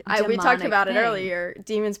standard. We talked demonic about it thing. earlier.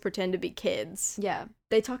 Demons pretend to be kids. Yeah.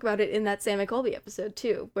 They talk about it in that Sam and Colby episode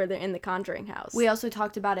too, where they're in the Conjuring house. We also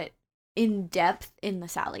talked about it in depth in the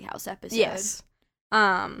Sally House episode. Yes.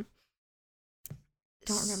 Don't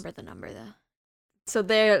remember the number though. So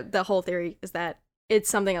the whole theory is that it's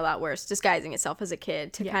something a lot worse, disguising itself as a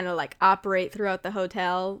kid to kind of like operate throughout the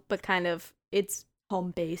hotel, but kind of it's home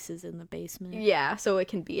base is in the basement. Yeah, so it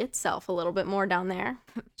can be itself a little bit more down there.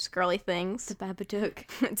 Just girly things. The Babadook.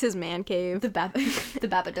 It's his man cave. The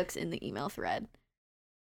Babadook's in the email thread.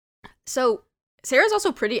 So Sarah's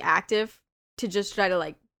also pretty active to just try to,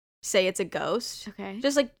 like, say it's a ghost. Okay.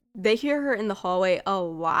 Just, like, they hear her in the hallway a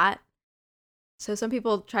lot. So some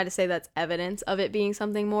people try to say that's evidence of it being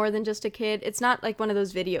something more than just a kid. It's not like one of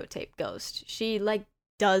those videotape ghosts. She, like,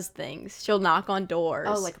 does things. She'll knock on doors.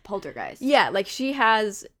 Oh, like a poltergeist. Yeah, like she's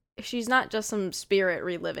not just some spirit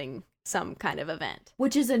reliving some kind of event.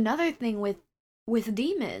 Which is another thing with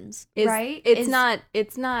demons, right? It's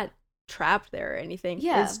not trapped there or anything.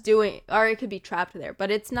 Yeah. It's doing, or it could be trapped there,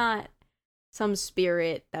 but it's not some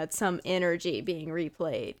spirit that's some energy being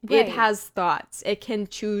replayed. Right. It has thoughts. It can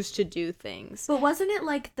choose to do things. But wasn't it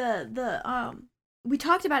like the we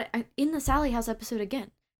talked about it in the Sally House episode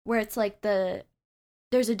again, where it's like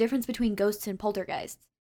there's a difference between ghosts and poltergeists.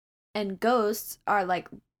 And ghosts are like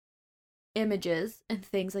images and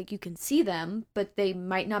things, like you can see them, but they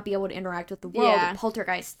might not be able to interact with the world. Yeah.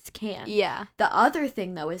 Poltergeists can. Yeah. The other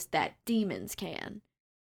thing though is that demons can.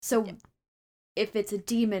 So if it's a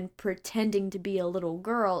demon pretending to be a little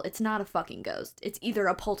girl, it's not a fucking ghost. It's either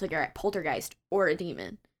a poltergeist or a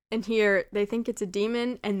demon. And here, they think it's a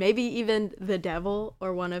demon, and maybe even the devil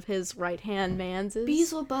or one of his right-hand mans is.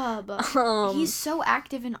 Beelzebub. He's so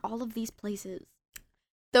active in all of these places.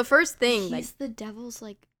 The first thing, He's the devil's,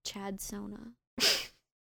 like, Chad Sona.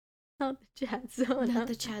 not the Chad Zona. Not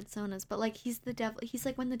the Chad Sonas, but, like, he's the devil. He's,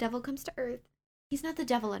 like, when the devil comes to Earth. He's not the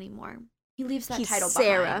devil anymore. He leaves that title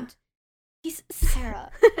Sarah. behind. He's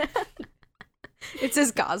Sarah. It's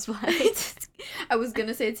his cosplay. I was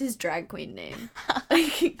gonna say it's his drag queen name.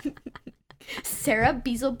 Sarah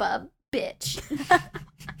Beelzebub, bitch.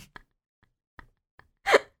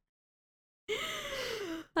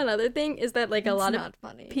 Another thing is that, like, a lot of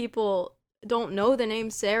people don't know the name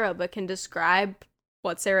Sarah, but can describe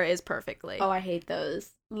what Sarah is perfectly. Oh, I hate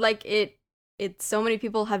those. Like, it's so many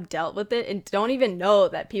people have dealt with it and don't even know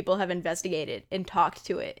that people have investigated and talked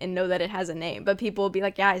to it and know that it has a name. But people will be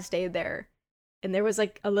like, yeah, I stayed there. And there was,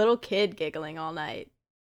 like, a little kid giggling all night.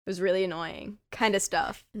 It was really annoying. Kind of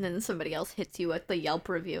stuff. And then somebody else hits you with the Yelp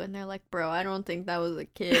review and they're like, bro, I don't think that was a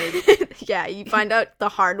kid. Yeah, you find out the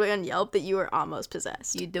hard way on Yelp that you were almost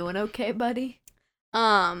possessed. You doing okay, buddy?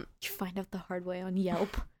 You find out the hard way on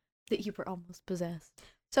Yelp that you were almost possessed.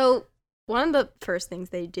 So one of the first things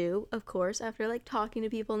they do, of course, after, like, talking to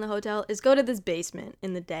people in the hotel is go to this basement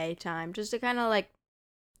in the daytime just to kind of, like,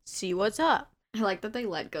 see what's up. I like that they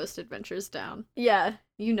let Ghost Adventures down. Yeah.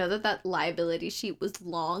 You know that liability sheet was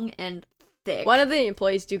long and thick. One of the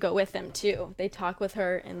employees do go with them, too. They talk with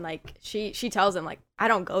her, and, like, she tells them, like, I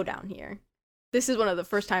don't go down here. This is one of the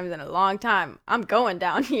first times in a long time I'm going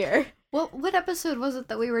down here. What episode was it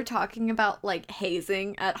that we were talking about, like,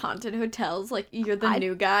 hazing at haunted hotels? Like, you're the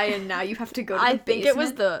new guy, and now you have to go to the basement? I think it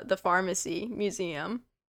was the pharmacy museum.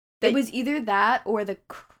 It was either that or the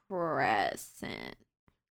Crescent.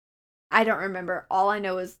 I don't remember. All I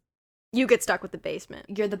know is you get stuck with the basement.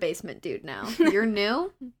 You're the basement dude now. You're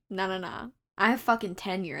new? No. I have fucking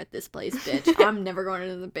tenure at this place, bitch. I'm never going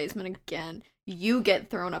into the basement again. You get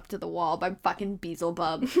thrown up to the wall by fucking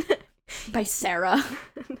Beelzebub. By Sarah.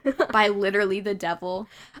 By literally the devil.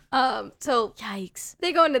 So yikes.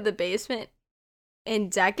 They go into the basement,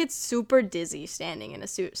 and Zach gets super dizzy standing in a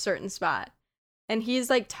certain spot. And he's,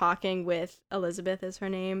 like, talking with Elizabeth is her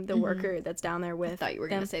name, the worker that's down there with I thought you were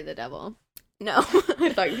going to say the devil. No.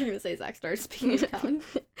 I thought you were going to say Zach started speaking in tongues.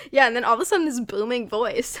 Yeah, and then all of a sudden this booming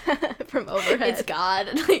voice from overhead. It's God.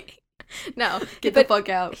 No. Get the fuck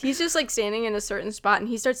out. He's just, like, standing in a certain spot, and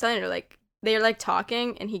he starts telling her, like, they're, like,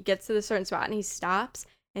 talking, and he gets to the certain spot, and he stops,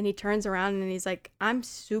 and he turns around, and he's like, I'm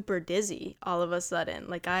super dizzy all of a sudden.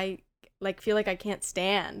 Like, I, like, feel like I can't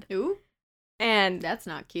stand. Ooh. And that's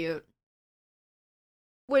not cute.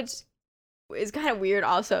 Which is kind of weird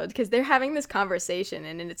also, because they're having this conversation,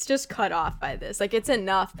 and it's just cut off by this. Like, it's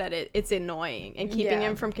enough that it's annoying and keeping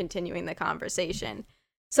him from continuing the conversation.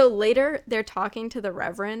 So later, they're talking to the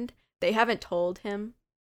Reverend. They haven't told him,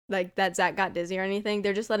 like, that Zach got dizzy or anything.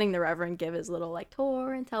 They're just letting the Reverend give his little, like,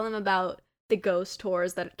 tour and tell him about the ghost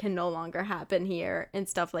tours that can no longer happen here and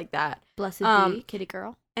stuff like that. Blessed be, kitty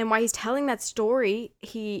girl. And while he's telling that story,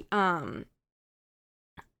 he's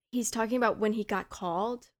talking about when he got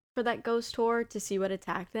called for that ghost tour to see what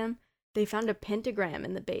attacked them. They found a pentagram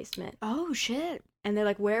in the basement. Oh, shit. And they're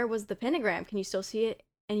like, where was the pentagram? Can you still see it?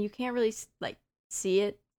 And you can't really, like, see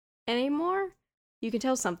it anymore. You can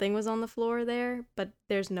tell something was on the floor there, but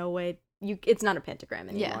there's no way. It's not a pentagram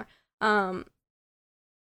anymore. Yeah.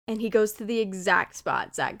 And he goes to the exact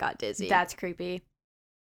spot Zach got dizzy. That's creepy.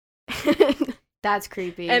 That's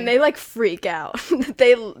creepy. And they like freak out.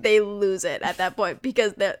 they lose it at that point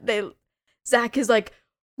because Zach is like,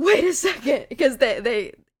 wait a second, because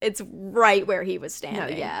it's right where he was standing. No,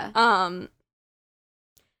 yeah.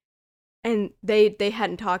 And they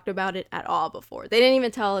hadn't talked about it at all before. They didn't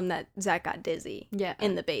even tell him that Zach got dizzy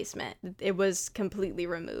in the basement. It was completely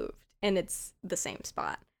removed, and it's the same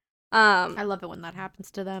spot. I love it when that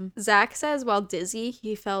happens to them. Zach says while dizzy,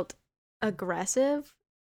 he felt aggressive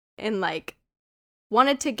and like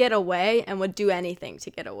wanted to get away and would do anything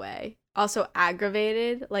to get away. Also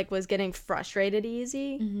aggravated, like was getting frustrated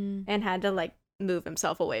easy and had to like move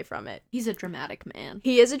himself away from it. He's a dramatic man.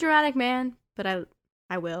 He is a dramatic man, but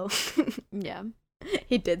I will. Yeah.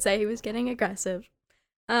 He did say he was getting aggressive.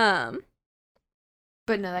 But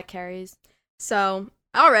no, that carries. So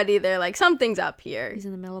already they're like, something's up here. He's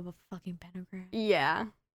in the middle of a fucking pentagram. Yeah.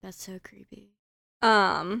 That's so creepy.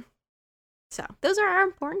 So those are our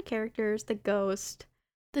important characters. The ghost.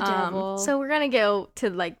 The devil. So we're gonna go to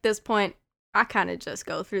like this point. I kind of just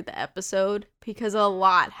go through the episode because a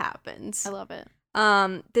lot happens. I love it.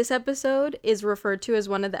 This episode is referred to as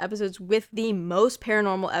one of the episodes with the most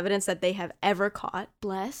paranormal evidence that they have ever caught.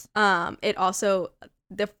 Bless. It also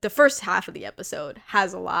the first half of the episode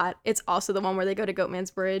has a lot. It's also the one where they go to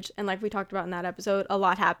Goatman's Bridge, and like we talked about in that episode, a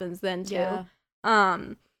lot happens then too. Yeah.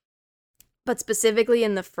 But specifically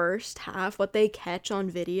in the first half, what they catch on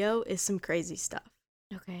video is some crazy stuff.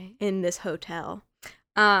 Okay. In this hotel.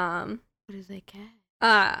 What do they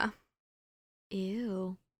get?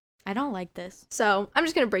 Ew. I don't like this. So I'm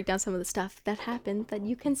just going to break down some of the stuff that happened that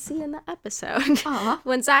you can see in the episode. Aw.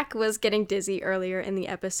 When Zach was getting dizzy earlier in the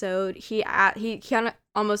episode, he kind of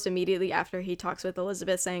almost immediately after he talks with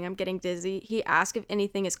Elizabeth saying, I'm getting dizzy, he asks if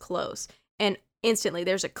anything is close. And instantly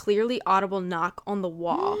there's a clearly audible knock on the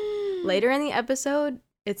wall. Later in the episode,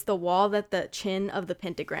 it's the wall that the chin of the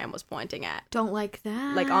pentagram was pointing at. Don't like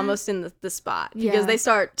that. Like almost in the spot. Because they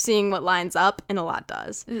start seeing what lines up, and a lot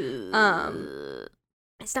does. It's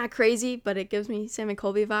not crazy, but it gives me Sam and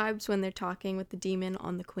Colby vibes when they're talking with the demon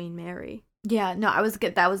on the Queen Mary. Yeah, no, I was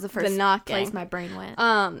good. That was the first knocking. place my brain went.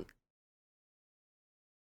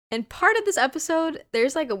 And part of this episode,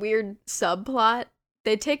 there's like a weird subplot.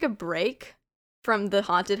 They take a break from the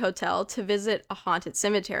haunted hotel to visit a haunted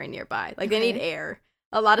cemetery nearby. Like, they need air.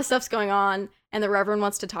 A lot of stuff's going on, and the Reverend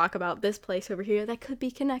wants to talk about this place over here that could be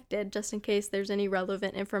connected, just in case there's any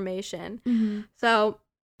relevant information. So,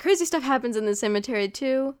 crazy stuff happens in the cemetery,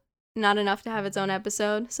 too. Not enough to have its own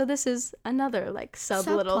episode. So this is another, like,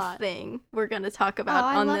 little thing we're going to talk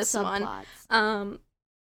about on this subplots. one.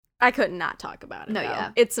 I could not talk about it, No, though.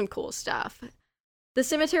 yeah. It's some cool stuff. The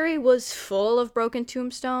cemetery was full of broken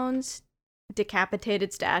tombstones,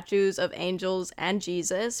 decapitated statues of angels and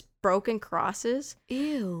Jesus, broken crosses.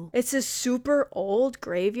 Ew. It's a super old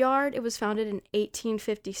graveyard. It was founded in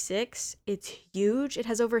 1856. It's huge. It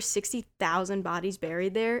has over 60,000 bodies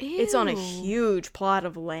buried there. It's on a huge plot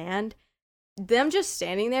of land. Them just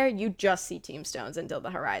standing there, you just see tombstones until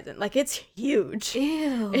the horizon. Like, it's huge.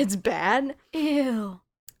 Ew. It's bad. Ew.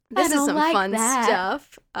 This I is don't some like fun that.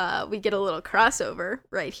 stuff. We get a little crossover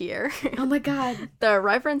right here. Oh my god. The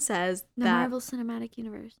Reverend says The that Marvel Cinematic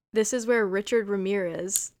Universe. this is where Richard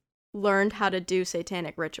Ramirez learned how to do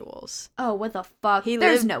satanic rituals. Oh, what the fuck? There's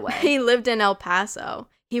There's no way. He lived in El Paso.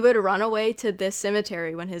 He would run away to this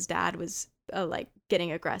cemetery when his dad was like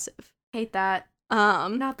getting aggressive. Hate that.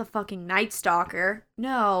 Not the fucking Night Stalker.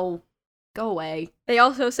 No. Go away. They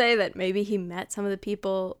also say that maybe he met some of the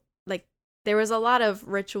people. Like, there was a lot of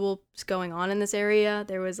rituals going on in this area.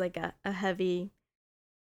 There was like a heavy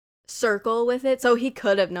circle with it. So he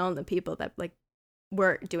could have known the people that like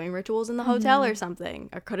were doing rituals in the hotel or something,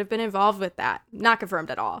 or could have been involved with that. Not confirmed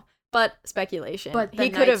at all, but speculation. But the he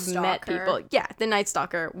could Night have met Stalker- people. Yeah, the Night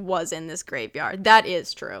Stalker was in this graveyard. That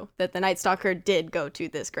is true. That the Night Stalker did go to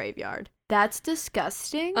this graveyard. That's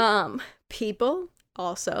disgusting. People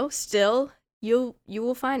also still you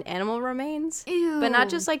will find animal remains, Ew. but not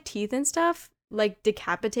just like teeth and stuff, like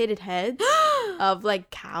decapitated heads of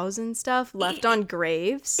like cows and stuff left on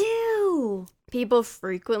graves. Ew. People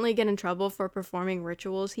frequently get in trouble for performing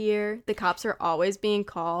rituals here. The cops are always being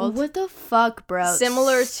called. What the fuck, bro?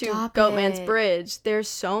 Similar Stop to Goatman's it. Bridge, there's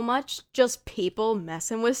so much just people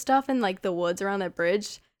messing with stuff in like the woods around that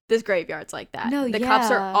bridge. This graveyard's like that. No, the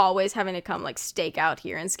cops are yeah. always having to come like stake out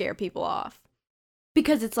here and scare people off.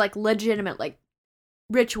 Because it's like legitimate, like,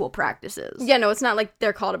 ritual practices. Yeah, no, it's not like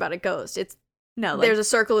they're called about a ghost. It's No, like, there's a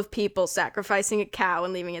circle of people sacrificing a cow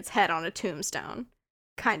and leaving its head on a tombstone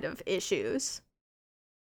kind of issues.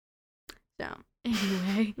 So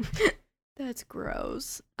anyway. That's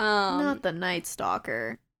gross. not Not the Night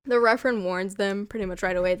Stalker. The Reverend warns them pretty much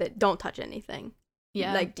right away that don't touch anything.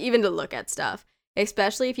 Yeah. Like, even to look at stuff.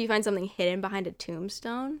 Especially if you find something hidden behind a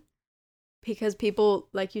tombstone. Because people,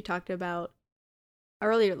 like you talked about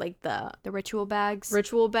earlier, like the ritual bags.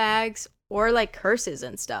 Ritual bags, or like curses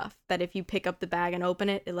and stuff. That if you pick up the bag and open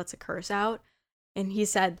it, it lets a curse out. And he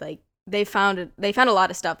said, like, they found a lot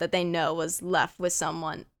of stuff that they know was left with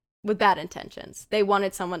someone with bad intentions. They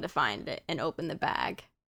wanted someone to find it and open the bag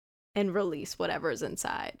and release whatever's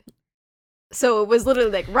inside. So it was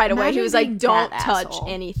literally like right away, he was like, don't touch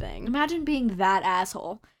anything. Imagine being that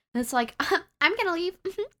asshole. And it's like, I'm gonna leave.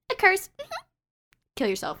 A curse. Kill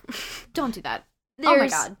yourself. Don't do that. Oh my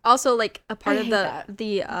god. Also, like, a part I of hate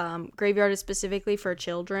the graveyard is specifically for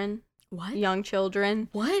children. What? Young children.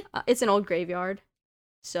 What? It's an old graveyard.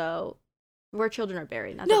 So, where children are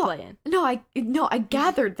buried, not to play in. No, I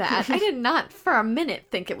gathered that. I did not for a minute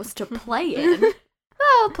think it was to play in.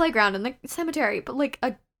 Oh, playground in the cemetery, but like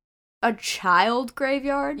a child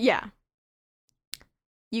graveyard? Yeah.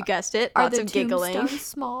 You guessed it. Are Lots the of giggling. tombstones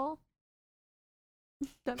small?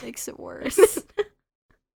 That makes it worse.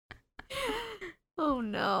 Oh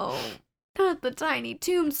no. Not the tiny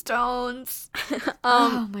tombstones.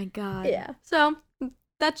 Oh my god. Yeah. So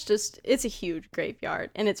that's just, it's a huge graveyard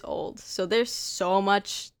and it's old. So there's so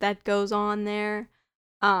much that goes on there.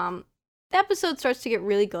 The episode starts to get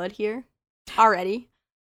really good here already.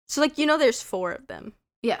 So, like, there's 4 of them.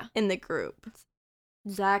 Yeah. In the group.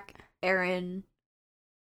 Zach, Aaron,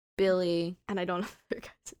 Billy. And I don't know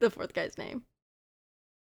the 4th guy's name.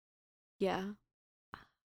 Yeah.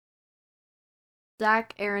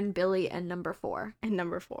 Zach, Aaron, Billy, and number 4. And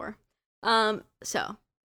number 4. So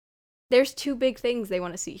there's 2 big things they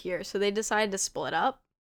want to see here. So they decided to split up.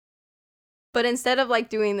 But instead of like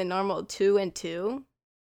doing the normal 2 and 2,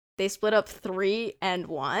 they split up 3 and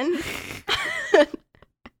 1.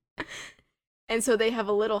 And so they have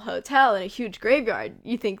a little hotel and a huge graveyard.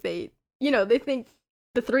 You think they think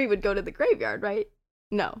the 3 would go to the graveyard, right?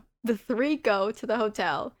 No. The 3 go to the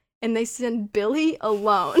hotel and they send Billy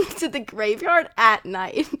alone to the graveyard at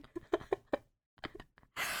night.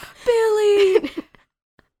 Billy!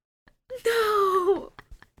 No!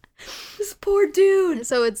 This poor dude.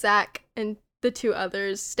 So it's Zach and the 2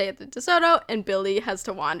 others stay at the DeSoto, and Billy has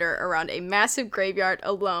to wander around a massive graveyard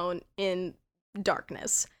alone in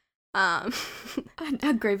darkness. A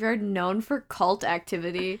graveyard known for cult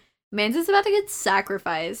activity. Mans is about to get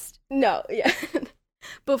sacrificed. No, yeah.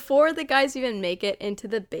 Before the guys even make it into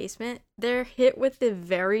the basement, they're hit with the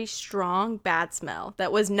very strong bad smell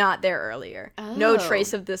that was not there earlier. Oh. No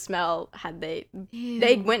trace of the smell had they. Ew.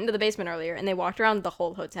 They went into the basement earlier and they walked around the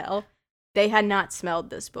whole hotel. They had not smelled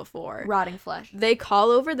this before. Rotting flesh. They call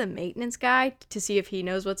over the maintenance guy to see if he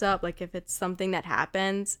knows what's up, like if it's something that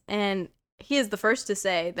happens, and he is the first to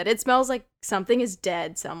say that it smells like something is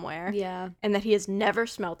dead somewhere. Yeah. And that he has never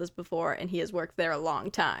smelled this before, and he has worked there a long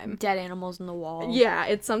time. Dead animals in the wall. Yeah,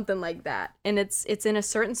 it's something like that. And it's in a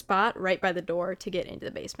certain spot right by the door to get into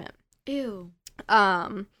the basement. Ew.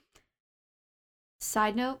 Side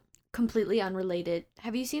note, completely unrelated.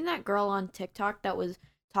 Have you seen that girl on TikTok that was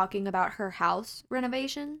talking about her house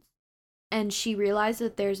renovations? And she realized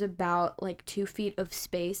that there's about like 2 feet of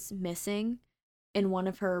space missing in one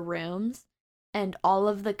of her rooms. And all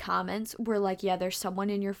of the comments were like, yeah, there's someone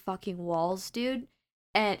in your fucking walls, dude.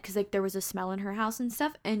 And because like there was a smell in her house and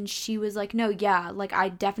stuff. And she was like, no, yeah, like I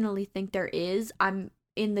definitely think there is. I'm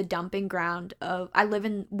in the dumping ground of, I live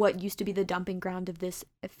in what used to be the dumping ground of this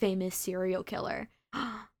famous serial killer.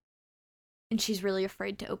 And she's really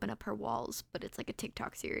afraid to open up her walls, but it's like a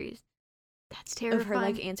TikTok series. That's terrifying. Of her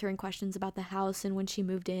like answering questions about the house and when she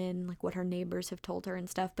moved in, like what her neighbors have told her and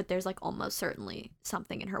stuff. But there's like almost certainly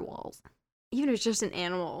something in her walls. Even if it's just an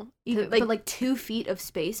animal. But like 2 feet of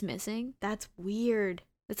space missing. That's weird.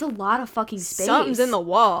 It's a lot of fucking space. Something's in the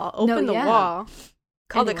wall. Open the wall.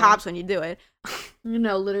 Call the cops when you do it.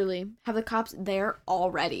 No, literally. Have the cops there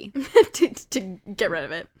already. to get rid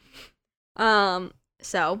of it.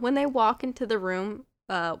 So when they walk into the room,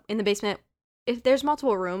 in the basement, if there's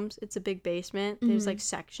multiple rooms, it's a big basement. There's like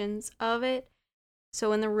sections of it.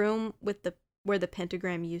 So in the room with where the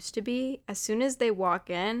pentagram used to be, as soon as they walk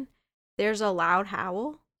in, there's a loud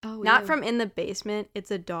howl. Oh, not from in the basement.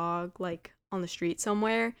 It's a dog like on the street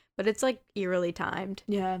somewhere, but it's like eerily timed.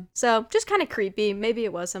 Yeah. So just kind of creepy. Maybe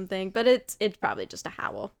it was something, but it's probably just a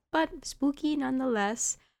howl. But spooky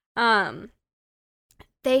nonetheless.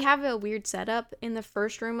 They have a weird setup in the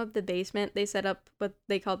first room of the basement. They set up what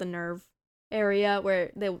they call the nerve area,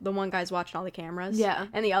 where the one guy's watching all the cameras. Yeah.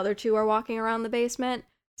 And the other 2 are walking around the basement.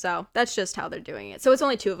 So that's just how they're doing it. So it's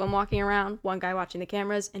only 2 of them walking around, one guy watching the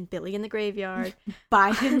cameras, and Billy in the graveyard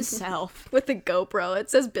by himself with the GoPro. It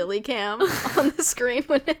says Billy Cam on the screen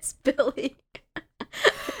when it's Billy.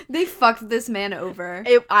 They fucked this man over.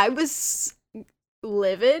 I was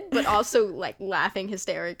livid, but also like laughing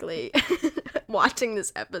hysterically watching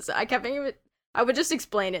this episode. I kept thinking of it. I would just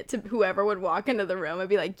explain it to whoever would walk into the room and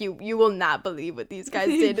be like, you will not believe what these guys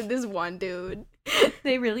did to this one dude.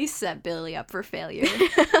 They really set Billy up for failure.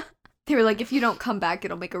 They were like, if you don't come back,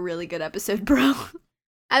 it'll make a really good episode, bro.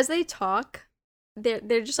 As they talk, they're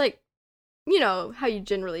just like, you know, how you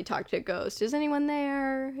generally talk to a ghost. Is anyone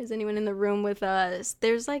there? Is anyone in the room with us?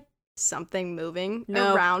 There's like something moving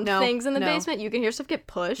around things in the basement. You can hear stuff get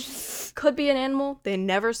pushed. Could be an animal. They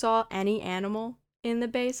never saw any animal in the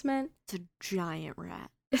basement. It's a giant rat.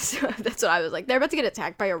 So that's what I was like. They're about to get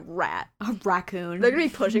attacked by a rat. A raccoon. They're gonna be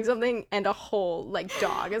pushing something and a whole like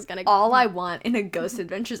dog is gonna. All I want in a Ghost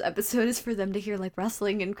Adventures episode is for them to hear like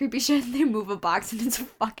rustling and creepy shit and they move a box and it's a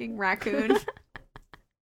fucking raccoon.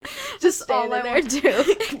 Just standing there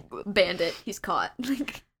too. Bandit, he's caught.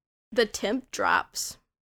 The temp drops.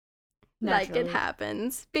 Naturally. Like it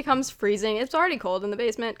happens. Becomes freezing. It's already cold in the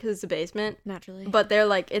basement because it's a basement. Naturally. But they're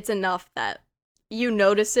like, it's enough that you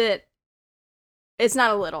notice it. It's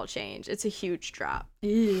not a little change. It's a huge drop.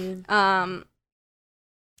 One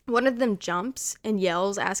of them jumps and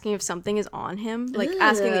yells, asking if something is on him. Like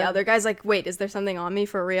asking the other guys, like, wait, is there something on me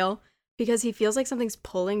for real? Because he feels like something's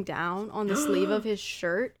pulling down on the sleeve of his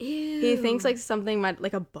shirt. Ew. He thinks like something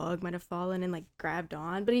like a bug might have fallen and like grabbed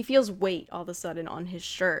on, but he feels weight all of a sudden on his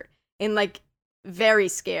shirt and like very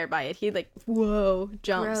scared by it. He like, whoa,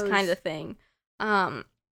 jumps kind of thing.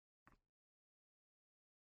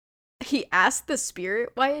 He asked the spirit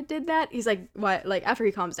why it did that. He's like, what? Like after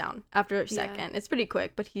he calms down, after a second, it's pretty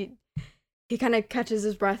quick, but he kind of catches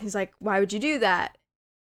his breath. He's like, why would you do that?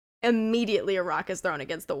 Immediately a rock is thrown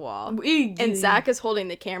against the wall. And Zach is holding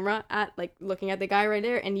the camera at like looking at the guy right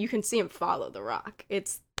there, and you can see him follow the rock.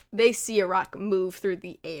 They see a rock move through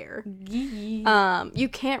the air. You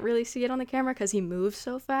can't really see it on the camera because he moves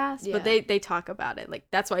so fast, but they talk about it. Like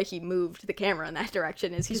that's why he moved the camera in that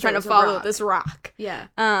direction, is he's trying to follow this rock. Yeah.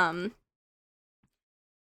 We're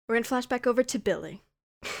gonna flash back over to Billy.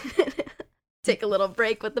 Take a little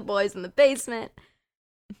break with the boys in the basement.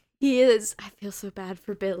 I feel so bad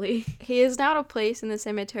for Billy. He is now at a place in the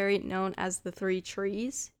cemetery known as the 3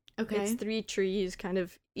 trees. Okay. It's 3 trees kind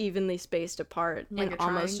of evenly spaced apart like in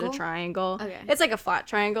almost a triangle. Okay. It's like a flat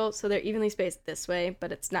triangle, so they're evenly spaced this way,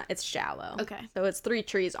 but it's shallow. Okay. So it's 3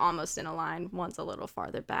 trees almost in a line, one's a little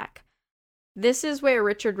farther back. This is where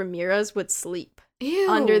Richard Ramirez would sleep. Ew.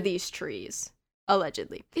 Under these trees,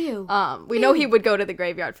 allegedly. Ew. We know he would go to the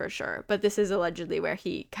graveyard for sure, but this is allegedly where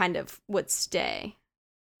he kind of would stay.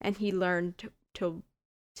 And he learned to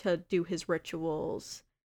do his rituals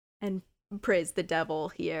and praise the devil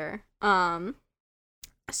here.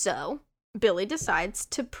 So Billy decides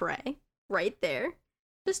to pray right there,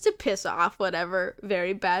 just to piss off whatever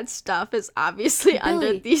very bad stuff is obviously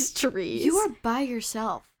under these trees. You are by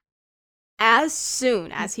yourself. As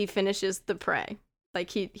soon as he finishes the pray, like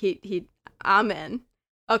he amen,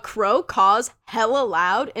 a crow caws hella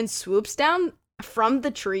loud and swoops down from the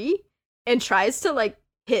tree and tries to like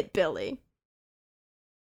hit Billy.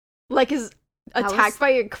 Like is attacked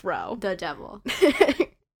by a crow. The devil.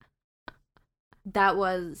 That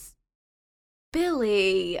was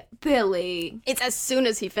Billy. It's as soon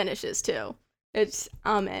as he finishes too. It's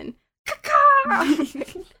amen.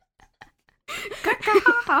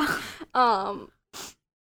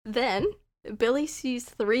 Then Billy sees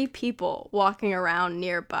 3 people walking around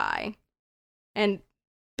nearby. And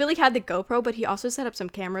Billy had the GoPro, but he also set up some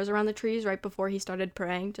cameras around the trees right before he started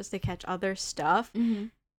praying just to catch other stuff.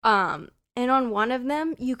 Mm-hmm. And on one of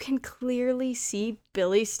them, you can clearly see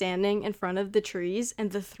Billy standing in front of the trees and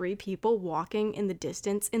the 3 people walking in the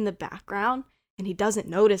distance in the background, and he doesn't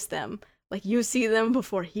notice them. Like, you see them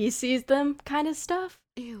before he sees them kind of stuff.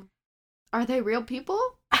 Ew. Are they real people?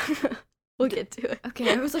 We'll get to it.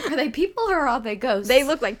 Okay, I was like, are they people or are they ghosts? They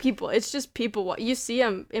look like people. It's just people. You see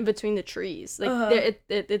them in between the trees. Like,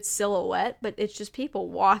 it's silhouette, but it's just people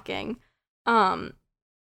walking.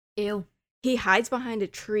 Ew. He hides behind a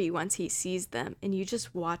tree once he sees them, and you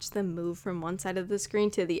just watch them move from one side of the screen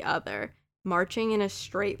to the other, marching in a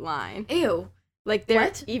straight line. Ew. Like,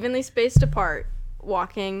 they're evenly spaced apart,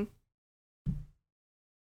 walking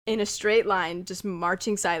in a straight line, just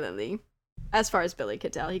marching silently. As far as Billy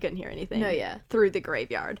could tell, he couldn't hear anything. No, yeah. Through the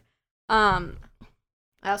graveyard. I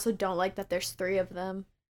also don't like that there's 3 of them.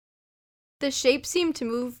 The shapes seem to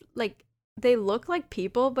move, like, they look like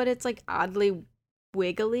people, but it's, like, oddly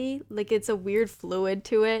wiggly. Like, it's a weird fluid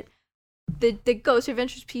to it. The Ghost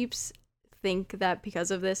Adventures peeps think that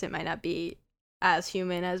because of this, it might not be as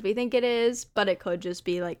human as we think it is, but it could just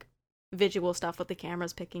be, like, visual stuff with the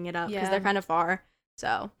cameras picking it up because they're kind of far.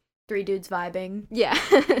 So 3 dudes vibing. Yeah.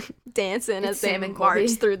 Dancing as they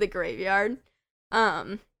march through the graveyard.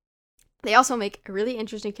 They also make a really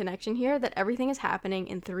interesting connection here that everything is happening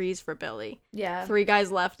in threes for Billy. Yeah. 3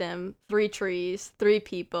 guys left him, 3 trees, 3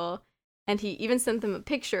 people. And he even sent them a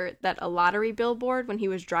picture that a lottery billboard when he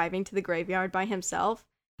was driving to the graveyard by himself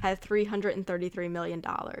had $333 million.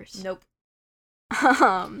 Nope.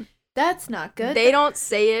 That's not good. They don't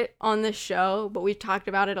say it on the show, but we've talked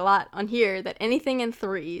about it a lot on here that anything in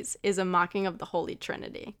threes is a mocking of the Holy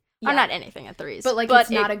Trinity. Yeah. Or not anything in threes. But, like,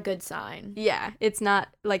 it's not a good sign. Yeah, it's not,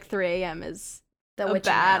 like, 3 a.m. is a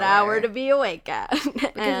bad hour to be awake at.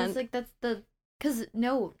 Because it's, like, that's the... Because,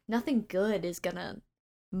 no, nothing good is gonna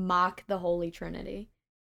mock the Holy Trinity.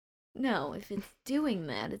 No, if it's doing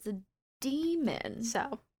that, it's a demon.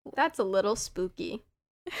 So, that's a little spooky.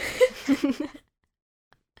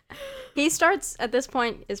 He starts, at this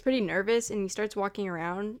point, is pretty nervous, and he starts walking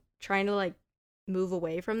around trying to, like, move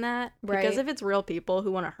away from that. Right. Because if it's real people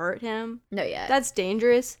who want to hurt him, that's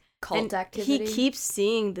dangerous. Cult activity. He keeps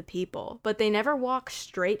seeing the people, but they never walk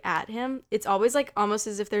straight at him. It's always, like, almost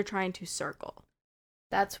as if they're trying to circle.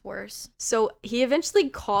 That's worse. So he eventually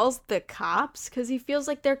calls the cops because he feels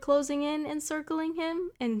like they're closing in and circling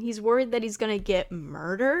him, and he's worried that he's going to get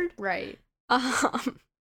murdered. Right.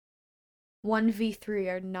 1v3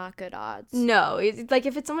 are not good odds. No, it's like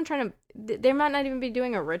if it's someone trying to, they might not even be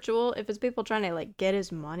doing a ritual. If it's people trying to, like, get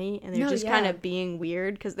his money and they're kind of being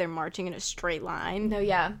weird because they're marching in a straight line.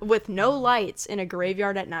 With no lights in a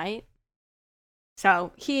graveyard at night.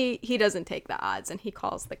 So he doesn't take the odds and he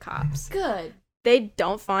calls the cops. Good. They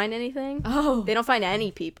don't find anything. Oh. They don't find any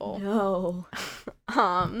people. No.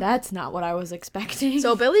 That's not what I was expecting.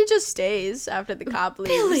 So Billy just stays after the cop leaves.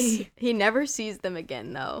 Billy! He never sees them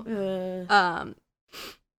again, though.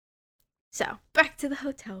 So, back to the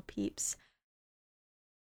hotel peeps.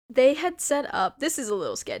 They had set up, this is a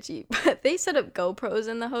little sketchy, but they set up GoPros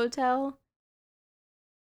in the hotel.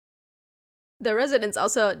 The residents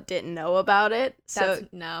also didn't know about it, so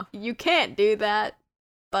no. You can't do that,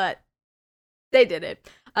 but they did it.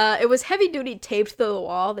 It was heavy-duty taped to the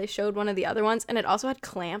wall. They showed one of the other ones, and it also had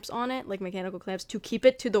clamps on it, like mechanical clamps, to keep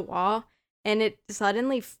it to the wall, and it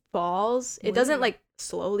suddenly falls. It doesn't, like,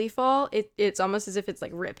 slowly fall. It's almost as if it's,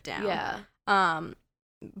 like, ripped down. Yeah.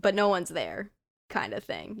 But no one's there, kind of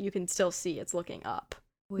thing. You can still see it's looking up.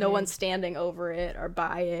 Weird. No one's standing over it or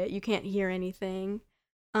by it. You can't hear anything.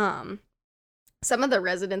 Some of the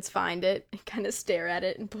residents find it and kind of stare at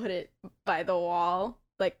it and put it by the wall.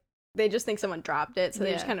 Like, they just think someone dropped it, so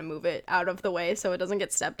they just kind of move it out of the way so it doesn't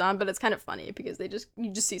get stepped on. But it's kind of funny because you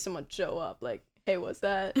just see someone show up like, hey, what's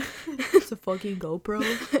that? It's a fucking GoPro.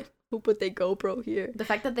 Who put their GoPro here? The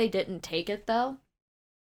fact that they didn't take it, though,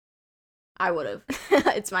 I would have.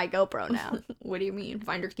 It's my GoPro now. What do you mean?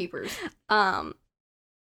 Finders keepers.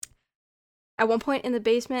 At one point in the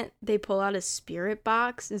basement, they pull out a spirit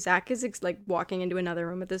box. Zach is like walking into another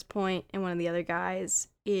room at this point, and one of the other guys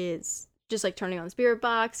is just like turning on the spirit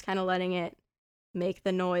box, kind of letting it make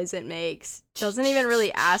the noise it makes. Doesn't even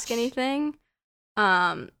really ask anything.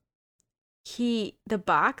 The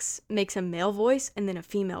box makes a male voice and then a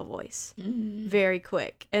female voice. Very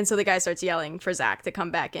quick. And so the guy starts yelling for Zach to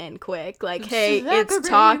come back in quick. Like, hey, Zachary. It's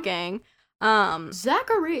talking.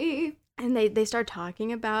 Zachary. And they start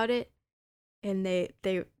talking about it. And they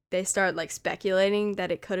start, like, speculating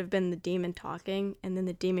that it could have been the demon talking, and then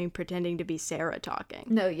the demon pretending to be Sarah talking.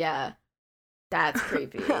 No, yeah. That's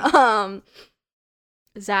creepy.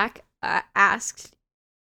 Zach asked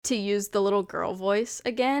to use the little girl voice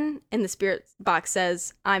again, and the spirit box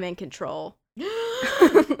says, I'm in control.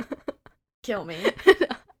 Kill me.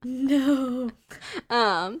 No.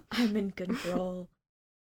 I'm in control.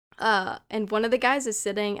 And one of the guys is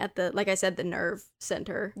sitting at the, like I said, the nerve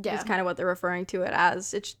center. Yeah. Is kind of what they're referring to it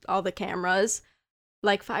as. It's all the cameras.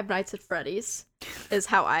 Like Five Nights at Freddy's is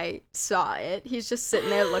how I saw it. He's just sitting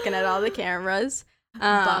there looking at all the cameras.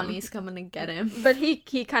 Bonnie's coming to get him. But he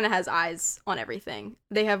kind of has eyes on everything.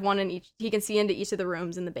 They have one in each, he can see into each of the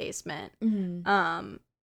rooms in the basement. Mm-hmm.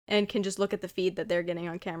 And can just look at the feed that they're getting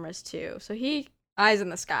on cameras too. So he, eyes in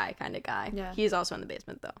the sky kind of guy. Yeah. He's also in the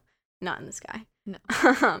basement though. Not in the sky. No.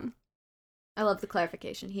 I love the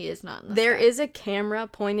clarification. He is not in the There sky. is a camera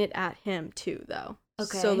pointed at him too, though.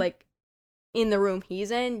 Okay. So, like, in the room he's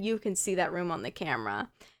in, you can see that room on the camera.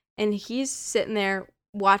 And he's sitting there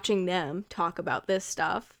watching them talk about this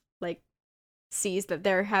stuff. Like, sees that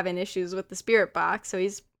they're having issues with the spirit box. So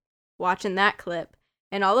he's watching that clip.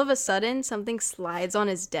 and all of a sudden something slides on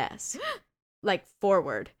his desk, like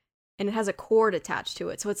forward, and it has a cord attached to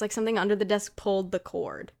it. So it's like something under the desk pulled the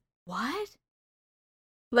cord. What?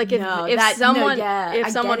 Like if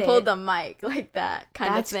someone pulled the mic, like that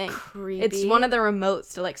kind of thing. Creepy. It's one of the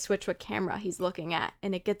remotes to like switch what camera he's looking at,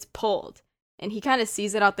 and it gets pulled, and he kind of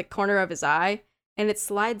sees it out the corner of his eye, and it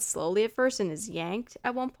slides slowly at first and is yanked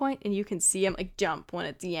at one point, and you can see him like jump when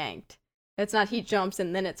it's yanked. It's not he jumps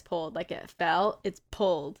and then it's pulled like it fell. It's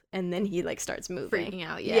pulled and then he like starts moving. Freaking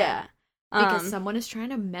out, yeah. Because someone is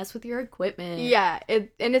trying to mess with your equipment. Yeah, and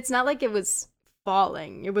it's not like it was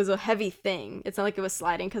falling. It was a heavy thing. It's not like it was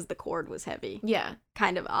sliding because the cord was heavy. Yeah.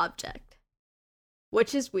 Kind of object.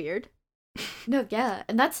 Which is weird. No, yeah.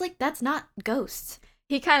 And that's not ghosts.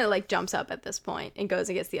 He kind of like jumps up at this point and goes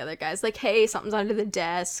and gets the other guys. Like, hey, something's under the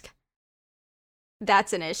desk.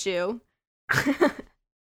 That's an issue.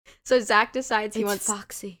 So Zach decides he wants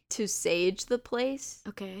Foxy to sage the place.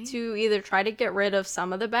 Okay. To either try to get rid of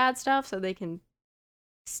some of the bad stuff so they can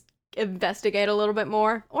investigate a little bit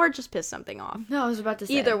more, or just piss something off. No, I was about to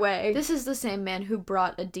say. Either way. This is the same man who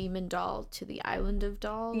brought a demon doll to the island of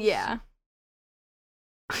dolls. Yeah.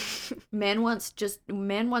 Man wants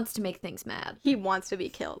to make things mad. He wants to be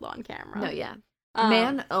killed on camera. No, yeah.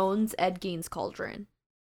 Man owns Ed Gein's cauldron.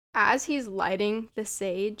 As he's lighting the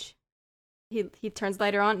sage, he turns the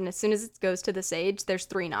lighter on, and as soon as it goes to the sage, there's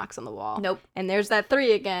 3 knocks on the wall. Nope. And there's that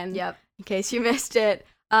 3 again. Yep. In case you missed it.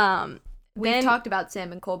 We've talked about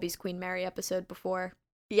Sam and Colby's Queen Mary episode before.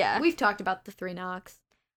 Yeah. We've talked about the 3 knocks.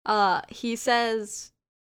 He says,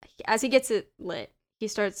 as he gets it lit, he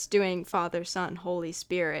starts doing Father, Son, Holy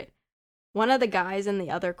Spirit. One of the guys in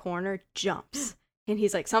the other corner jumps, and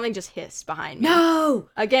he's like, something just hissed behind me. No!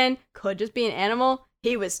 Again, could just be an animal.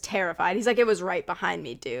 He was terrified. He's like, it was right behind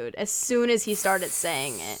me, dude. As soon as he started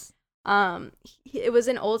saying it. It was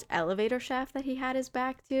an old elevator shaft that he had his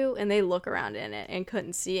back to, and they look around in it and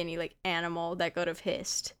couldn't see any like animal that could have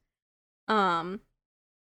hissed.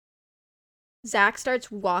 Zach starts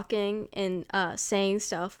walking and saying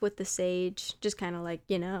stuff with the sage, just kind of like,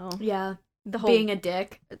 yeah, the whole being a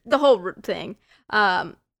dick, the whole thing.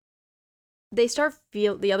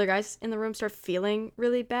 The other guys in the room start feeling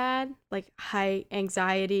really bad, like high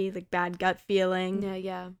anxiety, like bad gut feeling.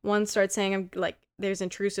 Yeah. One starts saying, there's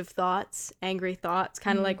intrusive thoughts, angry thoughts,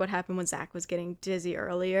 kind of like what happened when Zach was getting dizzy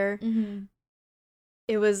earlier. Mm-hmm.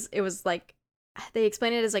 It was like, they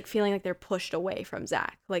explain it as like feeling like they're pushed away from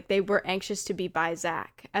Zach. Like they were anxious to be by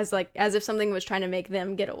Zach, as if something was trying to make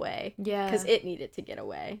them get away. Yeah. Because it needed to get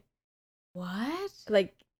away. What?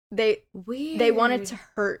 Like, They wanted to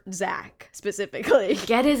hurt Zach specifically.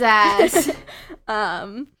 Get his ass.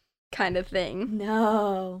 Kind of thing.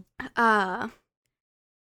 No.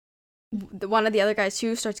 One of the other guys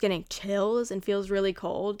too starts getting chills and feels really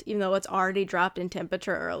cold, even though it's already dropped in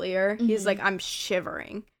temperature earlier. Mm-hmm. He's like, I'm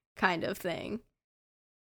shivering, kind of thing.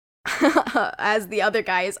 As the other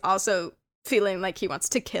guy is also feeling like he wants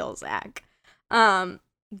to kill Zach.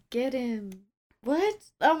 Get him. What?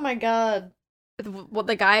 Oh my god. Well,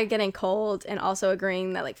 the guy getting cold and also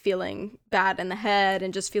agreeing that like feeling bad in the head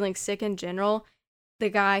and just feeling sick in general, the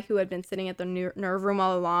guy who had been sitting at the nerve room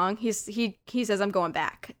all along, he says, I'm going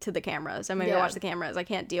back to the cameras. I'm gonna go watch the cameras. I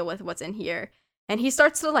can't deal with what's in here. And he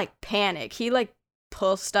starts to like panic. He like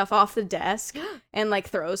pulls stuff off the desk and like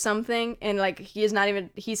throws something, and like he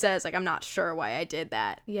says like, I'm not sure why I did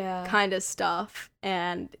that. Yeah. Kind of stuff.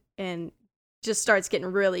 And just starts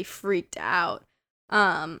getting really freaked out.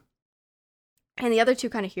 And the other 2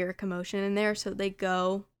 kind of hear a commotion in there, so they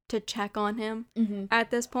go to check on him at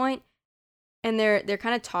this point. And they're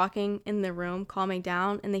kind of talking in the room, calming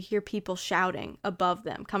down, and they hear people shouting above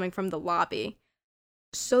them, coming from the lobby.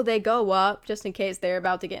 So they go up, just in case they're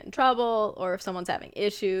about to get in trouble, or if someone's having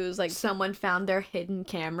issues, like... Someone found their hidden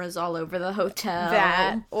cameras all over the hotel.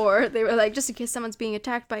 That, or they were like, just in case someone's being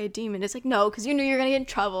attacked by a demon. It's like, no, because you knew you were going to get in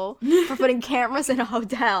trouble for putting cameras in a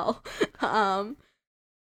hotel.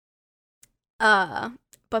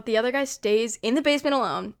 But the other guy stays in the basement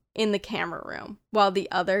alone in the camera room while the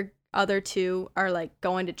other 2 are like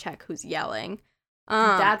going to check who's yelling.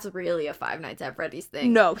 That's really a Five Nights at Freddy's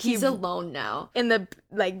thing. No, he's alone now. In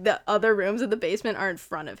the other rooms of the basement are in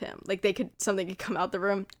front of him. Like something could come out the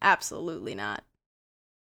room. Absolutely not.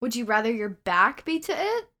 Would you rather your back be to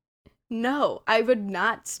it? No, I would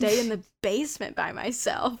not stay in the basement by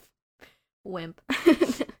myself. Wimp.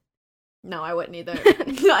 No, I wouldn't either.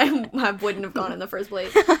 I wouldn't have gone in the first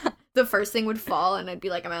place. The first thing would fall, and I'd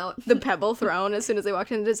be like, I'm out. The pebble thrown as soon as they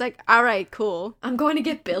walked in. It's like, all right, cool. I'm going to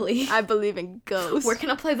get Billy. I believe in ghosts. We're going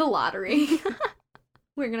to play the lottery.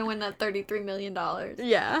 We're going to win that $33 million.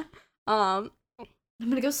 Yeah. I'm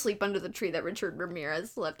gonna go sleep under the tree that Richard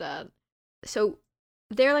Ramirez slept at. So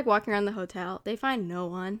they're like walking around the hotel. They find no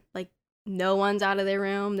one. Like, no one's out of their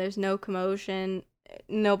room. There's no commotion.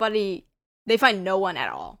 Nobody. They find no one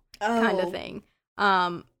at all. Kind of thing.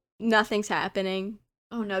 Nothing's happening.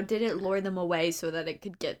 Oh no, did it lure them away so that it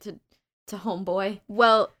could get to homeboy?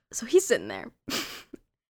 Well, so he's sitting there.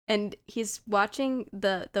 And he's watching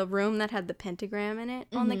the room that had the pentagram in it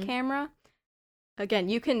on the camera. Again,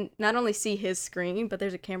 you can not only see his screen, but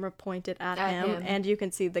there's a camera pointed at him, and you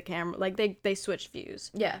can see the camera. Like, they switch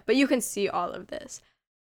views. Yeah. But you can see all of this.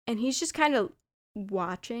 And he's just kind of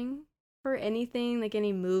watching for anything, like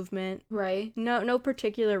any movement. Right. No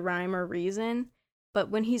particular rhyme or reason. But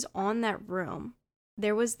when he's on that room,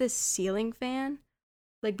 there was this ceiling fan,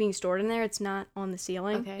 like, being stored in there. It's not on the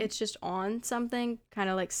ceiling. Okay. It's just on something, kind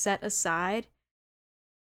of like set aside.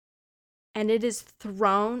 And it is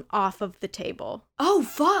thrown off of the table. Oh,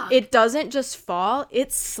 fuck! It doesn't just fall,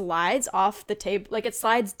 it slides off the table. Like, it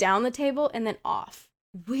slides down the table and then off.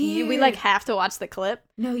 Weird. We, like, have to watch the clip.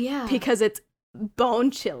 No, yeah. Because it's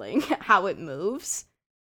bone-chilling how it moves.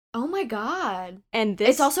 Oh my god. And this...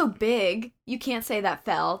 It's also big. You can't say that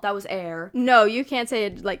fell. That was air. No, you can't say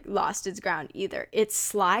it, like, lost its ground either. It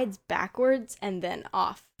slides backwards and then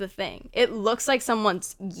off the thing. It looks like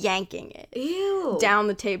someone's yanking it. Ew. Down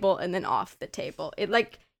the table and then off the table. It,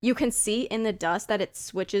 like, you can see in the dust that it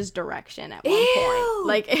switches direction at one point.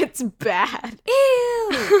 Like, it's bad.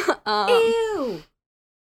 Ew. Ew.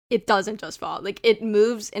 It doesn't just fall. Like, it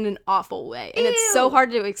moves in an awful way. And it's so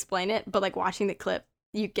hard to explain it, but, like, watching the clip,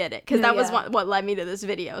 you get it. Because that was what led me to this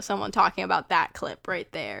video. Someone talking about that clip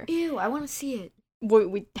right there. Ew, I want to see it.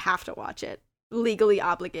 We have to watch it. Legally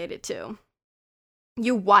obligated to.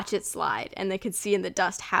 You watch it slide, and they could see in the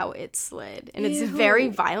dust how it slid. And it's very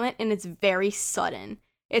violent, and it's very sudden.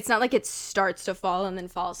 It's not like it starts to fall and then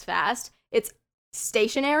falls fast. It's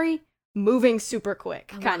stationary, moving super quick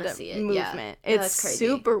kind of movement. Yeah. It's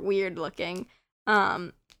super weird looking.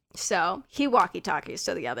 So he walkie-talkies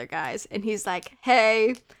to the other guys, and he's like,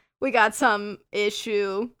 hey, we got some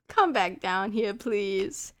issue. Come back down here,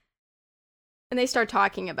 please. And they start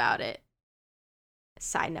talking about it.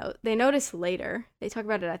 Side note, they notice later, they talk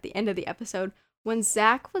about it at the end of the episode, when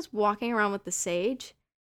Zach was walking around with the sage,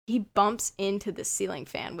 he bumps into the ceiling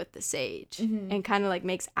fan with the sage and kind of, like,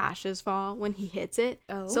 makes ashes fall when he hits it.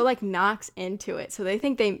 Oh. So, like, knocks into it. So they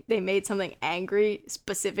think they made something angry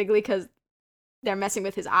specifically because they're messing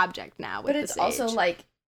with his object now with the sage. But it's also, like,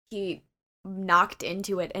 he knocked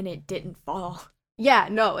into it and it didn't fall. Yeah,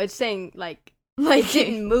 no, it's saying, like it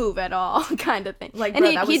didn't move at all kind of thing. Like,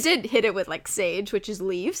 and he did hit it with, like, sage, which is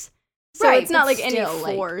leaves. So right, it's not, like, still,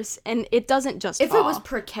 any force, and it doesn't just if fall. If it was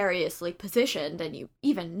precariously positioned and you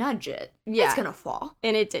even nudge it, yeah, it's gonna fall.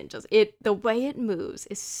 And it didn't just... The way it moves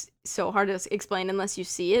is so hard to explain unless you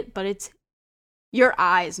see it, but it's... Your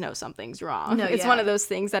eyes know something's wrong. No, it's one of those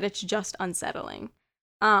things that it's just unsettling.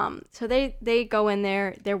 So they go in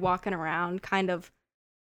there, they're walking around, kind of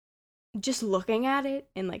just looking at it,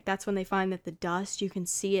 and, like, that's when they find that the dust, you can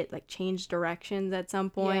see it, like, change directions at some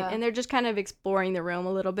point, and they're just kind of exploring the room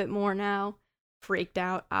a little bit more now, freaked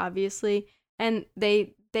out, obviously, and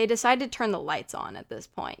they decide to turn the lights on at this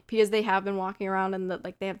point, because they have been walking around and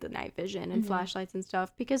they have the night vision and flashlights and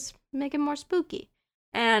stuff, because make it more spooky.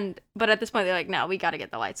 But at this point, they're like, no, we gotta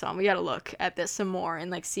get the lights on, we gotta look at this some more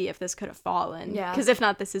and, like, see if this could have fallen, because if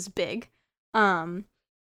not, this is big.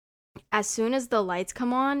 As soon as the lights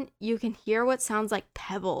come on, you can hear what sounds like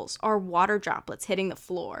pebbles or water droplets hitting the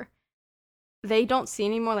floor. They don't see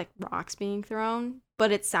any more, like, rocks being thrown,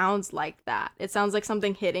 but it sounds like that. It sounds like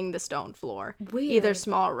something hitting the stone floor. Weird. Either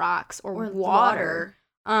small rocks or water.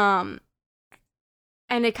 And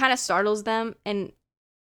it kind of startles them, and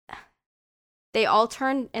they all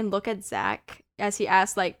turn and look at Zach as he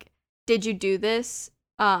asks, like, did you do this?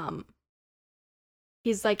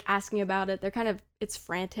 He's, like, asking about it. They're kind of, it's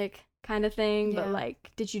frantic kind of thing, but,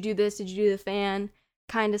 like, did you do this? Did you do the fan?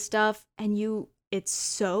 Kind of stuff. And it's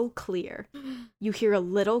so clear. You hear a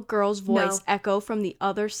little girl's voice echo from the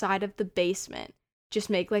other side of the basement. Just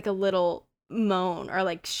make, like, a little moan or,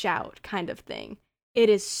 like, shout kind of thing. It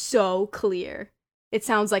is so clear. It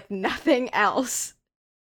sounds like nothing else.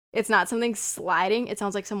 It's not something sliding. It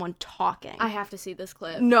sounds like someone talking. I have to see this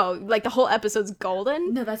clip. No, like, the whole episode's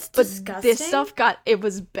golden. No, that's disgusting. But this stuff it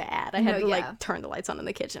was bad. I had to, like, turn the lights on in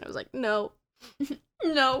the kitchen. I was like, no.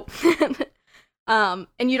 No. And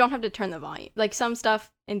you don't have to turn the volume. Like, some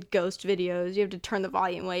stuff in ghost videos, you have to turn the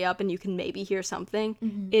volume way up and you can maybe hear something.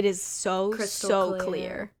 It is so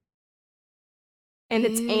clear. And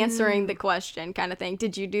it's answering the question kind of thing.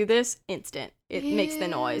 Did you do this? Instant. It makes the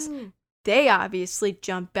noise. they obviously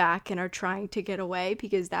jump back and are trying to get away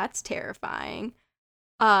because that's terrifying.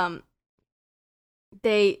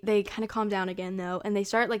 They kind of calm down again though, and they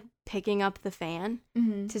start like picking up the fan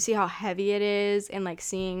to see how heavy it is and like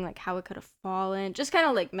seeing like how it could have fallen, just kind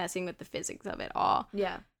of like messing with the physics of it all.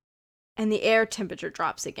 Yeah. And the air temperature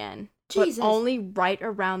drops again. Jesus. But only right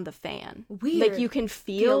around the fan. Weird. Like you can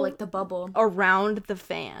feel like the bubble around the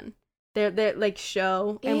fan. They're like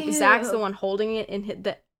show, and Ew. Zach's the one holding it, and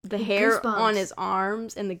the hair goosebumps. on his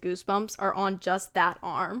arms and the goosebumps are on just that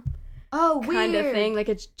arm. Oh, weird. Kind of thing. Like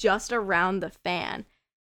it's just around the fan.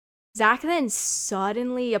 Zach then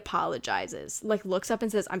suddenly apologizes, like looks up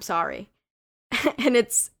and says, "I'm sorry." And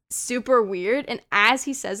it's super weird. And as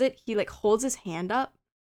he says it, he like holds his hand up.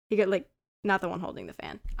 He got like, not the one holding the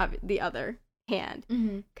fan, the other hand,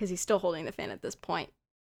 because he's still holding the fan at this point.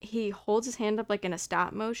 He holds his hand up like in a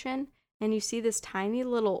stop motion, and you see this tiny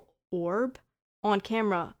little orb on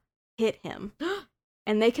camera hit him.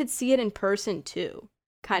 And they could see it in person too,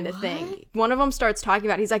 kind of thing. One of them starts talking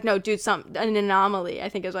about it. He's like, "No, dude, an anomaly," I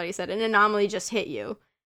think is what he said. "An anomaly just hit you."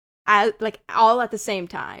 Like all at the same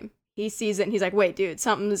time. He sees it and he's like, "Wait, dude,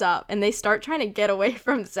 something's up." And they start trying to get away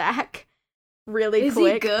from Zach really quick.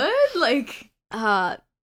 Is he good? Like,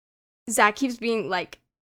 Zach keeps being like,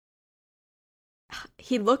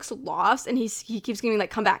 he looks lost, and he keeps getting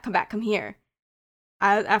like, come back, come here.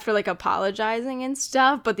 After like apologizing and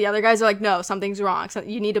stuff, but the other guys are like, "No, something's wrong. So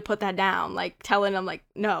you need to put that down." Like telling him like,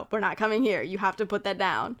 "No, we're not coming here. You have to put that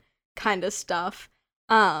down," kind of stuff.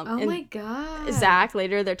 Oh my god. Zach,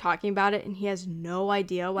 later they're talking about it, and he has no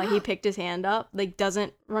idea why he picked his hand up. Like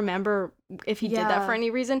doesn't remember if he did that for any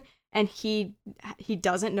reason. And he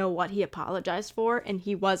doesn't know what he apologized for, and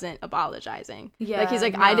he wasn't apologizing. Yeah, like he's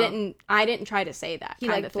like, no. I didn't try to say that. He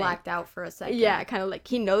like blacked out for a second. Yeah, kind of like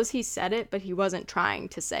he knows he said it, but he wasn't trying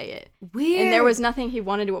to say it. Weird. And there was nothing he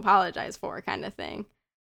wanted to apologize for, kind of thing.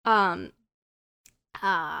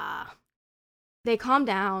 They calm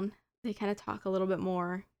down. They kind of talk a little bit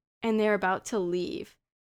more, and they're about to leave.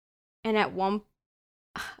 And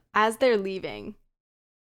as they're leaving,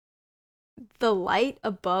 the light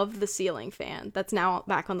above the ceiling fan that's now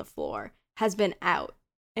back on the floor has been out,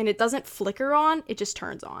 and it doesn't flicker on, it just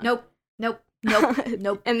turns on. Nope.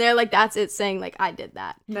 And they're like, that's it, saying like, "I did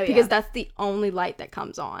that." Because that's the only light that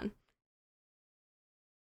comes on.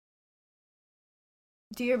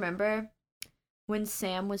 Do you remember when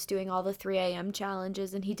Sam was doing all the 3 a.m.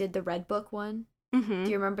 challenges and he did the Red Book one? Do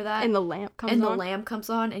you remember that? And the lamp comes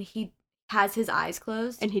on, and he has his eyes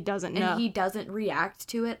closed, and he doesn't know, and he doesn't react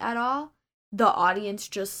to it at all. The audience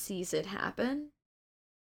just sees it happen.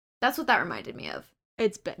 That's what that reminded me of.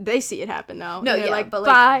 They see it happen though. No, yeah, like, but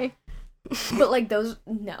bye. But like those,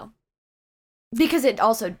 no, because it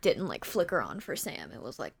also didn't like flicker on for Sam. It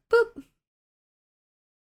was like boop,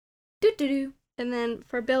 doo doo doo. And then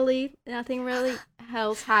for Billy, nothing really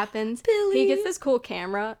else happens. Billy, he gets this cool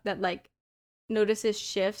camera that like notices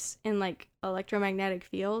shifts in like electromagnetic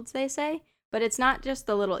fields. They say, but it's not just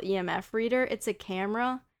the little EMF reader. It's a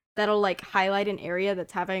camera that'll like highlight an area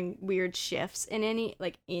that's having weird shifts in any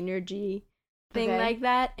like energy thing like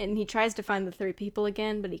that. And he tries to find the 3 people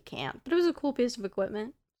again, but he can't. But it was a cool piece of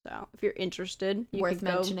equipment. So if you're interested, you worth could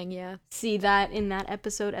go mentioning, see that in that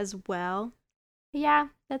episode as well. Yeah,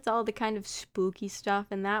 that's all the kind of spooky stuff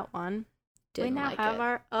in that one. Didn't we now like have it.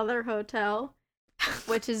 our other hotel,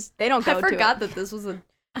 which is they don't go to it. I forgot that this was a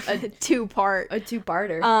two-parter.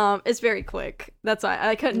 It's very quick. That's why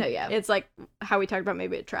I couldn't. No, yeah. It's like how we talked about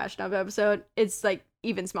maybe a trash dump episode. It's like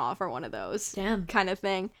even small for one of those. Damn. Kind of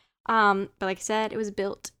thing. But like I said, it was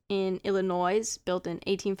built in Illinois, built in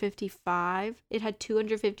 1855. It had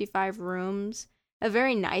 255 rooms. A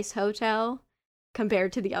very nice hotel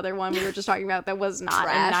compared to the other one we were just talking about that was not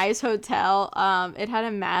a nice hotel. It had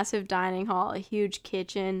a massive dining hall, a huge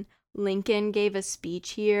kitchen. Lincoln gave a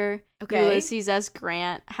speech here. Okay. Ulysses S.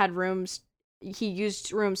 Grant had rooms. He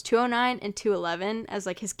used rooms 209 and 211 as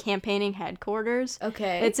like his campaigning headquarters.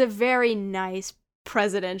 Okay. It's a very nice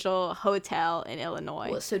presidential hotel in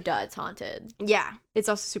Illinois. Well, so it's haunted. Yeah, it's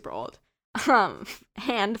also super old.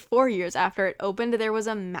 And 4 years after it opened, there was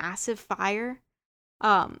a massive fire.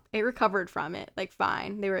 It recovered from it, like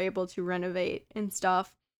fine. They were able to renovate and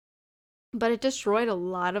stuff. But it destroyed a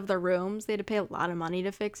lot of the rooms. They had to pay a lot of money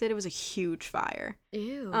to fix it. It was a huge fire.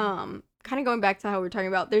 Ew. Kind of going back to how we were talking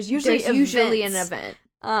about, there's usually an event.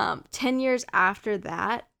 10 years after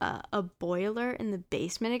that, a boiler in the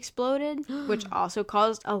basement exploded, which also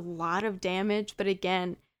caused a lot of damage. But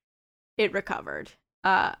again, it recovered.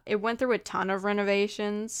 It went through a ton of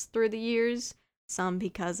renovations through the years, some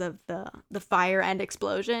because of the fire and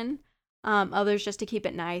explosion. Others just to keep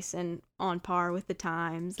it nice and on par with the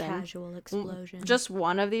times. Casual explosion. Just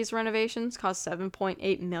one of these renovations cost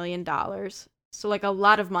 $7.8 million. So, like, a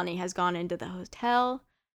lot of money has gone into the hotel.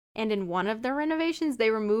 And in one of the renovations, they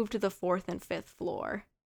removed the 4th and 5th floor.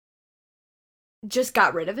 Just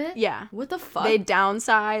got rid of it? Yeah. What the fuck? They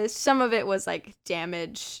downsized. Some of it was, like,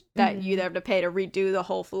 damage that you either have to pay to redo the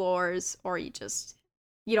whole floors, or you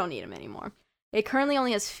don't need them anymore. It currently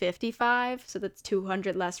only has 55, so that's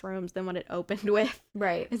 200 less rooms than what it opened with.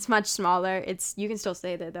 Right. It's much smaller. You can still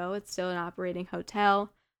stay there, though. It's still an operating hotel.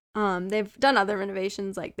 They've done other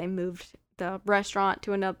renovations, like they moved the restaurant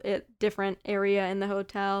to a different area in the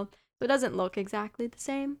hotel. So it doesn't look exactly the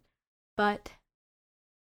same, but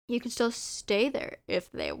you can still stay there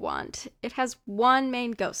if they want. It has one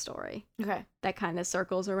main ghost story. Okay. That kind of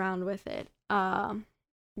circles around with it.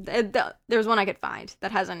 There's one I could find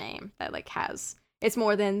that has a name that it's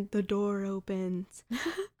more than the door opens.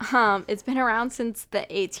 It's been around since the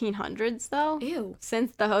 1800s though. Ew.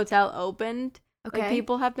 Since the hotel opened. Okay. Like,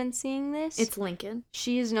 people have been seeing this. It's Lincoln.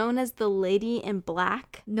 She is known as the Lady in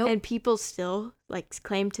Black. Nope. And people still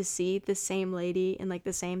claim to see the same lady in the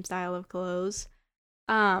same style of clothes.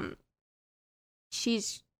 There's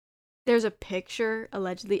a picture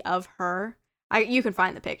allegedly of her. You can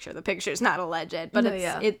find the picture. The picture's not alleged, but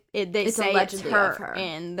they say it's her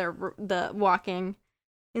in the walking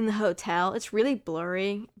in the hotel. It's really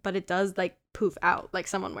blurry, but it does poof out like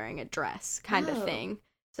someone wearing a dress kind of thing.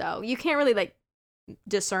 So you can't really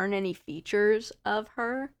discern any features of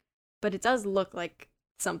her, but it does look like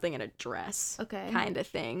something in a dress. Okay. Kind of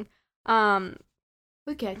thing.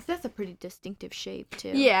 Okay, 'cause that's a pretty distinctive shape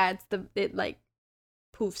too. Yeah, it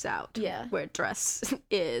poofs out. Yeah. Where dress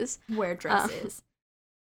is. Where dress is.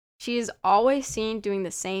 She is always seen doing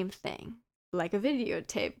the same thing, like a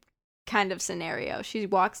videotape kind of scenario. She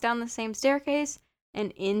walks down the same staircase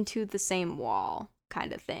and into the same wall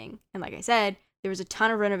kind of thing. And like I said, there was a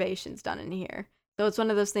ton of renovations done in here. So it's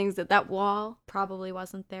one of those things that wall probably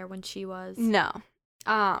wasn't there when she was. No.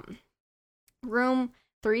 Room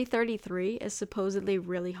 333 is supposedly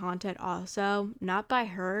really haunted also. Not by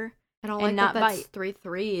her. I don't like that that's 3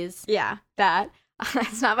 3s. Yeah, that.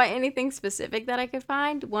 It's not by anything specific that I could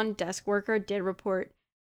find. One desk worker did report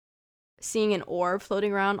seeing an orb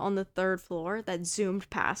floating around on the 3rd floor that zoomed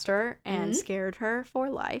past her and scared her for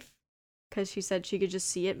life. Because she said she could just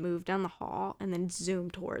see it move down the hall and then zoom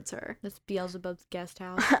towards her. That's Beelzebub's guest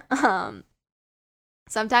house.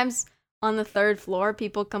 Sometimes on the 3rd floor,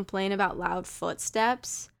 people complain about loud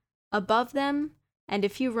footsteps above them. And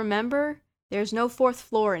if you remember, there's no 4th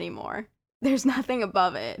floor anymore. There's nothing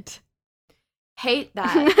above it. Hate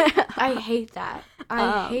that. I hate that.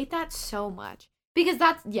 I hate that so much. Because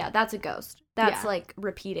that's a ghost. That's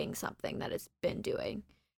repeating something that it's been doing.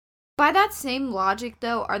 By that same logic,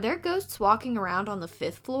 though, are there ghosts walking around on the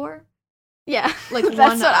 5th floor? Yeah.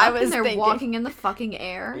 That's what I was thinking. They're walking in the fucking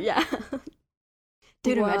air? Yeah.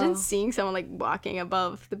 Dude, imagine seeing someone, walking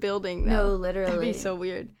above the building, though. No, literally. That'd be so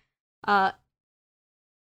weird. It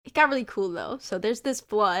got really cool, though. So there's this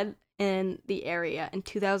flood in the area in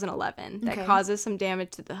 2011 that causes some damage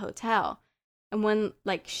to the hotel. And when,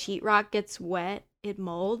 sheetrock gets wet, it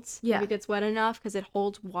molds. Yeah. If it gets wet enough, because it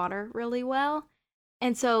holds water really well.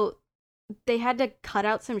 And so they had to cut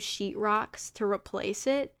out some sheetrocks to replace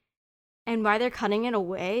it. And while they're cutting it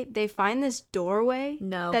away, they find this doorway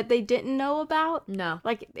that they didn't know about. No.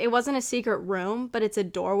 It wasn't a secret room, but it's a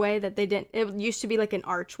doorway that they didn't... It used to be an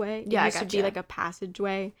archway. Yeah, It used to be a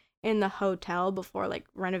passageway in the hotel before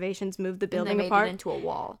renovations moved the building apart. Made it into a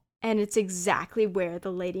wall. And it's exactly where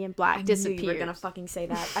the Lady in Black disappeared. I knew you were gonna fucking say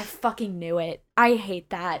that. I fucking knew it. I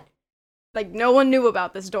hate that. No one knew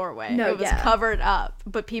about this doorway. No, it was covered up.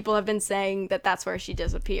 But people have been saying that that's where she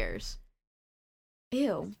disappears.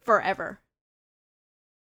 Ew. Forever.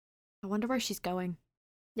 I wonder where she's going.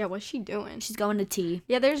 Yeah, what's she doing? She's going to tea.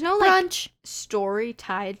 Yeah, there's no, brunch story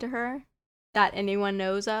tied to her that anyone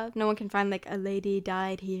knows of. No one can find, a lady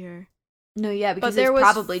died here. No, yeah, because it's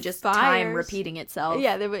probably just time repeating itself.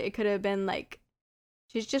 Yeah, it could have been,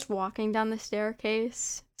 she's just walking down the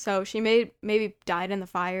staircase. So she maybe died in the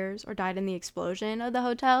fires or died in the explosion of the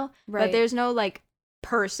hotel. Right. But there's no,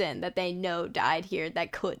 person that they know died here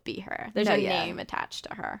that could be her. There's no name attached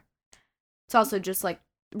to her. It's also just,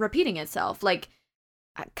 repeating itself.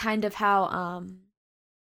 Kind of how,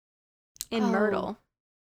 in Myrtle.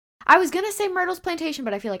 I was gonna say Myrtle's Plantation,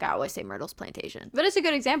 but I feel like I always say Myrtle's Plantation. But it's a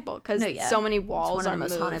good example, because so many walls it's one are of the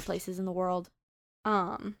most moved. haunted places in the world.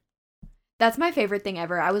 That's my favorite thing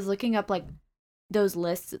ever. I was looking up, those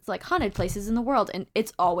lists. It's, haunted places in the world, and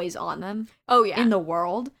it's always on them. Oh, yeah. In the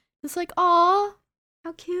world. It's aw.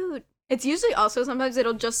 How cute. It's usually also sometimes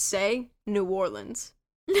it'll just say New Orleans.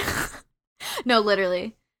 No,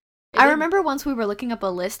 literally. I remember once we were looking up a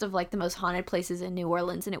list of like the most haunted places in New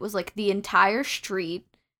Orleans, and it was like the entire street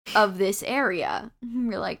of this area. And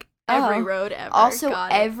we're like, every road ever. Also,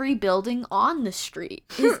 every building on the street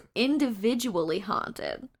is individually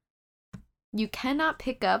haunted. You cannot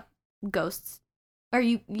pick up ghosts, or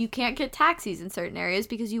you can't get taxis in certain areas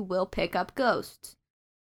because you will pick up ghosts.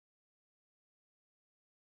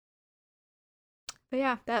 But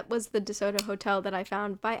yeah, that was the DeSoto Hotel that I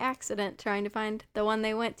found by accident trying to find the one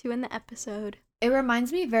they went to in the episode. It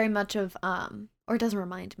reminds me very much of or it doesn't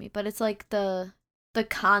remind me, but it's like the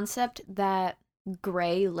concept that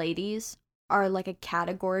gray ladies are like a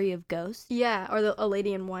category of ghosts. Yeah, or a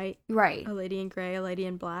lady in white. Right. A lady in gray, a lady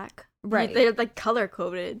in black. Right. They're like color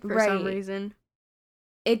coded for some reason.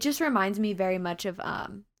 It just reminds me very much of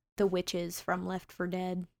the witches from Left 4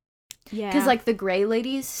 Dead. Yeah. Because, like, the gray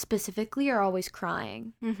ladies specifically are always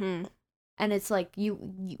crying. Mm-hmm. And it's like,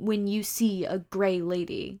 when you see a gray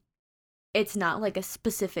lady, it's not like a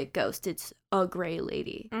specific ghost. It's a gray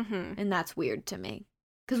lady. Mm-hmm. And that's weird to me.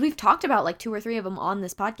 Because we've talked about, like, 2 or 3 of them on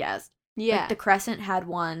this podcast. Yeah. Like, the Crescent had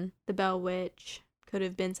one. The Bell Witch could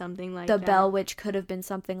have been something like that. The Bell Witch could have been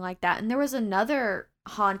something like that. And there was another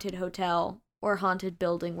haunted hotel or haunted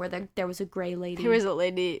building where there was a gray lady. There was a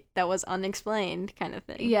lady that was unexplained kind of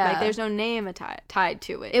thing. Yeah. Like, there's no name tied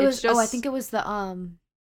to it. It was just... I think it was the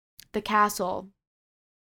castle.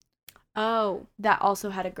 Oh. That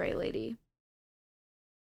also had a gray lady.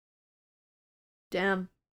 Damn.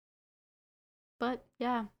 But,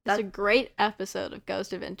 yeah. That's a great episode of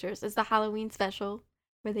Ghost Adventures. It's the Halloween special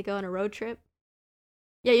where they go on a road trip.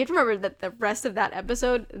 Yeah, you have to remember that the rest of that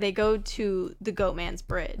episode, they go to the Goatman's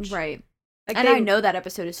Bridge. Right. Like and I know that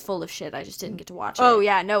episode is full of shit. I just didn't get to watch it. Oh,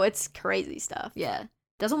 yeah. No, it's crazy stuff. Yeah.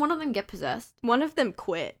 Doesn't one of them get possessed? One of them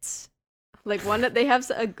quits. Like, they have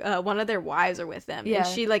one of their wives are with them. Yeah. And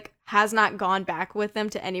she, like, has not gone back with them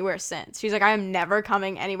to anywhere since. She's like, I am never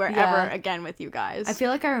coming anywhere ever again with you guys. I feel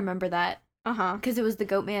like I remember that. Uh-huh. Because it was the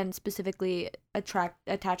Goatman specifically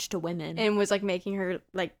attached to women. And was, like, making her,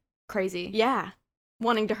 like... crazy. Yeah.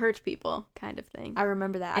 Wanting to hurt people kind of thing. I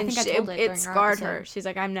remember that. And I think I told it scarred her. She's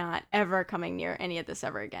like, I'm not ever coming near any of this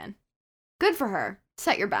ever again. Good for her.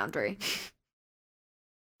 Set your boundary.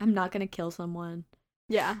 I'm not going to kill someone.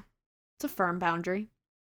 Yeah. It's a firm boundary.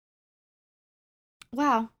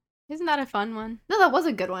 Wow. Isn't that a fun one? No, that was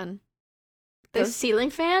a good one. The ceiling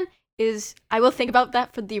fan is... I will think about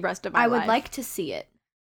that for the rest of my life. I would like to see it.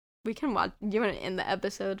 We can watch... Do you want to end the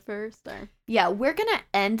episode first? Or? Yeah, we're going to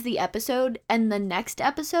end the episode, and the next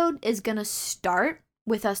episode is going to start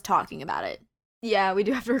with us talking about it. Yeah, we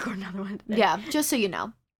do have to record another one today. Yeah, just so you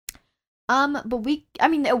know. But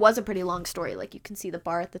it was a pretty long story. Like, you can see the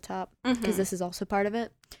bar at the top, because this is also part of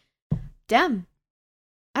it. Damn.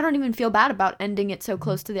 I don't even feel bad about ending it so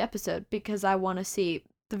close to the episode, because I want to see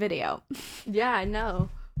the video. Yeah, I know.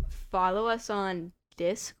 Follow us on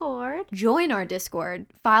Discord. Join our Discord.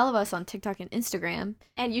 Follow us on TikTok and Instagram.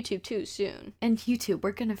 And YouTube too, soon. And YouTube.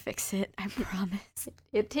 We're gonna fix it. I promise.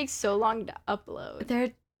 It takes so long to upload.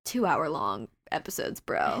 They're 2-hour long episodes,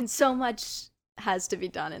 bro. And so much has to be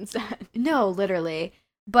done instead. No, literally.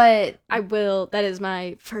 But that is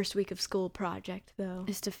my first week of school project, though.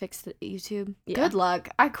 Is to fix the YouTube. Yeah. Good luck.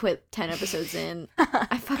 I quit 10 episodes in.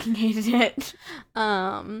 I fucking hated it.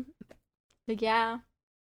 But yeah.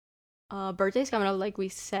 Birthday's coming up, like we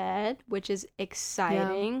said, which is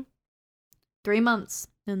exciting. Yeah. 3 months,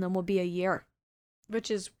 and then we'll be a year.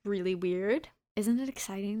 Which is really weird. Isn't it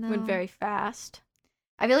exciting, though? Went very fast.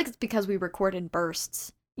 I feel like it's because we record in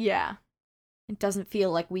bursts. Yeah. It doesn't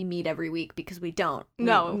feel like we meet every week, because we don't.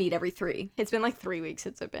 No. We meet every 3. It's been like 3 weeks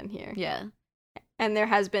since I've been here. Yeah. And there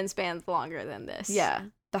has been spans longer than this. Yeah.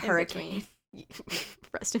 The hurricane.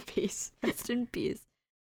 Rest in peace. Rest in peace.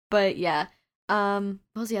 But yeah. What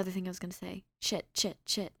was the other thing I was gonna say? Shit.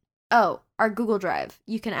 Oh, our Google Drive.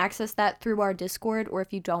 You can access that through our Discord, or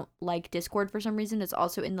if you don't like Discord for some reason, it's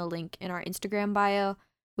also in the link in our Instagram bio.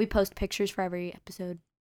 We post pictures for every episode.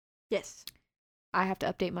 Yes. I have to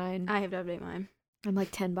update mine. I have to update mine. I'm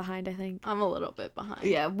like 10 behind, I think. I'm a little bit behind.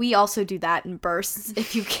 Yeah, we also do that in bursts,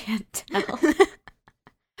 if you can't tell.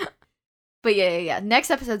 But yeah.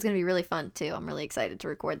 Next episode's gonna be really fun, too. I'm really excited to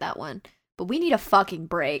record that one. But we need a fucking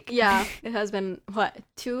break. Yeah, it has been,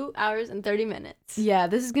 2 hours and 30 minutes. Yeah,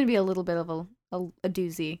 this is going to be a little bit of a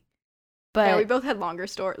doozy. But yeah, we both had longer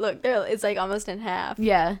story. Look, there, it's like almost in half.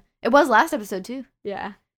 Yeah, it was last episode, too.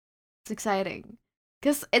 Yeah. It's exciting.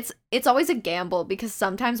 Because it's always a gamble, because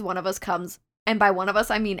sometimes one of us comes And by one of us,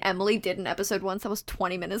 I mean Emily did an episode once that was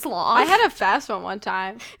 20 minutes long. I had a fast one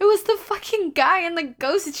time. It was the fucking guy in the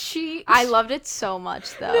ghost sheet. I loved it so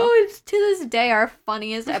much, though. No, it's to this day our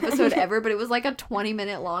funniest episode ever, but it was like a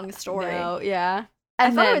 20-minute long story. No, yeah.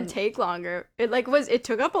 And I thought then, it would take longer. It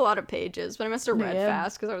took up a lot of pages, but I must have read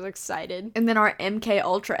fast because I was excited. and then our MK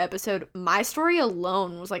Ultra episode, my story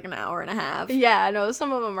alone was like an hour and a half. Yeah, no,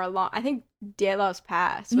 some of them are long. I think Dietlev's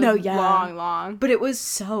Pass was long. But it was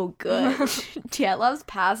so good. Dietlev's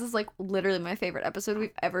Pass is like literally my favorite episode we've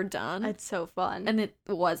ever done. It's so fun. And it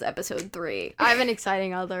was episode 3. I have an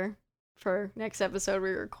exciting other for next episode we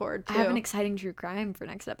record, too. I have an exciting true crime for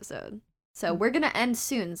next episode. So we're going to end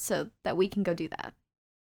soon so that we can go do that.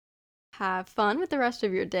 Have fun with the rest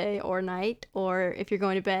of your day or night, or if you're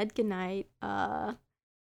going to bed, good night.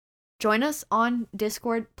 Join us on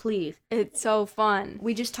Discord, please. It's so fun.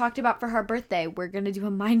 We just talked about for her birthday, we're going to do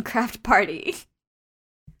a Minecraft party.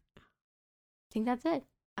 I think that's it.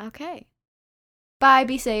 Okay. Bye,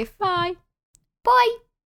 be safe. Bye. Bye.